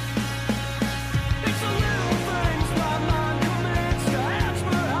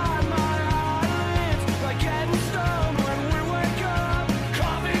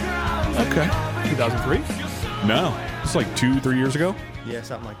 Okay. 2003? No. It's like 2-3 years ago. Yeah,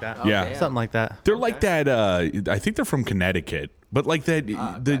 something like that. Yeah. Something like that. They're like that. I think they're from Connecticut, but like that.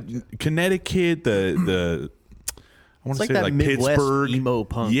 The Connecticut, the I want to like say that like Midwest Pittsburgh emo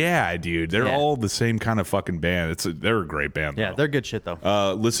punk. Yeah, dude, they're Yeah. all the same kind of fucking band. They're a great band. Yeah, though. they're good shit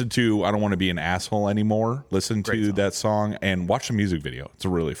though. Listen to "I Don't Want to Be an Asshole Anymore." Listen Great to song. that song and watch the music video. It's a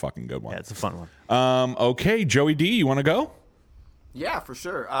really fucking good one. Yeah, it's a fun one. Okay, Joey D, you want to go? Yeah, for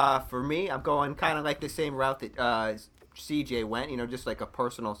sure. For me, I'm going kind of like the same route that CJ went. You know, just like a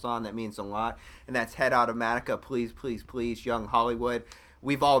personal song that means a lot, and that's "Head Automatica." Please, please, please, Young Hollywood.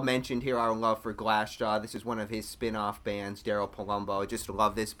 We've all mentioned here our love for Glassjaw. This is one of his spin-off bands, Daryl Palumbo. I just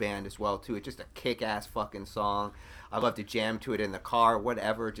love this band as well, too. It's just a kick-ass fucking song. I love to jam to it in the car,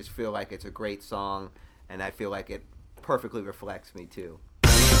 whatever. Just feel like it's a great song, and I feel like it perfectly reflects me, too.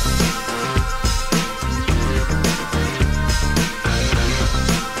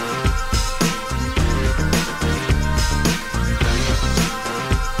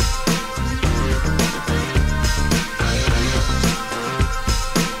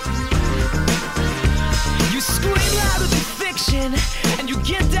 And you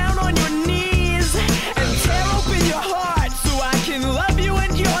get down on your knees and tear open your heart so I can love you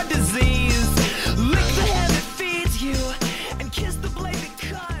and your disease. Lick the hand that feeds you and kiss the blade that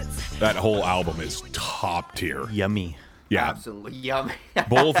cuts. That whole album is top tier. Yummy. Yeah, Absolutely yummy.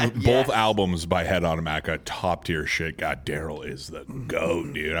 both Yes. albums by Head Automatica, top tier shit. God, Daryl is the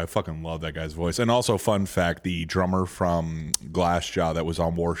goat, dude. I fucking love that guy's voice. And also, fun fact: the drummer from Glassjaw that was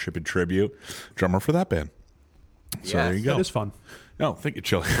on Warship and Tribute, drummer for that band. So there you go. That is fun. No, thank you,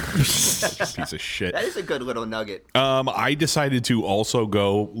 Chili. Piece of shit. That is a good little nugget. I decided to also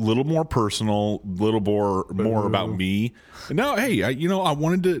go a little more personal, little more about me. No, hey, I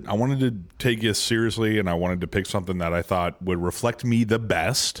wanted to take this seriously, and I wanted to pick something that I thought would reflect me the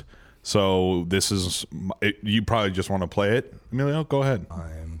best. So this is you probably just want to play it, Emilio. Go ahead.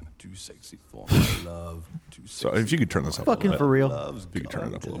 I'm too sexy for my love. Too sexy So if you could turn this up, Fucking a little for real. bit. If you could turn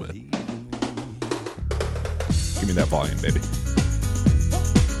it up a little bit. Give me that volume, baby.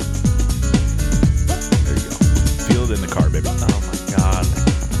 There you go. Feel it in the car, baby. Oh my god.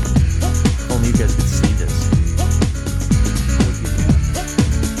 Only you guys could see this.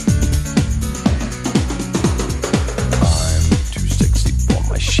 I'm too sexy for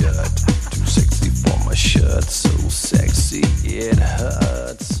my shirt. Too sexy for my shirt. So sexy it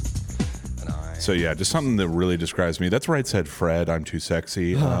hurts. So yeah, just something that really describes me. That's right, said Fred. I'm too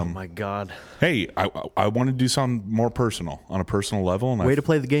sexy. Oh my god. Hey, I want to do something more personal, on a personal level. And Way to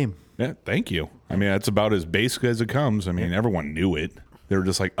play the game. Yeah, thank you. I mean, that's about as basic as it comes. I mean, everyone knew it. They were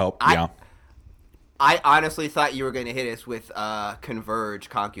just like, oh, yeah. I honestly thought you were going to hit us with Converge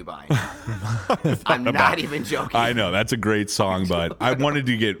Concubine. I'm not even joking. I know, that's a great song, but I wanted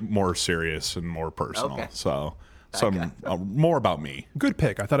to get more serious and more personal. Okay. So, more about me. Good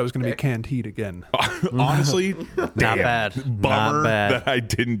pick. I thought it was going to be Canned Heat again. Honestly, Not damn, bad. Bummer Not bad. that I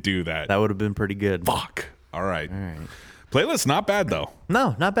didn't do that. That would have been pretty good. Fuck. All right. Playlist, not bad, though.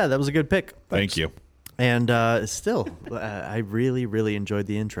 No, not bad. That was a good pick. Thank you. And still, I really, really enjoyed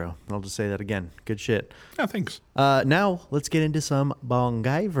the intro. I'll just say that again. Good shit. Yeah, thanks. Now, let's get into some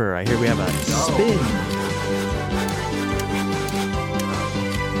Bongiver. I hear we have a spin.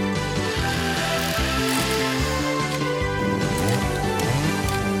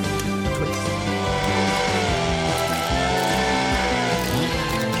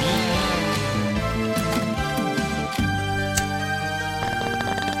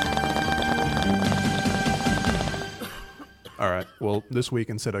 All right. Well, this week,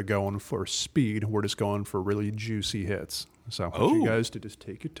 instead of going for speed, we're just going for really juicy hits. So I want you guys to just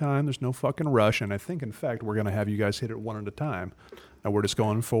take your time. There's no fucking rush. And I think, in fact, we're going to have you guys hit it one at a time. And we're just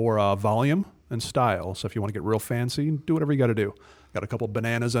going for volume and style. So if you want to get real fancy, do whatever you got to do. Got a couple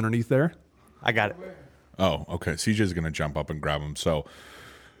bananas underneath there. I got it. Oh, okay. CJ's going to jump up and grab them. So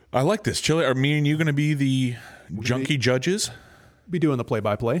I like this. Chili, are me and you going to be the junkie judges? Be doing the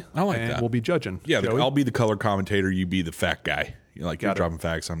play-by-play. I like and that. We'll be judging. Yeah, Joey? I'll be the color commentator. You be the fat guy. You're Got it. dropping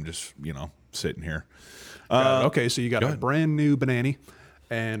facts. I'm just, sitting here. Okay, so you got a brand new banana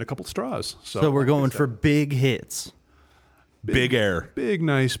and a couple straws. So we're going for big hits. Big air. Big,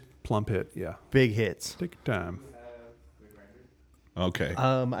 nice, plump hit. Yeah. Big hits. Take your time. Okay.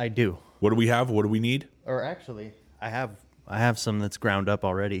 I do. What do we have? What do we need? Or actually, I have some that's ground up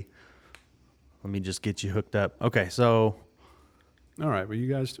already. Let me just get you hooked up. Okay, so. All right, well,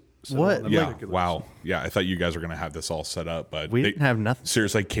 you guys. What? Yeah. Wow. Yeah, I thought you guys were going to have this all set up, but we didn't have nothing.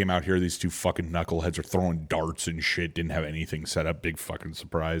 Seriously, I came out here. These two fucking knuckleheads are throwing darts and shit. Didn't have anything set up. Big fucking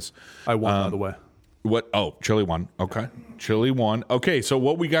surprise. I won, by the way. What? Oh, Chili won. Okay. Chili won. Okay, so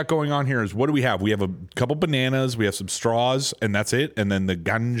what we got going on here is what do we have? We have a couple bananas, we have some straws, and that's it. And then the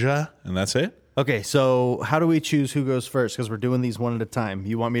ganja, and that's it. Okay, so how do we choose who goes first? Because we're doing these one at a time.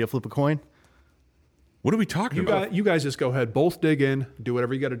 You want me to flip a coin? What are we talking about? You guys just go ahead. Both dig in. Do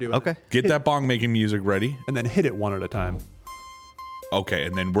whatever you got to do. Okay. Get that bong making music ready. And then hit it one at a time. Okay,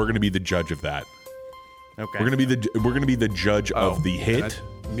 and then we're going to be the judge of that. Okay. We're going to be the judge of the hit.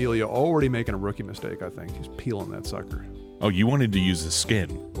 Emilio already making a rookie mistake, I think. He's peeling that sucker. Oh, you wanted to use the skin.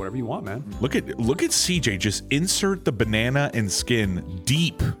 Whatever you want, man. Look at CJ just insert the banana and skin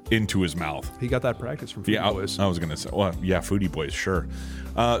deep into his mouth. He got that practice from Foodie Boys. I was going to say, well, yeah, Foodie Boys, sure.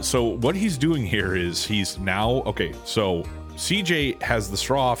 So what he's doing here is he's now, okay, so CJ has the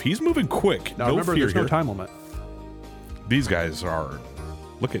straw off. He's moving quick. Now remember, there's no time limit. These guys are,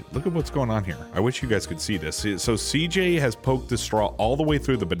 look at what's going on here. I wish you guys could see this. So CJ has poked the straw all the way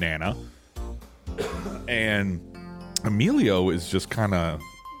through the banana, and Emilio is just kind of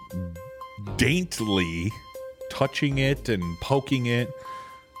daintily touching it and poking it.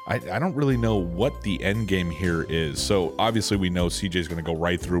 I don't really know what the end game here is. So obviously we know CJ's going to go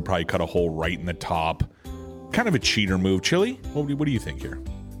right through, probably cut a hole right in the top. Kind of a cheater move. Chili, what do you think here?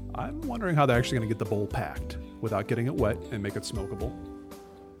 I'm wondering how they're actually going to get the bowl packed without getting it wet and make it smokable.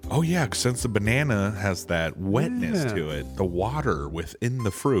 Oh, yeah, since the banana has that wetness to it, the water within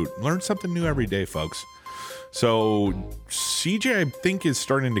the fruit. Learn something new every day, folks. So CJ, I think, is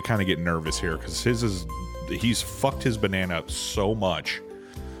starting to kind of get nervous here because he's fucked his banana up so much.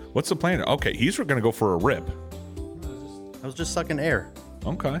 What's the plan? Okay, he's going to go for a rip. I was just sucking air.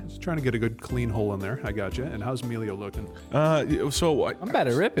 Okay. Just trying to get a good clean hole in there. I got you. And how's Emilio looking? I'm about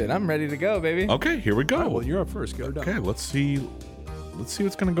to rip it. I'm ready to go, baby. Okay, here we go. All right, well, you're up first. Get her done. Okay, let's see what's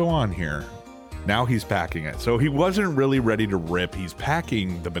going to go on here. Now he's packing it. So he wasn't really ready to rip. He's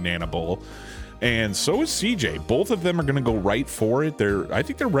packing the banana bowl. And so is CJ. Both of them are going to go right for it. I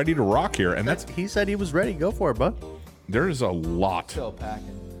think they're ready to rock here. And he said he was ready. Go for it, bud. There's a lot. Still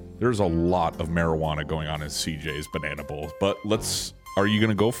packing. There's a lot of marijuana going on in CJ's banana bowl. But are you going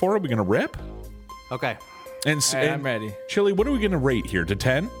to go for it? Are we going to rip? Okay. And I'm ready. Chili, what are we going to rate here? To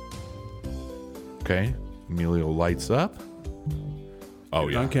 10? Okay. Emilio lights up. Oh,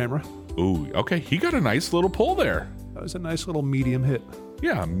 yeah. On camera. Ooh, okay. He got a nice little pull there. That was a nice little medium hit.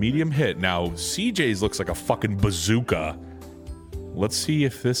 Yeah, medium hit. Now, CJ's looks like a fucking bazooka. Let's see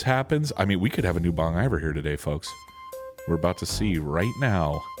if this happens. I mean, we could have a new Bong Iver here today, folks. We're about to see right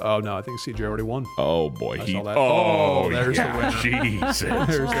now. Oh, no, I think CJ already won. Oh, boy. There's the winner. Jesus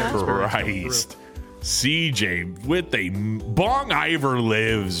Christ. CJ with a Bong Iver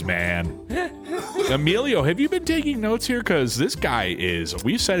lives, man. Emilio, have you been taking notes here? Because this guy is,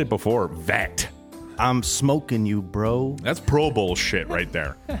 we've said it before, vet. I'm smoking you, bro. That's pro bullshit right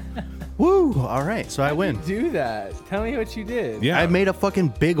there. Woo! All right, so I win. Do that. Tell me what you did. Yeah. I made a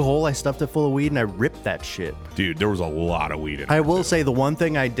fucking big hole. I stuffed it full of weed and I ripped that shit. Dude, there was a lot of weed in it. I will say the one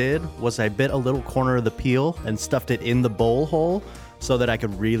thing I did was I bit a little corner of the peel and stuffed it in the bowl hole so that I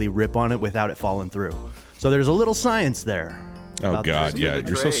could really rip on it without it falling through. So there's a little science there. Oh, God, yeah.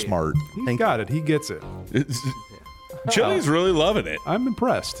 You're so smart. He got it. He gets it. Chili's really loving it. I'm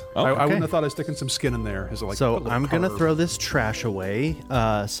impressed. Oh, I okay. wouldn't have thought of sticking some skin in there. So I'm going to throw this trash away.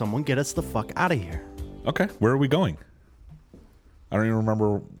 Someone get us the fuck out of here. Okay, where are we going? I don't even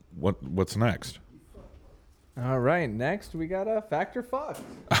remember what's next. All right, next we got a Fact or Fuck.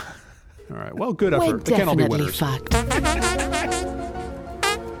 All right, well, good effort. They can't all be winners.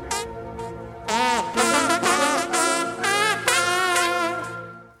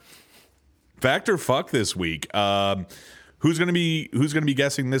 Fact or fuck this week. Who's gonna be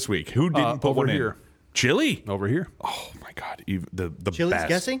guessing this week? Who didn't put over one here. in? Chili. Over here. Oh my God, the Chili's best.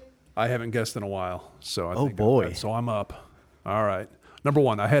 guessing? I haven't guessed in a while, so I Oh, think boy. so I'm up. All right. Number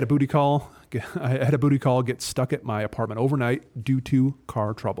 1, I had a booty call. Get stuck at my apartment overnight due to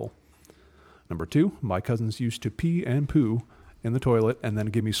car trouble. Number 2, my cousins used to pee and poo in the toilet and then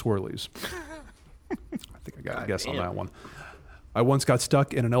give me swirlies. I think I got a guess on that one. I once got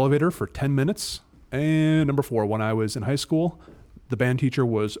stuck in an elevator for 10 minutes. And number 4, when I was in high school, the band teacher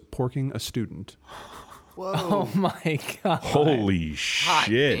was porking a student. Whoa. Oh my God. Holy Hot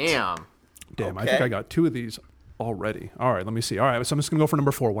shit! Damn, I Okay. think I got 2 of these already. All right, let me see. All right, so I'm just going to go for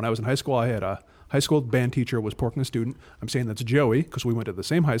number 4. When I was in high school, I had a high school band teacher was porking a student. I'm saying that's Joey because we went to the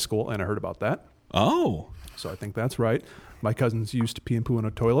same high school and I heard about that. Oh, So I think that's right. My cousins used to pee and poo in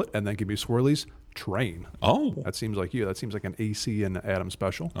a toilet and then give me swirlies. Train. oh, That seems like you. That seems like an AC and Adam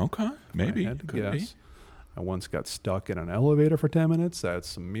special. okay, maybe. I had to Could guess. I once got stuck in an elevator for 10 minutes.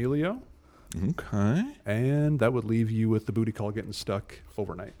 That's Emilio. be. Okay. And that would leave you with the booty call getting stuck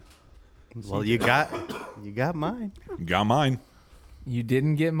overnight. Well, you got mine. Got mine. You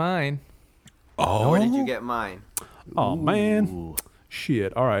didn't get mine. Oh, Where did you get mine? Oh, man.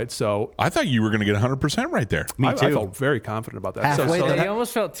 Shit. All right. So I thought you were gonna get 100% right there. I felt very confident about that. Halfway so there. I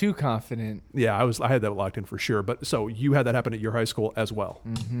almost felt too confident. yeah, I had that locked in for sure. But so you had that happen at your high school as well,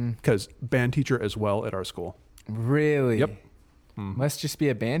 because band teacher as well at our school. Really? Yep. Must just be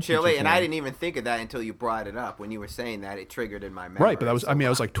a band teacher. Chili, and thing. I didn't even think of that until you brought it up. When you were saying that, it triggered in my memory. Right, but that was I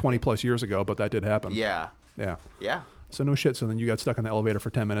was like 20 plus years ago, but that did happen. Yeah. Yeah. Yeah. So no shit. So then you got stuck in the elevator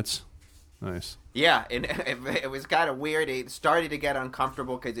for 10 minutes. Nice. Yeah, and it was kind of weird. It started to get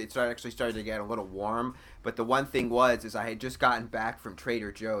uncomfortable because it actually started to get a little warm. But the one thing is I had just gotten back from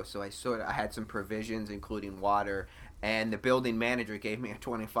Trader Joe's, so I had some provisions, including water, and the building manager gave me a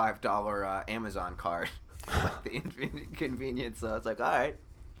 $25 Amazon card, like the inconvenience. So I was like, all right.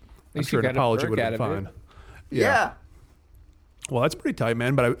 I'm sure an apology would have been fine. Yeah. Well, that's pretty tight,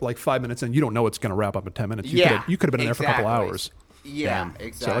 man. But like 5 minutes in, you don't know it's going to wrap up in 10 minutes. You Yeah, could have been in there for a couple exactly. hours. Yeah,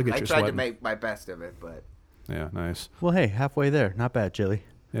 Damn. So exactly. get I you tried to sweating. make my best of it, but Yeah, nice. Well, hey, halfway there. Not bad, Chili.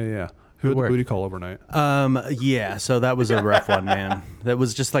 Yeah. Who had the work. booty call overnight? Yeah, so that was a rough one, man. That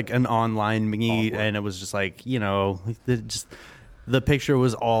was just like an online meet, and it was just like, the picture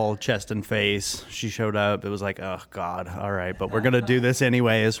was all chest and face. She showed up. It was like, oh, God, all right, but we're going to do this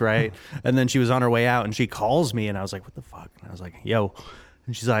anyways, right? And then she was on her way out, and she calls me, and I was like, what the fuck? And I was like, yo.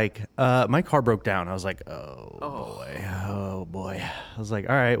 And she's like, my car broke down. I was like, oh, boy. I was like,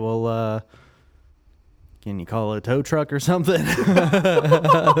 all right, well, can you call a tow truck or something?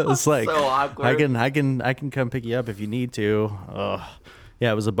 It's like, So awkward. I can come pick you up if you need to.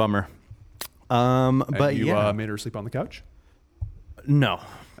 Yeah, it was a bummer. But you yeah, made her sleep on the couch? no.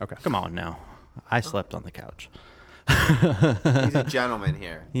 Okay. Come on now. I slept on the couch. he's a gentleman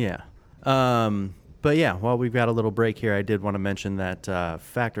here. Yeah. But yeah, while we've got a little break here, I did want to mention that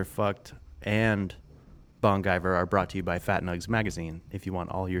Factor Fucked and Bongiver are brought to you by Fat Nugs Magazine. If you want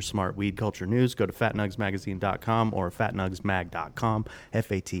all your smart weed culture news, go to fatnugsmagazine.com or fatnugsmag.com,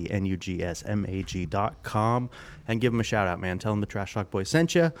 fatnugsmag.com, and give them a shout out, man. Tell them the Trash Talk Boys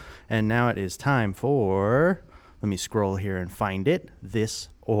sent you. And now it is time for, let me scroll here and find it, This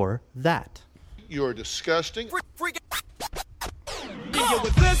or That. You're disgusting. You can get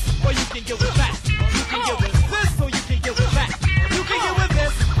with this, or you can get with that. You can get with this, or you can get with that. You can get with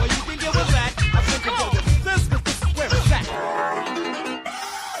this, or you can get with that. I think you get with this, because this is where it's at.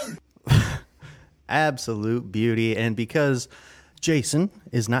 Absolute beauty. And because Jason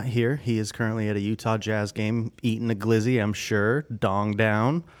is not here, he is currently at a Utah Jazz game eating a glizzy, I'm sure, dong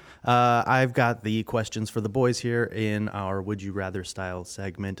down. I've got the questions for the boys here in our Would You Rather style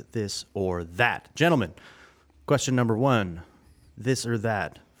segment, This or That. Gentlemen, question number 1, this or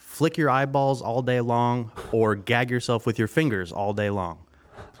that. Flick your eyeballs all day long or gag yourself with your fingers all day long?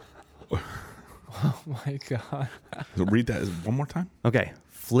 Oh my God. So read that one more time. Okay.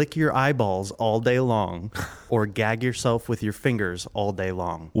 Flick your eyeballs all day long or gag yourself with your fingers all day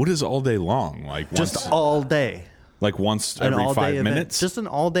long. What is all day long? Like Just once, all day. like once An every all-day 5 event. minutes. Just an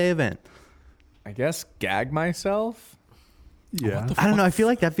all-day event. I guess gag myself. Yeah. I don't know. I feel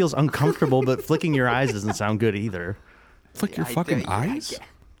like that feels uncomfortable, but flicking your eyes doesn't sound good either. Flick your fucking eyes?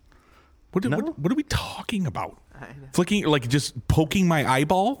 What are we talking about? Flicking, like just poking my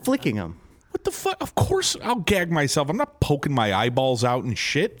eyeball? Flicking them. What the fuck? Of course I'll gag myself. I'm not poking my eyeballs out and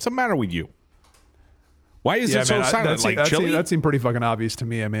shit. What's the matter with you? Why is it so silent? Like chili? That seemed pretty fucking obvious to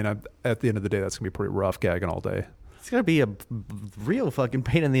me. I mean, at the end of the day, that's going to be pretty rough gagging all day. It's gonna be a real fucking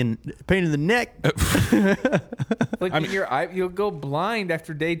pain in the neck. Like your eye, you'll go blind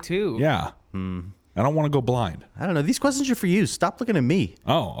after day 2. Yeah. I don't want to go blind. I don't know. These questions are for you. Stop looking at me.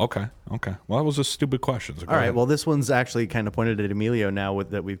 Oh, okay. Well, that was a stupid question. So all right. Well, this one's actually kind of pointed at Emilio now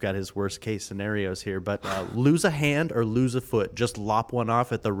with that we've got his worst case scenarios here. But lose a hand or lose a foot. Just lop one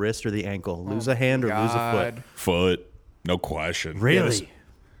off at the wrist or the ankle. Lose a hand or lose a foot. Foot. No question. Really? Yes.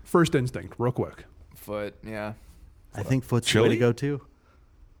 First instinct, real quick. Foot, yeah. I think foot's the way to go, too.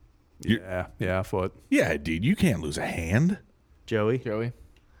 Yeah, foot. Yeah, dude, you can't lose a hand. Joey?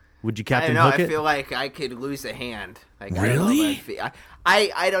 Would you I Captain don't know. Hook I it? feel like I could lose a hand. Like, Really?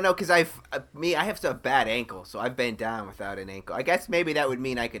 I don't know because I have such a bad ankle, so I've been down without an ankle. I guess maybe that would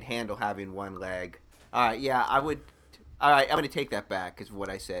mean I could handle having one leg. All right, yeah, I would. All right, I'm going to take that back because of what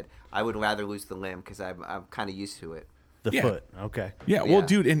I said. I would rather lose the limb because I'm kind of used to it. The foot. Okay. Yeah, well,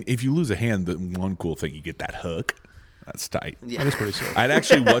 dude, and if you lose a hand, the one cool thing, you get that hook. That's tight. Yeah. That is pretty sick. I'd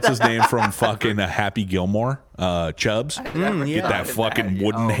actually, what's his name from fucking Happy Gilmore? Chubbs. Get that fucking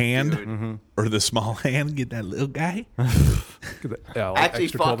wooden hand or the small hand. Get that little guy. Actually,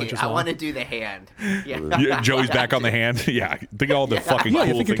 fuck it. I want to do the hand. Yeah, Joey's back on the hand. Yeah, think of all the fucking cool I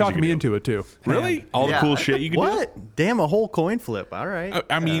think things you're talking you me can into it too. Really? All the cool shit you can do? What? Damn, a whole coin flip. All right.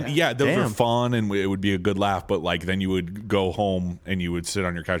 I mean, yeah, those Damn. are fun and it would be a good laugh, but like then you would go home and you would sit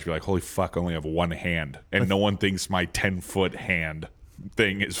on your couch and be like, holy fuck, I only have one hand. And no one thinks my 10-foot hand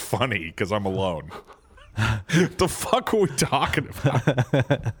thing is funny because I'm alone. The fuck are we talking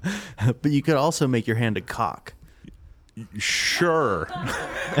about? But you could also make your hand a cock. Sure.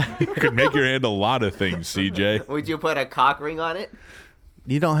 You could make your hand a lot of things, CJ. Would you put a cock ring on it?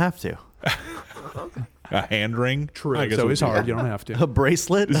 You don't have to. A hand ring? True. I guess So it it's would be- hard. You don't have to. A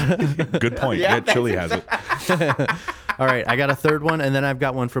bracelet. Good point. Yeah, Chili has it. All right, I got a third one, and then I've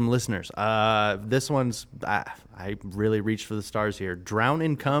got one from listeners. This one's I really reached for the stars here. Drown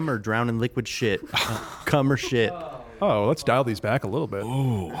in cum or drown in liquid shit? Cum or shit? Oh, let's dial these back a little bit.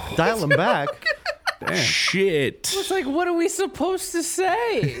 Dial them back. Damn. Shit. It's like, what are we supposed to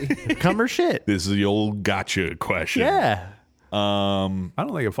say? Cum or shit? This is the old gotcha question. Yeah. I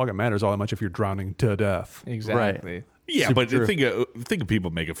don't think it fucking matters all that much if you're drowning to death. Exactly. Yeah, Super but true. think of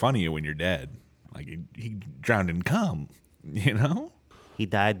people making fun of you when you're dead. Like he drowned in cum, you know? He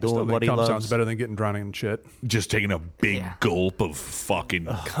died Still doing think what he cum loves. sounds better than getting drowning in shit. Just taking a big gulp of fucking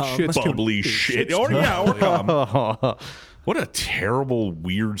Shit's too- bubbly dude, shit. shit's Oh too yeah, or bubbly. cum. What a terrible,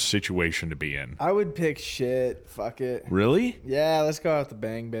 weird situation to be in. I would pick shit. Fuck it. Really? Yeah, let's go out the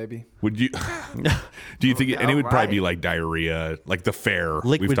bang, baby. Would you? Do you think? And it would probably be like diarrhea, like the fair.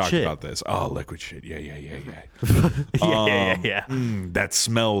 Liquid We've talked shit. about this. Oh, liquid shit. Yeah. Yeah. That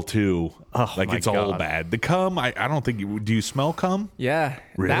smell too. Oh, like my it's all God. bad. The cum. I don't think. Do you smell cum? Yeah.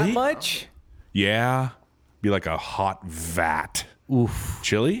 Really? That much? Yeah. Be like a hot vat. Oof.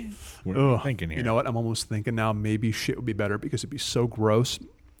 Chili. What are you Ugh. thinking here? You know what? I'm almost thinking now maybe shit would be better because it'd be so gross.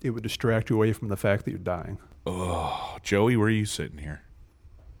 It would distract you away from the fact that you're dying. Oh, Joey, where are you sitting here?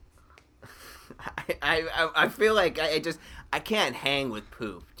 I feel like I can't hang with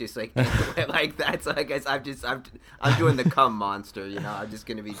poop. Just like like that's I guess I'm doing the cum monster. You know, I'm just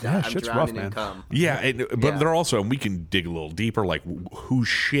gonna be I'm shit's drowning rough, in man. cum. Yeah, but Yeah. they're also, and we can dig a little deeper. Like, whose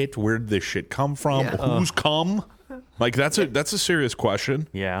shit? Where did this shit come from? Yeah. Who's cum? Like, that's a serious question.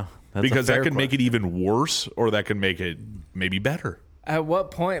 Yeah. That's Because a that fair can make it question. even worse, or that can make it maybe better. At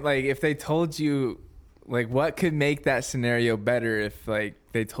what point, like, if they told you, like, what could make that scenario better if, like,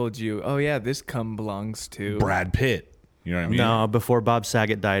 they told you, oh, yeah, this cum belongs to Brad Pitt. You know what I mean? No, before Bob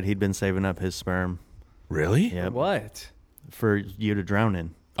Saget died, he'd been saving up his sperm. Really? Yep. What? For you to drown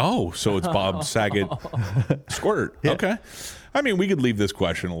in. Oh, so it's Bob Saget squirt. Okay. I mean, we could leave this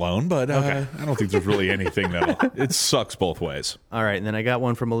question alone, but I don't think there's really anything it sucks both ways. All right, and then I got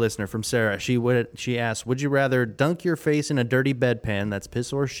one from a listener, from Sarah. She asked, would you rather dunk your face in a dirty bedpan that's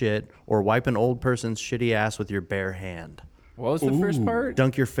piss or shit, or wipe an old person's shitty ass with your bare hand? What was the first part?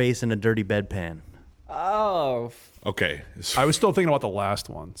 Dunk your face in a dirty bedpan. Oh. Okay. I was still thinking about the last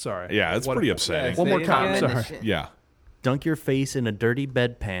one. Sorry. Yeah, it's pretty upsetting. One more Say it time. again. Sorry. Yeah. Dunk your face in a dirty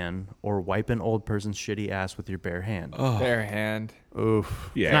bedpan, or wipe an old person's shitty ass with your bare hand. Bare hand. Oof.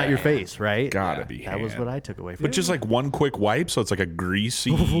 Yeah. It's not your face, right? Gotta be That was hand. what I took away from But just like one quick wipe, so it's like a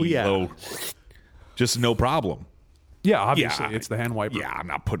greasy, yeah. little, just no problem. Yeah, obviously. Yeah. it's the hand wiper. Yeah, I'm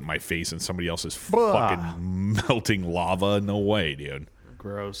not putting my face in somebody else's Blah. fucking melting lava. No way, dude.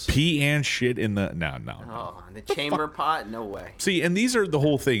 Gross. Pee and shit in the no. Oh, the chamber pot? No way. See, and these are the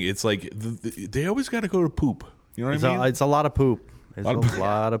whole thing. It's like they always got to go to poop. You know what I mean? It's a lot of poop. It's a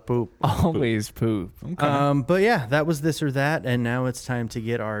lot of poop. Always poop. But yeah, that was this or that, and now it's time to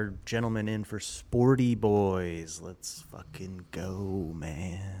get our gentlemen in for Sporty Boys. Let's fucking go,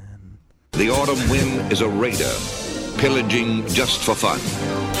 man. The autumn wind is a raider, pillaging just for fun.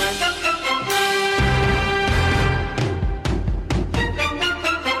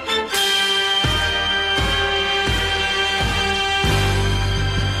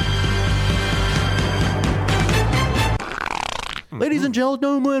 and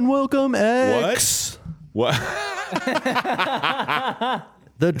gentlemen, welcome X. What?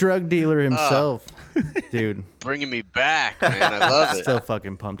 The drug dealer himself. Dude. Bringing me back, man. I love it. So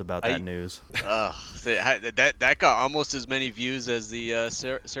fucking pumped about that news. That got almost as many views as the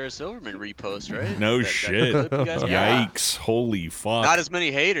Sarah Silverman repost, right? No shit. Yikes. Holy fuck. Not as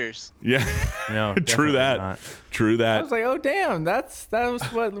many haters. Yeah. No, True that. not. True I that. was like, oh damn, that was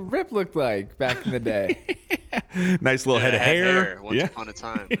what Rip looked like back in the day. Nice little head of hair. Once upon a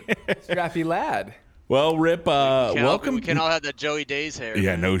time. Scrappy lad. Well, Rip, welcome. We can all have that Joey Days hair.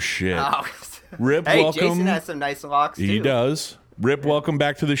 Yeah, man. no shit. Oh. Rip, Hey, welcome. Jason has some nice locks too. He does. Rip, welcome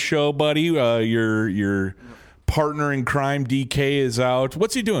back to the show, buddy. Your partner in crime, DK, is out.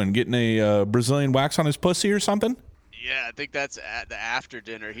 What's he doing? Getting a Brazilian wax on his pussy or something? Yeah, I think that's at the after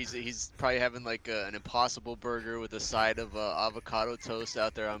dinner. He's probably having like an Impossible Burger with a side of avocado toast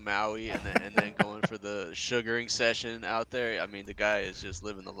out there on Maui, and then going for the sugaring session out there. I mean, the guy is just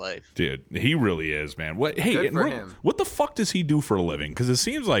living the life. Dude, he really is, man. What? Hey, Good for him. What the fuck does he do for a living? Because it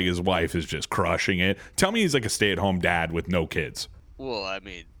seems like his wife is just crushing it. Tell me he's like a stay-at-home dad with no kids. Well, I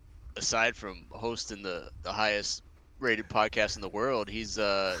mean, aside from hosting the highest rated podcast in the world, he's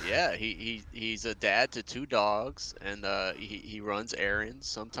he's a dad to 2 dogs, and he runs errands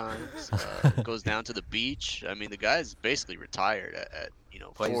sometimes, goes down to the beach. I mean, the guy's basically retired at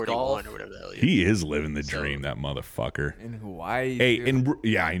Plays 41 golf. or whatever the hell He is living the dream, that motherfucker. In Hawaii. Hey,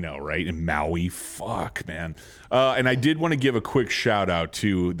 yeah, I know, right? In Maui, fuck, man. And I did want to give a quick shout out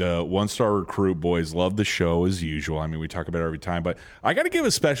to the One Star Recruit boys. Love the show as usual. I mean, we talk about it every time, but I got to give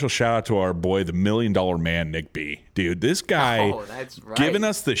a special shout out to our boy, the $1 Million Man, Nick B. Dude, this guy that's right. giving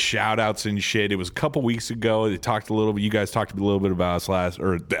us the shout outs and shit. It was a couple weeks ago. They talked a little bit. You guys talked a little bit about us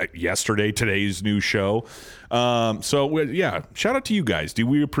yesterday, today's new show. Yeah, shout out to you guys, dude.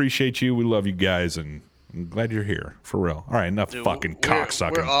 We appreciate you. We love you guys, and I'm glad you're here for real. All right, enough fucking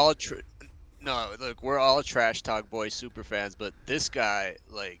cocksucking. We're all we're all Trash Talk Boys super fans, but this guy,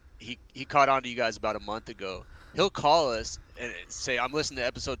 like, he caught on to you guys about a month ago. He'll call us and say, I'm listening to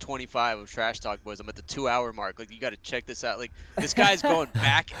episode 25 of Trash Talk Boys. I'm at the 2-hour mark. Like, you got to check this out. Like, this guy's going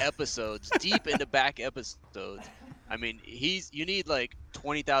back episodes, deep into back episodes. I mean, you need like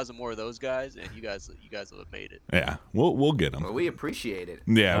 20,000 more of those guys, and you guys will have made it. Yeah, we'll get them. Well, we appreciate it.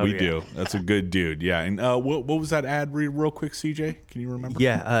 Yeah, we do. That's a good dude. Yeah, and what was that ad real quick, CJ? Can you remember?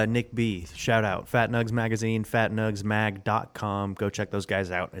 Yeah, Nick B. Shout out. Fat Nugs Magazine, fatnugsmag.com. Go check those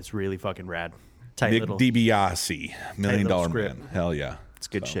guys out. It's really fucking rad. Tight Nick little DiBiase, $1 Million script. Man. Hell yeah. It's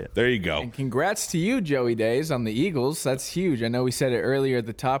good shit. There you go. And congrats to you, Joey Days, on the Eagles. That's huge. I know we said it earlier at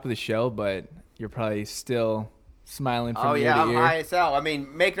the top of the show, but you're probably still smiling from ear to I'm ear. ISL. I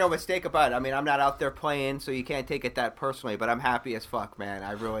mean, make no mistake about it. I mean, I'm not out there playing, so you can't take it that personally, but I'm happy as fuck, man.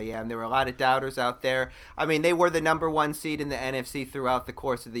 I really am. There were a lot of doubters out there. I mean, they were the number 1 seed in the NFC throughout the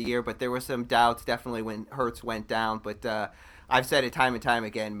course of the year, but there were some doubts definitely when Hurts went down. But I've said it time and time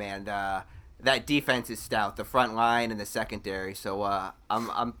again, man. That defense is stout, the front line and the secondary. So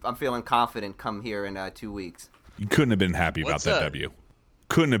I'm feeling confident come here in 2 weeks. You couldn't have been happy about that W.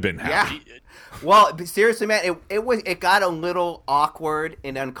 Couldn't have been happy. Yeah. Well, seriously, man, it got a little awkward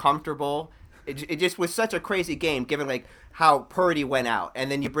and uncomfortable. It just was such a crazy game, given like how Purdy went out,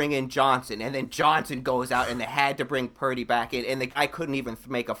 and then you bring in Johnson, and then Johnson goes out, and they had to bring Purdy back in, and the guy couldn't even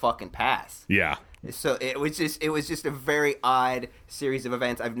make a fucking pass. Yeah. So it was just a very odd series of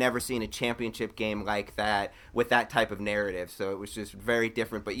events. I've never seen a championship game like that with that type of narrative. So it was just very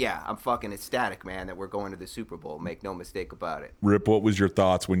different. But yeah, I'm fucking ecstatic, man, that we're going to the Super Bowl. Make no mistake about it. Rip, what was your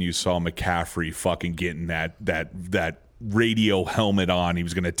thoughts when you saw McCaffrey fucking getting that radio helmet on? He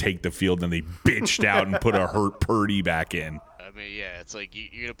was going to take the field, and they bitched out and put a hurt Purdy back in. I mean, yeah, it's like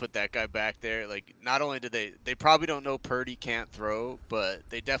you're gonna put that guy back there. Like, not only do they probably don't know Purdy can't throw, but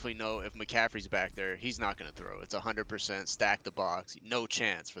they definitely know if McCaffrey's back there, he's not gonna throw. It's 100% stack the box, no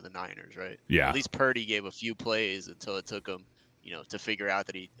chance for the Niners, right? Yeah. At least Purdy gave a few plays until it took him, to figure out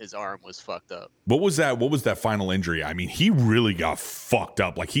that his arm was fucked up. What was that final injury? I mean, he really got fucked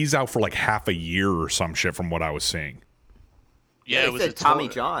up. Like, he's out for like half a year or some shit from what I was seeing. Yeah, it was a Tommy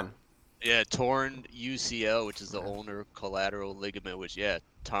John. Yeah, torn UCL, which is the ulnar collateral ligament, which,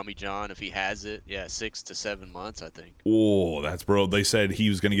 Tommy John, if he has it, 6 to 7 months, I think. Oh, that's bro. They said he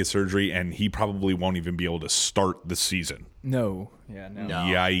was going to get surgery, and he probably won't even be able to start the season. No. Yeah, no.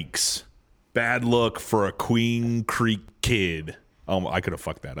 Yikes. Bad luck for a Queen Creek kid. Oh, I could have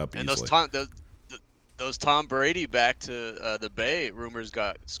fucked that up easily. And those Tom Brady back to the Bay rumors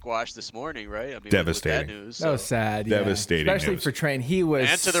got squashed this morning, right? I mean, devastating. With that news, That was sad. Devastating. Especially news. for Train. He was.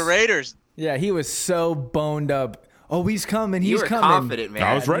 And to the Raiders. Yeah, he was so boned up. Oh, he's coming. You He's were coming. confident, man.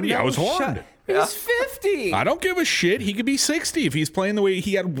 I was ready. I was horned. He's 50. I don't give a shit. He could be 60 if he's playing the way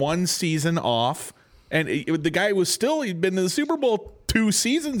he had one season off. And the guy was he'd been to the Super Bowl 2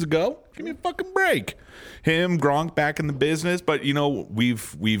 seasons ago. Give me a fucking break. Him, Gronk back in the business. But,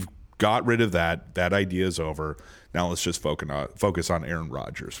 we've got rid of that. That idea is over. Now let's just focus on Aaron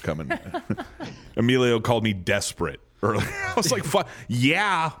Rodgers coming. Emilio called me desperate earlier. I was like,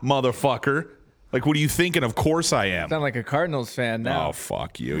 yeah, motherfucker. Like, what are you thinking? Of course I am. Sound like a Cardinals fan now. Oh,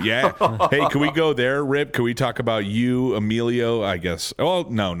 fuck you. Yeah. Hey, can we go there, Rip? Can we talk about you, Emilio, I guess? Oh,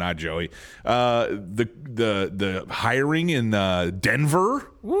 no, not Joey. The hiring in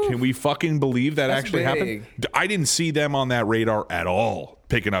Denver. Woo. Can we fucking believe that actually happened? I didn't see them on that radar at all,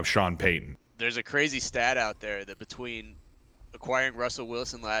 picking up Sean Payton. There's a crazy stat out there that between acquiring Russell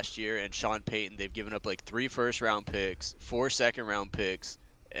Wilson last year and Sean Payton, they've given up like 3 first-round picks, 4 second-round picks,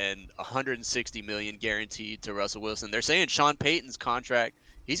 and $160 million guaranteed to Russell Wilson. They're saying Sean Payton's contract,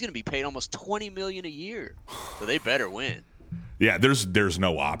 he's going to be paid almost $20 million a year. So they better win. Yeah, there's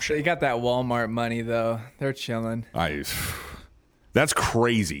no option. They got that Walmart money though. They're chilling. That's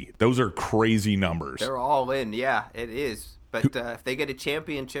crazy. Those are crazy numbers. They're all in. Yeah, it is. But if they get a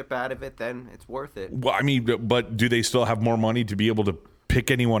championship out of it, then it's worth it. Well, I mean, but do they still have more money to be able to pick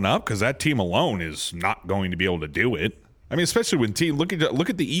anyone up? Because that team alone is not going to be able to do it. I mean, especially when look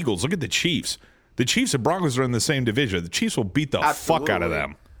at the Eagles, look at the Chiefs. The Chiefs and Broncos are in the same division. The Chiefs will beat the fuck out of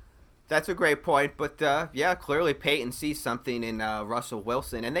them. That's a great point, but yeah, clearly Peyton sees something in Russell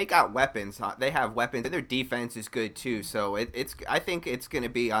Wilson, and they got weapons. They have weapons, and their defense is good too. So I think it's going to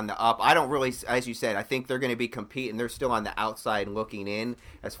be on the up. I don't really, as you said, I think they're going to be competing. They're still on the outside looking in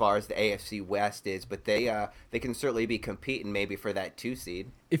as far as the AFC West is, but they can certainly be competing maybe for that 2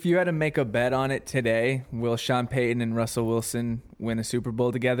 seed. If you had to make a bet on it today, will Sean Payton and Russell Wilson win a Super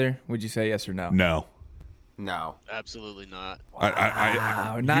Bowl together? Would you say yes or no? No. No, absolutely not.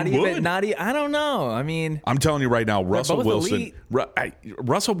 Not even. I don't know. I mean, I'm telling you right now, Russell Wilson.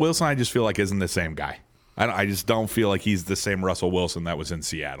 Russell Wilson, I just feel like isn't the same guy. I just don't feel like he's the same Russell Wilson that was in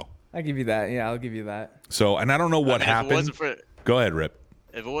Seattle. I give you that. Yeah, I'll give you that. So, and I don't know what happened. Go ahead, Rip.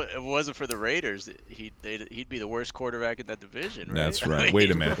 If it wasn't for the Raiders, he'd be the worst quarterback in that division. Right? That's right. Wait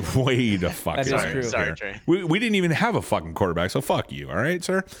a minute. Wait a fucking second. Sorry, Trey. We didn't even have a fucking quarterback, so fuck you. All right,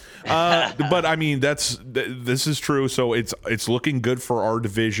 sir. But I mean, this is true. So it's looking good for our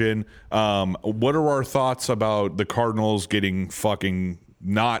division. What are our thoughts about the Cardinals getting fucking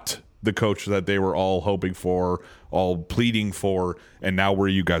not the coach that they were all hoping for, all pleading for, and now where are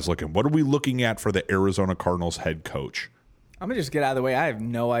you guys looking? What are we looking at for the Arizona Cardinals head coach? I'm going to just get out of the way. I have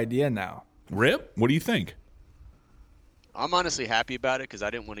no idea now. Rip, what do you think? I'm honestly happy about it because I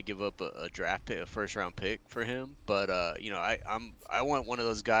didn't want to give up a draft pick, a first-round pick for him. But, I want one of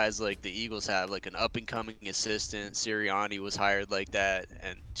those guys like the Eagles have, like an up-and-coming assistant. Sirianni was hired like that,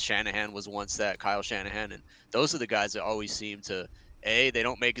 and Shanahan was once that, Kyle Shanahan. And those are the guys that always seem to, A, they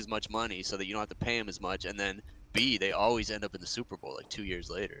don't make as much money so that you don't have to pay them as much, and then B, they always end up in the Super Bowl like 2 years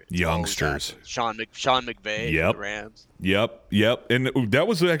later. It's youngsters. Sean McVay, the Rams. Yep. And that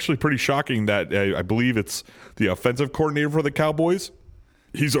was actually pretty shocking that I believe it's the offensive coordinator for the Cowboys.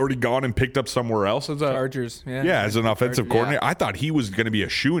 He's already gone and picked up somewhere else as a Chargers. Yeah, as an offensive coordinator. Yeah. I thought he was going to be a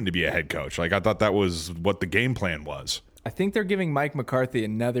shoo-in to be a head coach. Like I thought that was what the game plan was. I think they're giving Mike McCarthy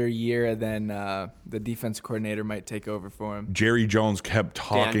another year, and then the defense coordinator might take over for him. Jerry Jones kept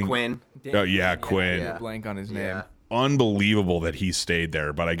talking. Dan Quinn. Quinn. Yeah. Blank on his name. Unbelievable that he stayed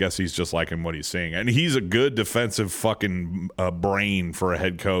there, but I guess he's just liking what he's seeing. And he's a good defensive fucking brain for a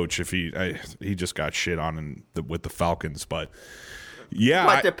head coach. If he just got shit on with the Falcons, but. Yeah,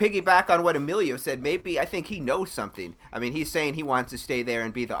 but to piggyback on what Emilio said, maybe I think he knows something. I mean, he's saying he wants to stay there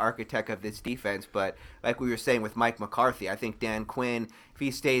and be the architect of this defense, but like we were saying with Mike McCarthy, I think Dan Quinn, if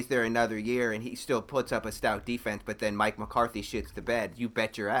he stays there another year and he still puts up a stout defense, but then Mike McCarthy shits the bed, you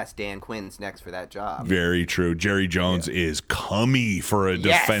bet your ass Dan Quinn's next for that job. Very true. Jerry Jones is cummy for a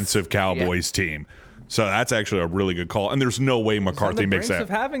defensive Cowboys team. So that's actually a really good call. And there's no way McCarthy makes that. Of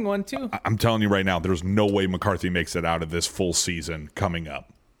having one too. I'm telling you right now, there's no way McCarthy makes it out of this full season coming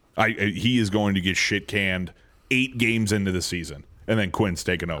up. He is going to get shit canned 8 games into the season, and then Quinn's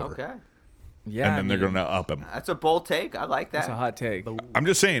taking over. Okay. Yeah, and then they're going to up him. That's a bold take. I like that. That's a hot take. I'm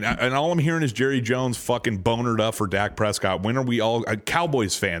just saying, and all I'm hearing is Jerry Jones fucking bonered up for Dak Prescott. When are we all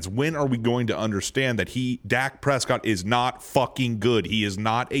Cowboys fans? When are we going to understand that Dak Prescott is not fucking good? He is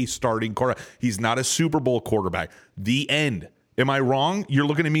not a starting quarterback. He's not a Super Bowl quarterback. The end. Am I wrong? You're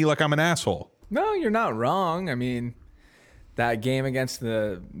looking at me like I'm an asshole. No, you're not wrong. I mean, that game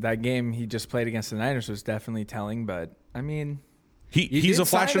he just played against the Niners was definitely telling, but I mean, He's a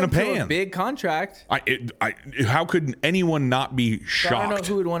flash in the pan. A big contract. How could anyone not be shocked? I don't know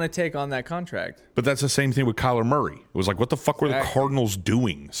who would want to take on that contract. But that's the same thing with Kyler Murray. It was like, what the fuck were the Cardinals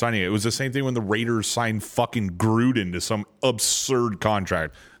doing signing it? It was the same thing when the Raiders signed fucking Gruden to some absurd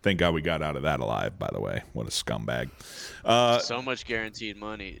contract. Thank God we got out of that alive, by the way. What a scumbag. So much guaranteed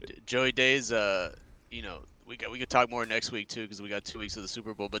money. Joey Days, we could talk more next week too because we got 2 weeks of the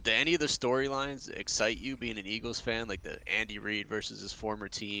Super Bowl. But do any of the storylines excite you, being an Eagles fan, like the Andy Reid versus his former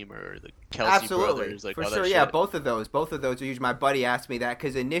team, or the Kelsey brothers? Like for all sure, that yeah, shit? both of those are huge. My buddy asked me that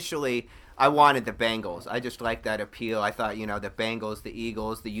because initially I wanted the Bengals. I just liked that appeal. I thought, the Bengals, the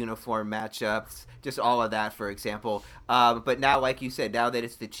Eagles, the uniform matchups, just all of that, for example. But now, like you said, now that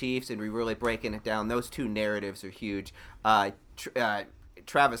it's the Chiefs and we're really breaking it down, those two narratives are huge.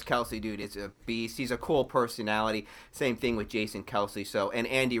 Travis Kelce, dude, is a beast. He's a cool personality. Same thing with Jason Kelce. And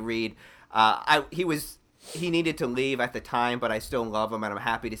Andy Reid, he needed to leave at the time, but I still love him, and I'm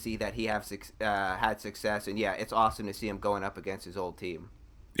happy to see that he had success. And yeah, it's awesome to see him going up against his old team.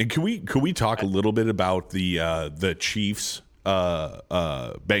 And can we talk a little bit about the Chiefs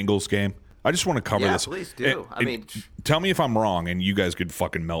Bengals game? I just want to cover this. Yeah, please do. Tell me if I'm wrong, and you guys could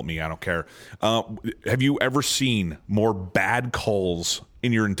fucking melt me. I don't care. Have you ever seen more bad calls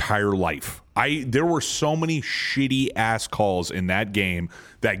in your entire life? There were so many shitty ass calls in that game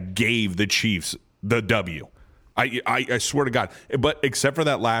that gave the Chiefs the W. I swear to God. But except for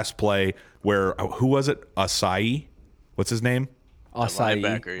that last play where who was it? Asai? What's his name? Asai.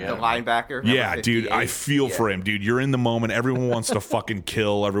 The linebacker. Yeah, dude, I feel for him, dude. You're in the moment. Everyone wants to fucking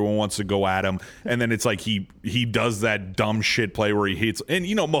kill. Everyone wants to go at him. And then it's like he does that dumb shit play where he hits. And,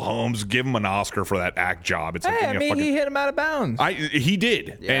 Mahomes, give him an Oscar for that act job. It's like, he hit him out of bounds. He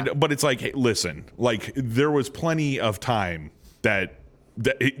did. Yeah. But it's like, hey, listen, like there was plenty of time that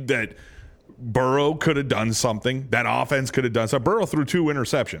Burrow could have done something. That offense could have done something. Burrow threw 2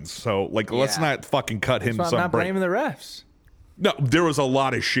 interceptions. So, let's not fucking cut him some break. I'm not blaming the refs. No, there was a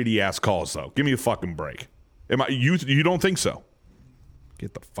lot of shitty ass calls though. Give me a fucking break. You don't think so?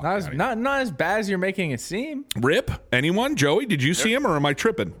 Get the fuck out of here. Not as bad as you're making it seem. Rip? Anyone? Joey, did you see him or am I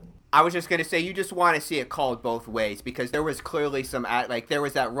tripping? I was just going to say, you just want to see it called both ways because there was clearly there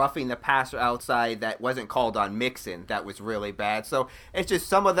was that roughing the passer outside that wasn't called on Mixon that was really bad. So it's just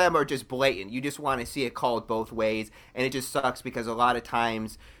some of them are just blatant. You just want to see it called both ways, and it just sucks because a lot of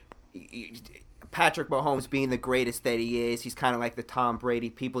times Patrick Mahomes being the greatest that he is, he's kind of like the Tom Brady.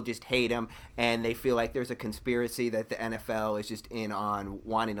 People just hate him, and they feel like there's a conspiracy that the NFL is just in on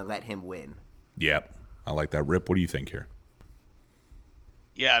wanting to let him win. Yep. I like that. Rip, what do you think here?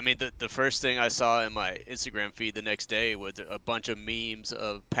 Yeah, I mean, the first thing I saw in my Instagram feed the next day was a bunch of memes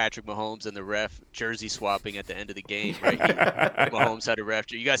of Patrick Mahomes and the ref jersey swapping at the end of the game, right? Mahomes had a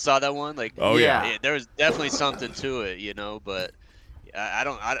ref. You guys saw that one? Yeah, there was definitely something to it, but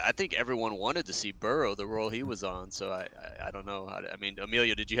I think everyone wanted to see Burrow, the role he was on. So I don't know. I mean,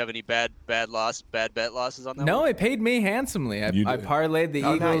 Emilio, did you have any bad bet losses on that? No, one? it paid me handsomely. I parlayed the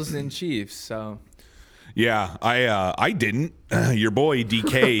Eagles and Chiefs. So. Yeah, I didn't. Your boy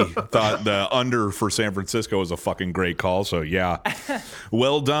DK thought the under for San Francisco was a fucking great call. So yeah,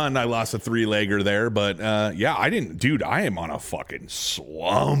 well done. I lost a 3-legger there, but yeah, I didn't. Dude, I am on a fucking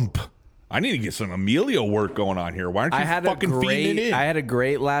slump. I need to get some Emilio work going on here. Why aren't you fucking feeding it in? I had a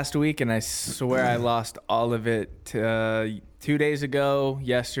great last week, and I swear I lost all of it 2 days ago,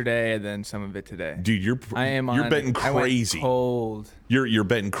 yesterday, and then some of it today. Dude, you're betting crazy. I went cold. You're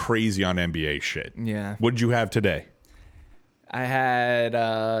betting crazy on NBA shit. Yeah. What did you have today? I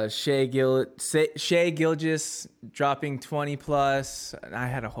had Shea Gilgeous dropping 20 plus. I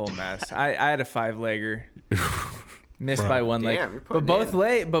had a whole mess. I had a 5-legger. Missed by one leg. But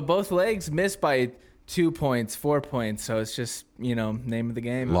both legs missed by 2 points, 4 points. So it's just, name of the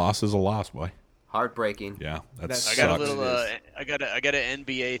game. Loss is a loss, boy. Heartbreaking. Yeah, that I sucks. got a little. I got an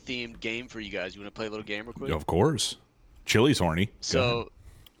NBA themed game for you guys. You want to play a little game real quick? Of course. Chili's horny. So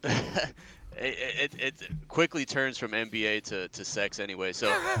it quickly turns from NBA to sex anyway.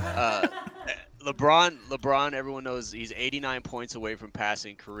 So LeBron, everyone knows he's 89 points away from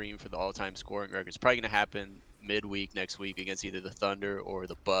passing Kareem for the all-time scoring record. It's probably going to happen midweek next week against either the Thunder or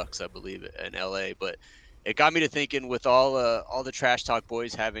the Bucks, I believe, in LA. But it got me to thinking, with all the Trash Talk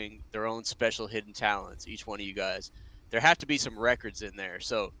boys having their own special hidden talents, each one of you guys, there have to be some records in there.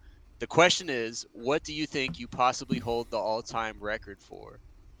 So the question is, what do you think you possibly hold the all-time record for?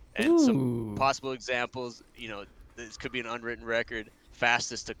 And some possible examples, this could be an unwritten record,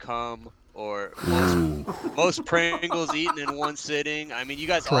 fastest to come, or most Pringles eaten in one sitting. I mean, you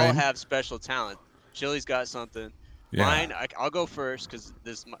guys all have special talent. Chili's got something. Yeah. Mine, I'll go first because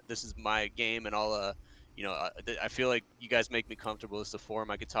this is my game, and I'll you know, I feel like you guys make me comfortable. It's the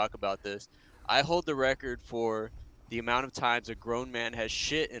forum I could talk about this. I hold the record for the amount of times a grown man has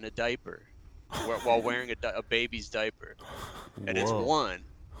shit in a diaper while wearing a baby's diaper, and it's 1.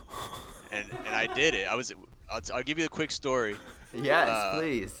 And I did it. I'll give you a quick story. Yes,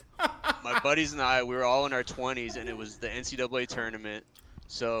 please. My buddies and I, we were all in our 20s, and it was the NCAA tournament.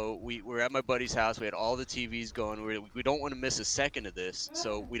 So we were at my buddy's house. We had all the TVs going. We don't want to miss a second of this,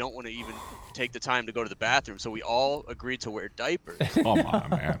 so we don't want to even take the time to go to the bathroom. So we all agreed to wear diapers. Come on,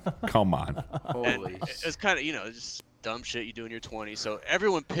 man. Come on. Holy. It's kind of, you know, just dumb shit you do in your 20s. So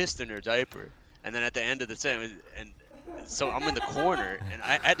everyone pissed in their diaper, and then at the end of the time, and so I'm in the corner, and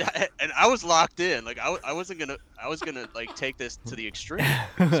I was locked in. Like I was gonna like take this to the extreme.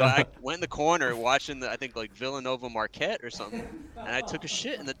 So I went in the corner watching I think like Villanova Marquette or something, and I took a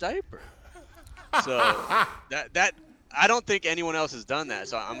shit in the diaper. So that I don't think anyone else has done that.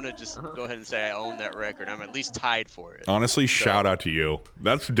 So I'm gonna just go ahead and say I own that record. I'm at least tied for it. Honestly, shout out to you.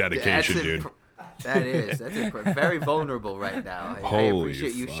 That's dedication, dude. That's very vulnerable right now. I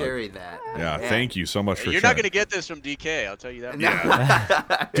appreciate you sharing that. Yeah, thank you so much for sharing. You're not going to get this from DK, I'll tell you that.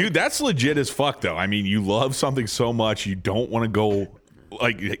 Yeah. Dude, that's legit as fuck, though. I mean, you love something so much, you don't want to go,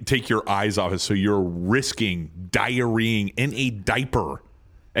 like, take your eyes off it, so you're risking diarrheaing in a diaper.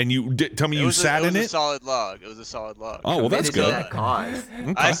 And you tell me you sat in it? It was a solid log. It was a solid log. Oh, well, that's good.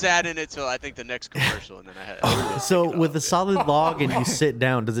 I sat in it till I think the next commercial, and then I had. So with a solid log and you sit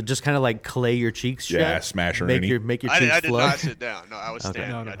down, does it just kind of like clay your cheeks shut? Yeah, smash her. Make your cheeks I did flood? not sit down. No, I was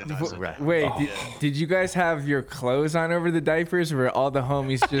standing. I did not sit down. Wait, did you guys have your clothes on over the diapers, or were all the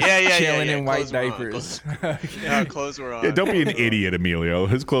homies just chilling in white diapers? Yeah, clothes were on. Yeah, don't be an idiot, Emilio.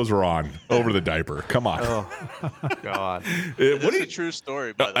 His clothes were on over the diaper. Come on. Oh, God. It's a true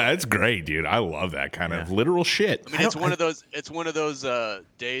story. That's great, dude. I love that kind of literal shit. I mean, it's one of those. It's one of those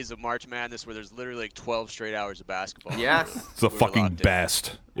days of March Madness where there's literally like 12 straight hours of basketball. Yes, it's the fucking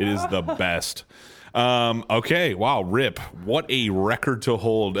best. It is the best. Okay, wow, Rip, what a record to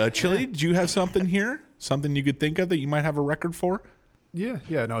hold. Chili, did you have something here? Something you could think of that you might have a record for? Yeah.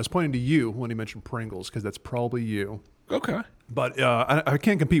 No, I was pointing to you when he mentioned Pringles because that's probably you. Okay. But I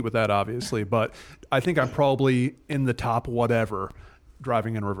can't compete with that, obviously. But I think I'm probably in the top whatever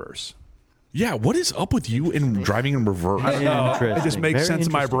driving in reverse. Yeah, what is up with you in driving in reverse? I don't know. It just makes sense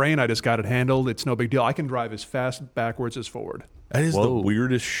in my brain. I just got it handled. It's no big deal. I can drive as fast backwards as forward. That is the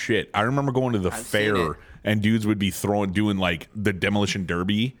weirdest shit. I remember going to the fair and dudes would be doing like the demolition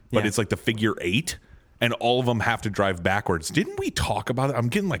derby, but it's like the figure 8. And all of them have to drive backwards. Didn't we talk about it? I'm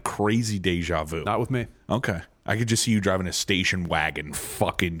getting like crazy deja vu. Not with me. Okay. I could just see you driving a station wagon,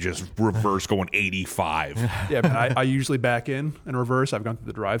 fucking just reverse going 85. Yeah, but I usually back in reverse. I've gone through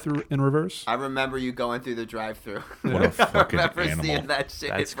the drive-through in reverse. I remember you going through the drive-through. What a fucking I remember animal. seeing that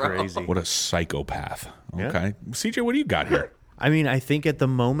shit, That's bro. crazy. What a psychopath. Yeah. Okay. CJ, what do you got here? I mean, I think at the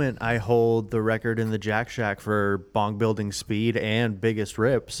moment I hold the record in the Jack Shack for bong building speed and biggest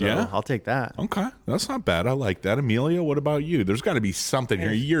rip. So I'll take that. Okay. That's not bad. I like that. Emilio, what about you? There's got to be something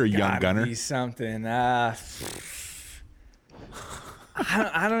here. You're a young gunner. Be something. I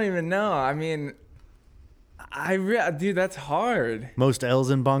don't even know. I mean, dude, that's hard. Most L's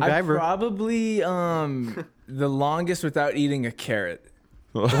in Bongiver. Probably the longest without eating a carrot.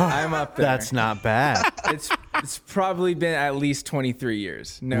 I'm up there. That's not bad. It's probably been at least 23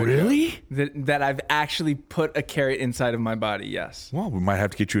 years. No Really? joke. That I've actually put a carrot inside of my body. Yes. Well, we might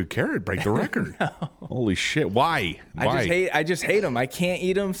have to get you a carrot, break the record. No. Holy shit. Why? I just hate them. I can't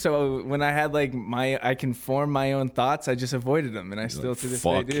eat them. So when I had like I can form my own thoughts, I just avoided them. And I still to this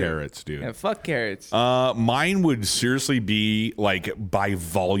day fuck do. carrots, dude. Yeah, fuck carrots. Mine would seriously be like by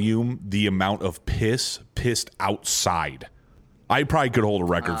volume, the amount of pissed outside. I probably could hold a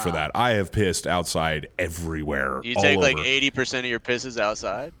record for that. I have pissed outside everywhere. You take like 80% of your pisses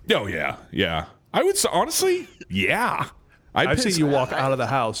outside? Oh, yeah. I would say, honestly, yeah. I've seen you walk out of the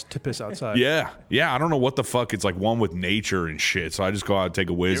house to piss outside. Yeah. I don't know what the fuck. It's like one with nature and shit. So I just go out and take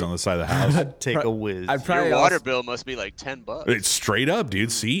a whiz on the side of the house. Take a whiz. Your water bill must be like $10. It's straight up,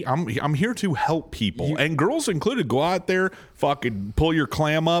 dude. See, I'm here to help people, and girls included. Go out there, fucking pull your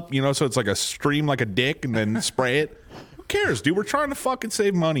clam up, so it's like a stream like a dick, and then spray it. Cares, dude? We're trying to fucking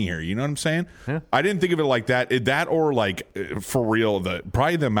save money here. You know what I'm saying? Yeah. I didn't think of it like that. That or like for real,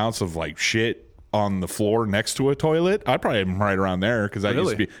 probably the amounts of like shit on the floor next to a toilet. I probably am right around there because it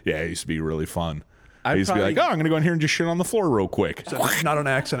used to be really fun. I used to be like, I'm gonna go in here and just shit on the floor real quick. So not an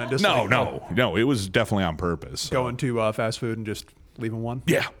accident. Just no. It was definitely on purpose. Going to fast food and just leaving one.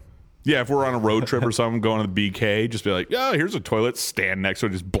 Yeah. Yeah, if we're on a road trip or something, going to the BK, just be like, "Yeah, here's a toilet." Stand next to it,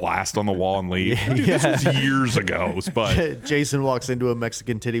 just blast on the wall and leave. Dude, this was years ago, but Jason walks into a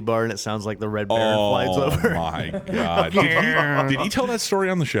Mexican titty bar and it sounds like the Red Baron flies over. Oh my god! Did he tell that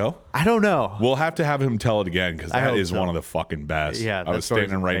story on the show? I don't know. We'll have to have him tell it again because that hope is so. one of the fucking best. Yeah, I that was story's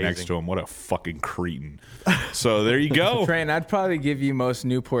standing right amazing. next to him. What a fucking cretin! So there you go. Train, I'd probably give you most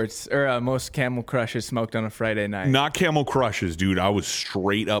Newports or most Camel Crushes smoked on a Friday night. Not Camel Crushes, dude. I was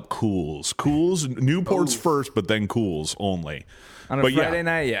straight up Cools. Newport's first, but then Cools only. On a But Friday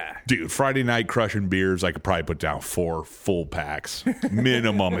night, yeah. Dude, Friday night crushing beers, I could probably put down 4 full packs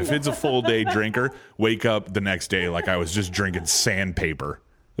minimum. If it's a full day drinker, wake up the next day like I was just drinking sandpaper.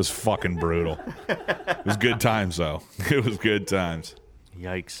 It was fucking brutal. It was good times, though. It was good times.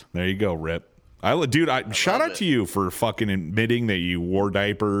 Yikes. There you go, Rip. Shout out to you for fucking admitting that you wore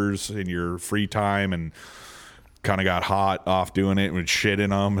diapers in your free time and kind of got hot off doing it and would shit in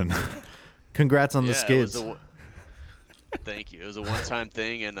them. And Congrats on the Yeah, it was skids. Thank you. It was a one-time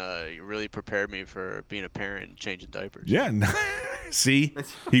thing, and it really prepared me for being a parent and changing diapers. yeah, see,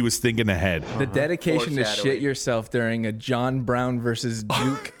 he was thinking ahead. The dedication to shit Foreshadowing. yourself during a John Brown versus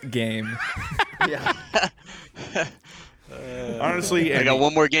Duke game. Yeah. Honestly, I got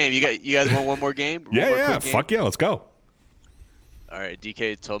one more game. You guys want one more game? One more yeah, quick game? fuck yeah, let's go. All right,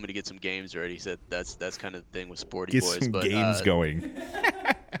 DK told me to get some games ready. He said that's kind of the thing with Sporty Get Boys. some but, games going.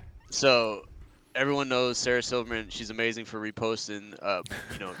 So everyone knows Sarah Silverman. She's amazing for reposting,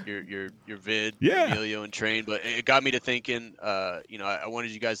 your vid, Yeah. Emilio and Train. But it got me to thinking. I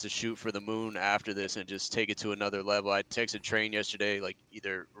wanted you guys to shoot for the moon after this and just take it to another level. I texted Train yesterday, like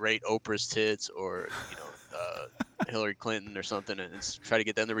either rate Oprah's tits or Hillary Clinton or something, and try to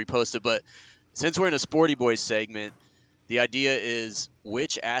get them to repost it. But since we're in a Sporty Boys segment, the idea is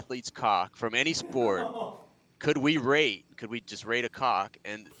which athlete's cock from any sport could we rate? Could we just rate a cock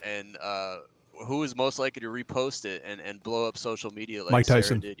and who is most likely to repost it and blow up social media like Mike Sarah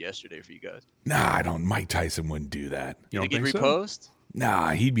Tyson. did yesterday for you guys? Nah, I don't. Mike Tyson wouldn't do that. You think he'd think so? repost? Nah,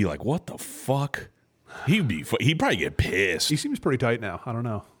 he'd be like, "What the fuck?" He'd probably get pissed. He seems pretty tight now. I don't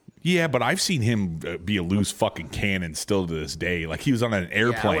know. Yeah, but I've seen him be a loose fucking cannon still to this day. Like he was on an Yeah, I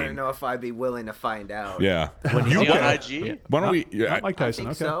want to airplane. know if I'd be willing to find out. Yeah. Is he on IG? Why don't we? Yeah, Not Mike Tyson. I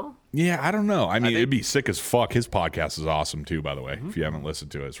Okay. think so. yeah, I don't know. I mean, it'd be sick as fuck. His podcast is awesome too, by the way. If you haven't listened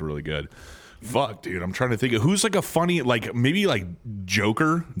to it, it's really good. Fuck, dude. I'm trying to think of who's like a funny, like maybe like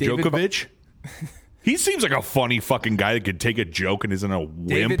Djokovic. He seems like a funny fucking guy that could take a joke and isn't a wimp.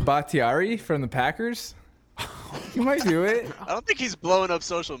 David Bakhtiari from the Packers. You might do it. I don't think he's blowing up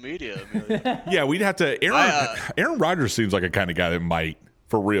social media. Amelia. Yeah, we'd have to. Aaron Rodgers seems like a kind of guy that might,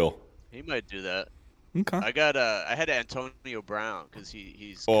 for real. He might do that. Okay. I had Antonio Brown because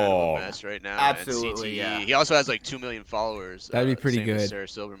he's kind Oh. of a mess right now. Absolutely, and CTE. yeah. He also has like 2 million followers. That'd be pretty same as good. Sarah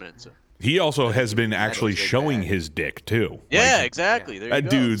Silverman. So. He also has been actually big showing bag. his dick too. Yeah, Like, exactly. There you that go.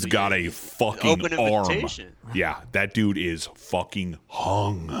 dude's So got you- a fucking open arm. invitation. Yeah, that dude is fucking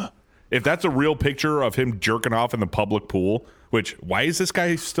hung. If that's a real picture of him jerking off in the public pool, which why is this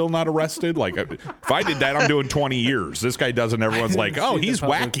guy still not arrested? Like, if I did that, I'm doing 20 years. This guy doesn't. Everyone's like, oh, see the he's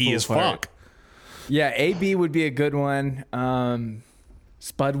public wacky pool as part. fuck. Yeah, AB would be a good one.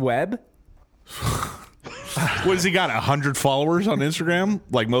 Spud Webb. What has he got? 100 followers on Instagram?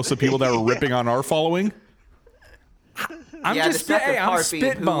 Like most of the people that were ripping on our following? I'm yeah, just the second I'm part being who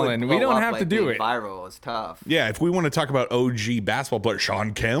would spitballing. We blow don't up, have like, to do being it. Viral is tough. Yeah, if we want to talk about OG basketball player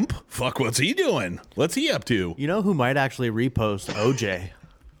Sean Kemp, fuck, what's he doing? What's he up to? You know who might actually repost OJ?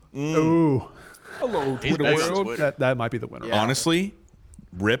 Ooh, Hello, He's Twitter big on world. Twitter. that might be the winner. Yeah. Honestly,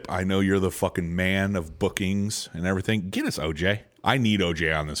 Rip, I know you're the fucking man of bookings and everything. Get us OJ. I need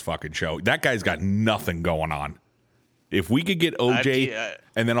OJ on this fucking show. That guy's got nothing going on. If we could get OJ,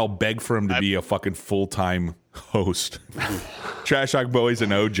 and then I'll beg for him to be a fucking full-time host. Trash Talk Boys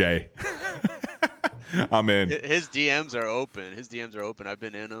and OJ. I'm in. His DMs are open. I've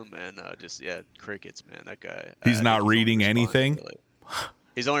been in them and crickets, man. That guy. He's I not think reading only anything? responded to,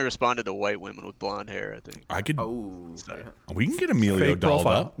 he's only responded to white women with blonde hair, I think. I could. Oh, We can get Emilio Fake dolled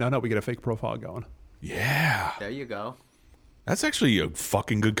profile. up. No, we get a fake profile going. Yeah. there you go. That's actually a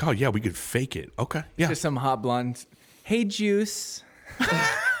fucking good call. Yeah, we could fake it. Okay. Yeah. Just some hot blonde. Hey, Juice.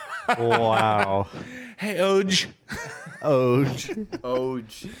 Wow. Hey, Oj. OJ.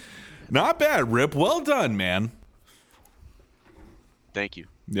 Oj. Not bad, Rip. Well done, man. Thank you.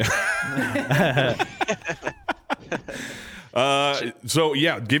 Yeah. So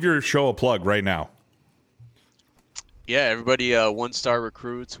yeah, give your show a plug right now. Yeah, everybody, One Star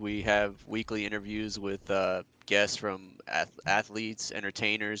Recruits. We have weekly interviews with guests from athletes,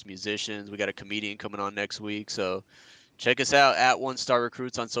 entertainers, musicians. We got a comedian coming on next week, so check us out at One Star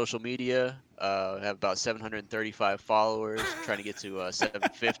Recruits on social media. Have about 735 followers. Trying to get to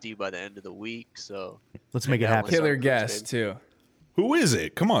 750 by the end of the week. So let's make it happen. Killer guest too. Who is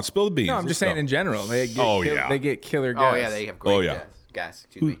it? Come on, spill the beans. No, I'm just saying in general. They get they get killer guests. Oh yeah, they have great guests.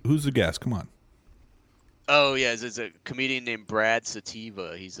 Who's the guest? Come on. Oh yeah, it's a comedian named Brad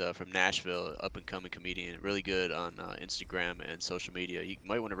Sativa. He's from Nashville, up and coming comedian, really good on Instagram and social media. You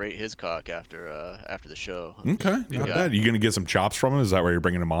might want to rate his cock after the show. Okay, not bad. You gonna get some chops from him? Is that why you're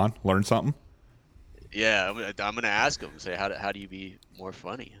bringing him on? Learn something? Yeah, I'm gonna ask him. Say how do you be more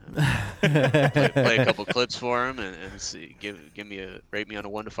funny? Play a couple clips for him and see. Rate me on a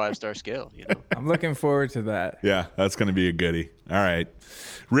 1 to 5 star scale. You know. I'm looking forward to that. Yeah, that's gonna be a goodie. All right,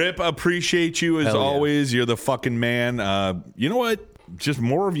 Rip, appreciate you as always. You're the fucking man. You know what? Just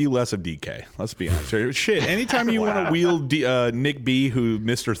more of you, less of DK. Let's be honest. Shit, anytime you want to wheel Nick B, who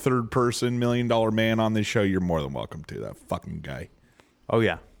Mr. Third Person $1 Million Man on this show, you're more than welcome to. That fucking guy. Oh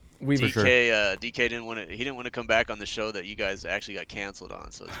yeah. DK didn't want to. He didn't want to come back on the show that you guys actually got canceled on.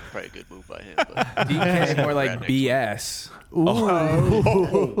 So it's probably a good move by him. But DK more like BS.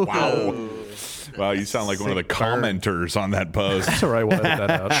 Wow. Wow, you sound like one of the commenters on that post. That's all right. We'll edit that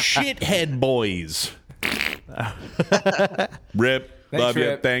out. Shithead boys. Rip, love you.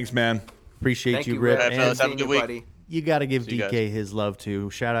 Rip. Thanks, man. Appreciate you, Rip. Have a good week. Buddy. You got to give See you DK his love too.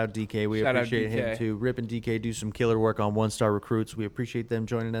 Shout out DK. We Shout out appreciate him DK. too. Rip and DK do some killer work on One Star Recruits. We appreciate them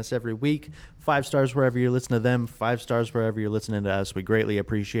joining us every week. 5 stars wherever you're listening to them. 5 stars wherever you're listening to us. We greatly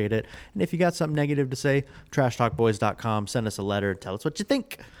appreciate it. And if you got something negative to say, trashtalkboys.com. Send us a letter. Tell us what you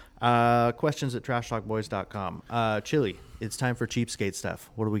think. Questions at trashtalkboys.com. Chili, it's time for cheapskate stuff.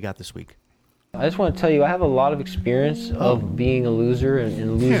 What do we got this week? I just want to tell you, I have a lot of experience of being a loser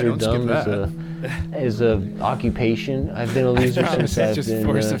and loserdom is a occupation. I've been a loser since I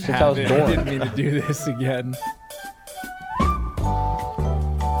was born. I didn't mean to do this again.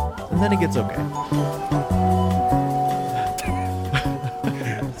 And then it gets okay.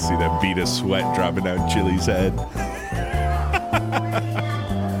 See that bead of sweat dropping down Chili's head.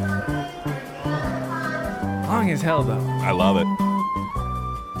 Long as hell though. I love it.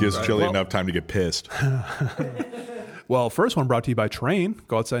 Gives Chili enough time to get pissed. Well, first one brought to you by Train.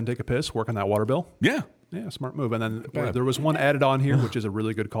 Go outside and take a piss, work on that water bill. Yeah. Yeah, smart move. And then there was one added on here, which is a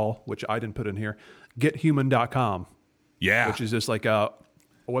really good call, which I didn't put in here. GetHuman.com. Yeah. Which is just like a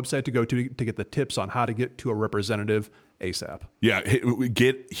website to go to get the tips on how to get to a representative ASAP. Yeah.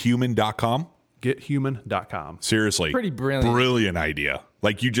 GetHuman.com. GetHuman.com. Seriously. Pretty brilliant. Brilliant idea.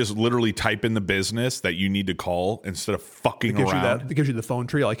 Like you just literally type in the business that you need to call instead of fucking around. It gives you the phone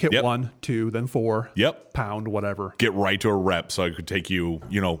tree. Like hit 1, 2, then 4. Yep. Pound, whatever. Get right to a rep. So it could take you,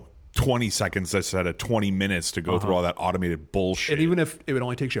 20 seconds instead of 20 minutes to go through all that automated bullshit. And even if it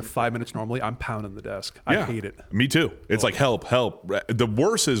only takes you 5 minutes normally, I'm pounding the desk. I hate it. Me too. It's like help. The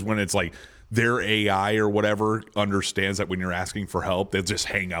worst is when it's like their AI or whatever understands that when you're asking for help, they'll just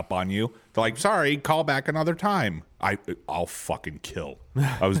hang up on you. They're like, sorry, call back another time. I'll fucking kill.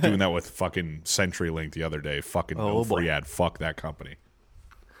 I was doing that with fucking CenturyLink the other day. Fucking no free ad. Fuck that company.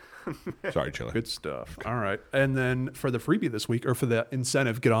 Sorry, Chili. Good stuff. All right. And then for the freebie this week, or for the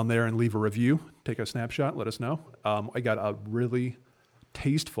incentive, get on there and leave a review. Take a snapshot. Let us know. I got a really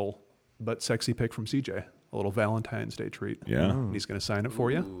tasteful but sexy pic from CJ. A little Valentine's Day treat. Yeah. And he's going to sign it for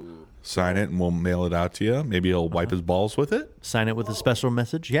you. Sign it and we'll mail it out to you. Maybe he'll wipe his balls with it. Sign it with a special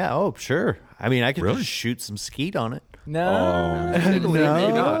message. Yeah. Oh, sure. I mean, I could just shoot some skeet on it. No.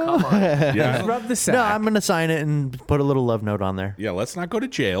 No. Come on. Yeah. Just rub the sack. No, I'm going to sign it and put a little love note on there. Yeah, let's not go to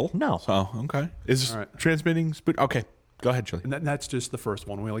jail. No. So, okay. Is transmitting spoon? Okay. Go ahead, Chili. And that's just the first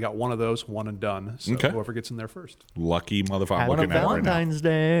one. We only got one of those, one and done. So whoever gets in there first. Lucky motherfucker. I'm Happy looking at it right now. Valentine's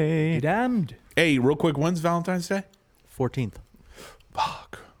Day. Be damned. Hey, real quick, when's Valentine's Day? 14th.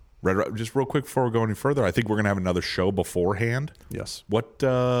 Fuck. Just real quick before we go any further, I think we're going to have another show beforehand. Yes. What,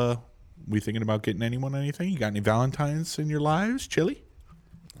 we thinking about getting anyone anything? You got any Valentines in your lives, Chili?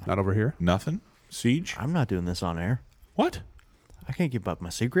 Not over here. Nothing? Siege? I'm not doing this on air. What? I can't give up my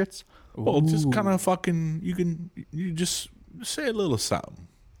secrets. Well, just kind of fucking, you just say a little something.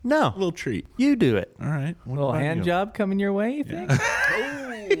 No. A little treat. You do it. All right. A little hand job coming your way, you think?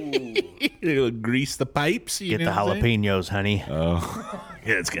 It'll grease the pipes. Get the jalapenos, honey. Oh,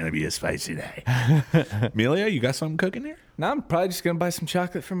 yeah, it's going to be a spicy day. Amelia, you got something cooking here? No, I'm probably just going to buy some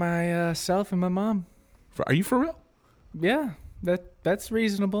chocolate for myself and my mom. Are you for real? Yeah, that's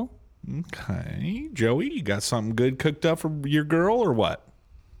reasonable. Okay. Joey, you got something good cooked up for your girl or what?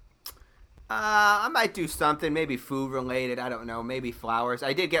 I might do something, maybe food related. I don't know, maybe flowers.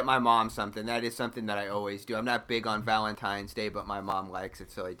 I did get my mom something. That is something that I always do. I'm not big on Valentine's Day, but my mom likes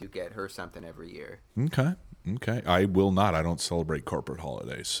it, so I do get her something every year. Okay. Okay, I will not. I don't celebrate corporate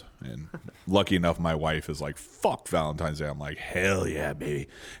holidays. And lucky enough, my wife is like, fuck Valentine's Day. I'm like, hell yeah, baby.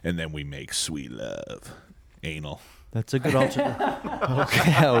 And then we make sweet love. Anal. That's a good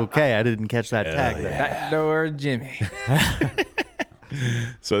alternative. Okay, I didn't catch that tag there. Backdoor Jimmy.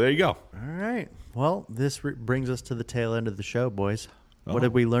 So there you go. All right. Well, this brings us to the tail end of the show, boys. What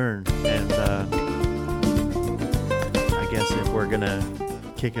did we learn? And I guess if we're going to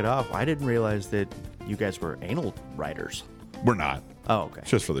kick it off, I didn't realize that you guys were anal writers. We're not. Oh, okay.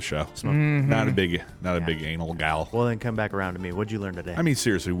 It's just for the show. Mm-hmm. Not a big anal gal. Well, then come back around to me. What'd you learn today? I mean,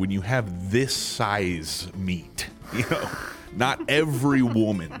 seriously, when you have this size meat, not every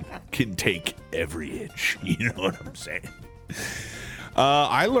woman can take every inch. You know what I'm saying?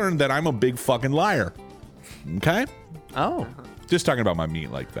 I learned that I'm a big fucking liar. Okay? Oh. Just talking about my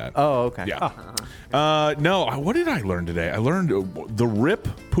meat like that. Oh, okay. Yeah. No, what did I learn today? I learned the Rip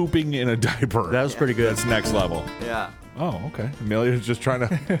pooping in a diaper. That was pretty good. That's next level. Yeah. Oh, okay. Amelia's just trying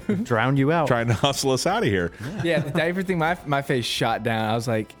to drown you out. Trying to hustle us out of here. Yeah, the diaper thing, my face shot down. I was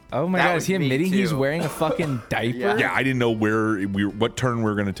like, oh my God, is he admitting he's wearing a fucking diaper? Yeah, I didn't know what turn we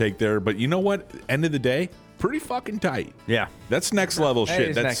were going to take there. But you know what? End of the day, pretty fucking tight. Yeah. That's next level That shit.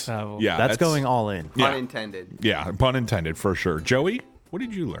 is That's next level. Yeah, that's going all in. Pun intended. Yeah, pun intended for sure. Joey, what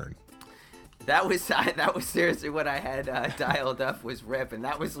did you learn? That was seriously what I had dialed up was Rip, and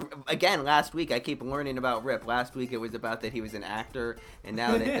that was again last week. I keep learning about Rip. Last week it was about that he was an actor, and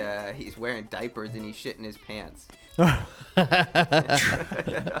now that he's wearing diapers and he's shitting his pants. I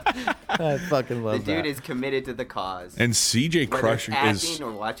fucking love the dude that. is committed to the cause. And CJ Whether Crush it's acting is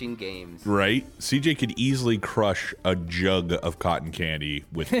or watching games. right. CJ could easily crush a jug of cotton candy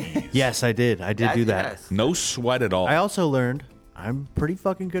with ease. Yes, I did. I did do that. Yes. No sweat at all. I also learned I'm pretty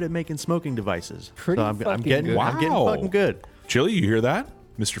fucking good at making smoking devices. Pretty so I'm fucking getting, good. I'm getting Wow. fucking good. Chili, you hear that?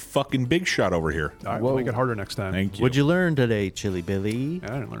 Mr. fucking Big Shot over here. All right, we'll make it harder next time. Thank you. What'd you learn today, Chili Billy?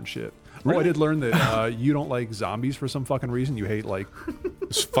 Yeah, I didn't learn shit. Oh, I did learn that you don't like zombies for some fucking reason. You hate like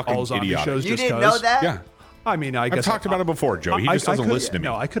It's fucking all zombie idiotic. shows You just didn't 'cause. know that? Yeah. I mean, I I've guess talked about it before, Joey. He just doesn't could- listen to me.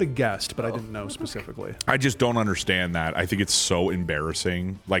 No, I could have guessed, but I didn't know specifically. I just don't understand that. I think it's so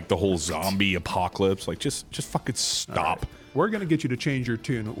embarrassing. Like the whole zombie apocalypse. Like just fucking stop. We're going to get you to change your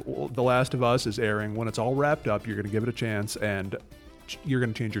tune. The Last of Us is airing. When it's all wrapped up, you're going to give it a chance, and you're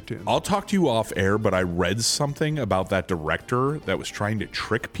going to change your tune. I'll talk to you off air, but I read something about that director that was trying to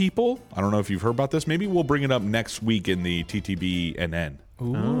trick people. I don't know if you've heard about this. Maybe we'll bring it up next week in the TTBNN.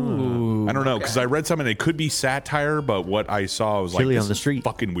 Ooh. I don't know, because I read something. It could be satire, but what I saw was Chili like, on the street.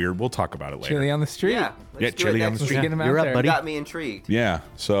 fucking weird. We'll talk about it later. Chili on the street. Yeah. Yeah, Let's do chili it on next the week. street. Get him You're out up, there. buddy. Got me intrigued. Yeah.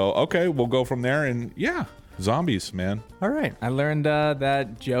 So, okay, we'll go from there. And yeah, zombies, man. All right. I learned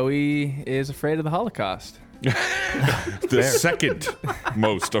that Joey is afraid of the Holocaust. The second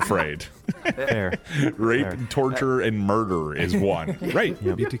most afraid. Fair. Rape, torture, and murder is one. Right.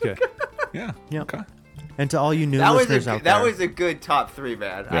 BTK. Yeah. Yep. Okay. And to all you new That was listeners out that there, was a good top 3,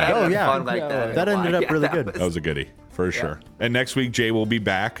 man. I Yeah. had Oh, yeah. fun like that. that ended up really good. That was a goodie, for sure. And next week, Jay will be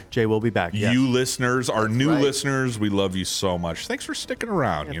back. Jay will be back. Yes. You listeners, our new right. listeners, we love you so much. Thanks for sticking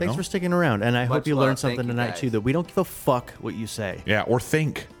around. Yeah, you thanks know? for sticking around, and I hope Much you love. learned Thank something you, tonight guys. too. That we don't give a fuck what you say. Yeah, or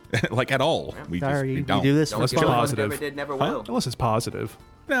think. Like at all. We Sorry, we we don't. do this for Don't Let's give be a fuck, positive. Never did, never will. Unless it's positive.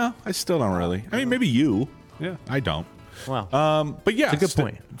 No, I still don't really. I mean, maybe you. Yeah. I don't. Wow. But yeah, It's a good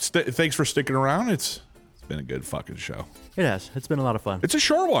point. Thanks for sticking around. It's been a good fucking show. It has. It's been a lot of fun. It's a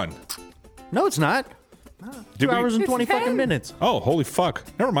short one. No, it's not. Did 2 hours and It's 20 fucking 10. minutes. Oh, holy fuck.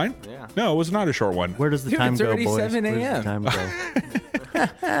 Never mind. Yeah. No, it was not a short one. Where does the Dude, time it's go, already boys? 7 Where does a.m.. the time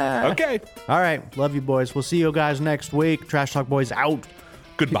go? Okay. All right. Love you, boys. We'll see you guys next week. Trash Talk Boys out.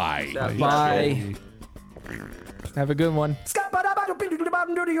 Goodbye. Bye. Have a good one.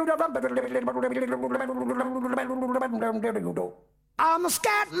 I'm a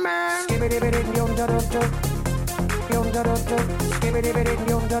scat man.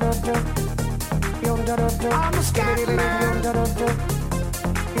 I'm a scat man.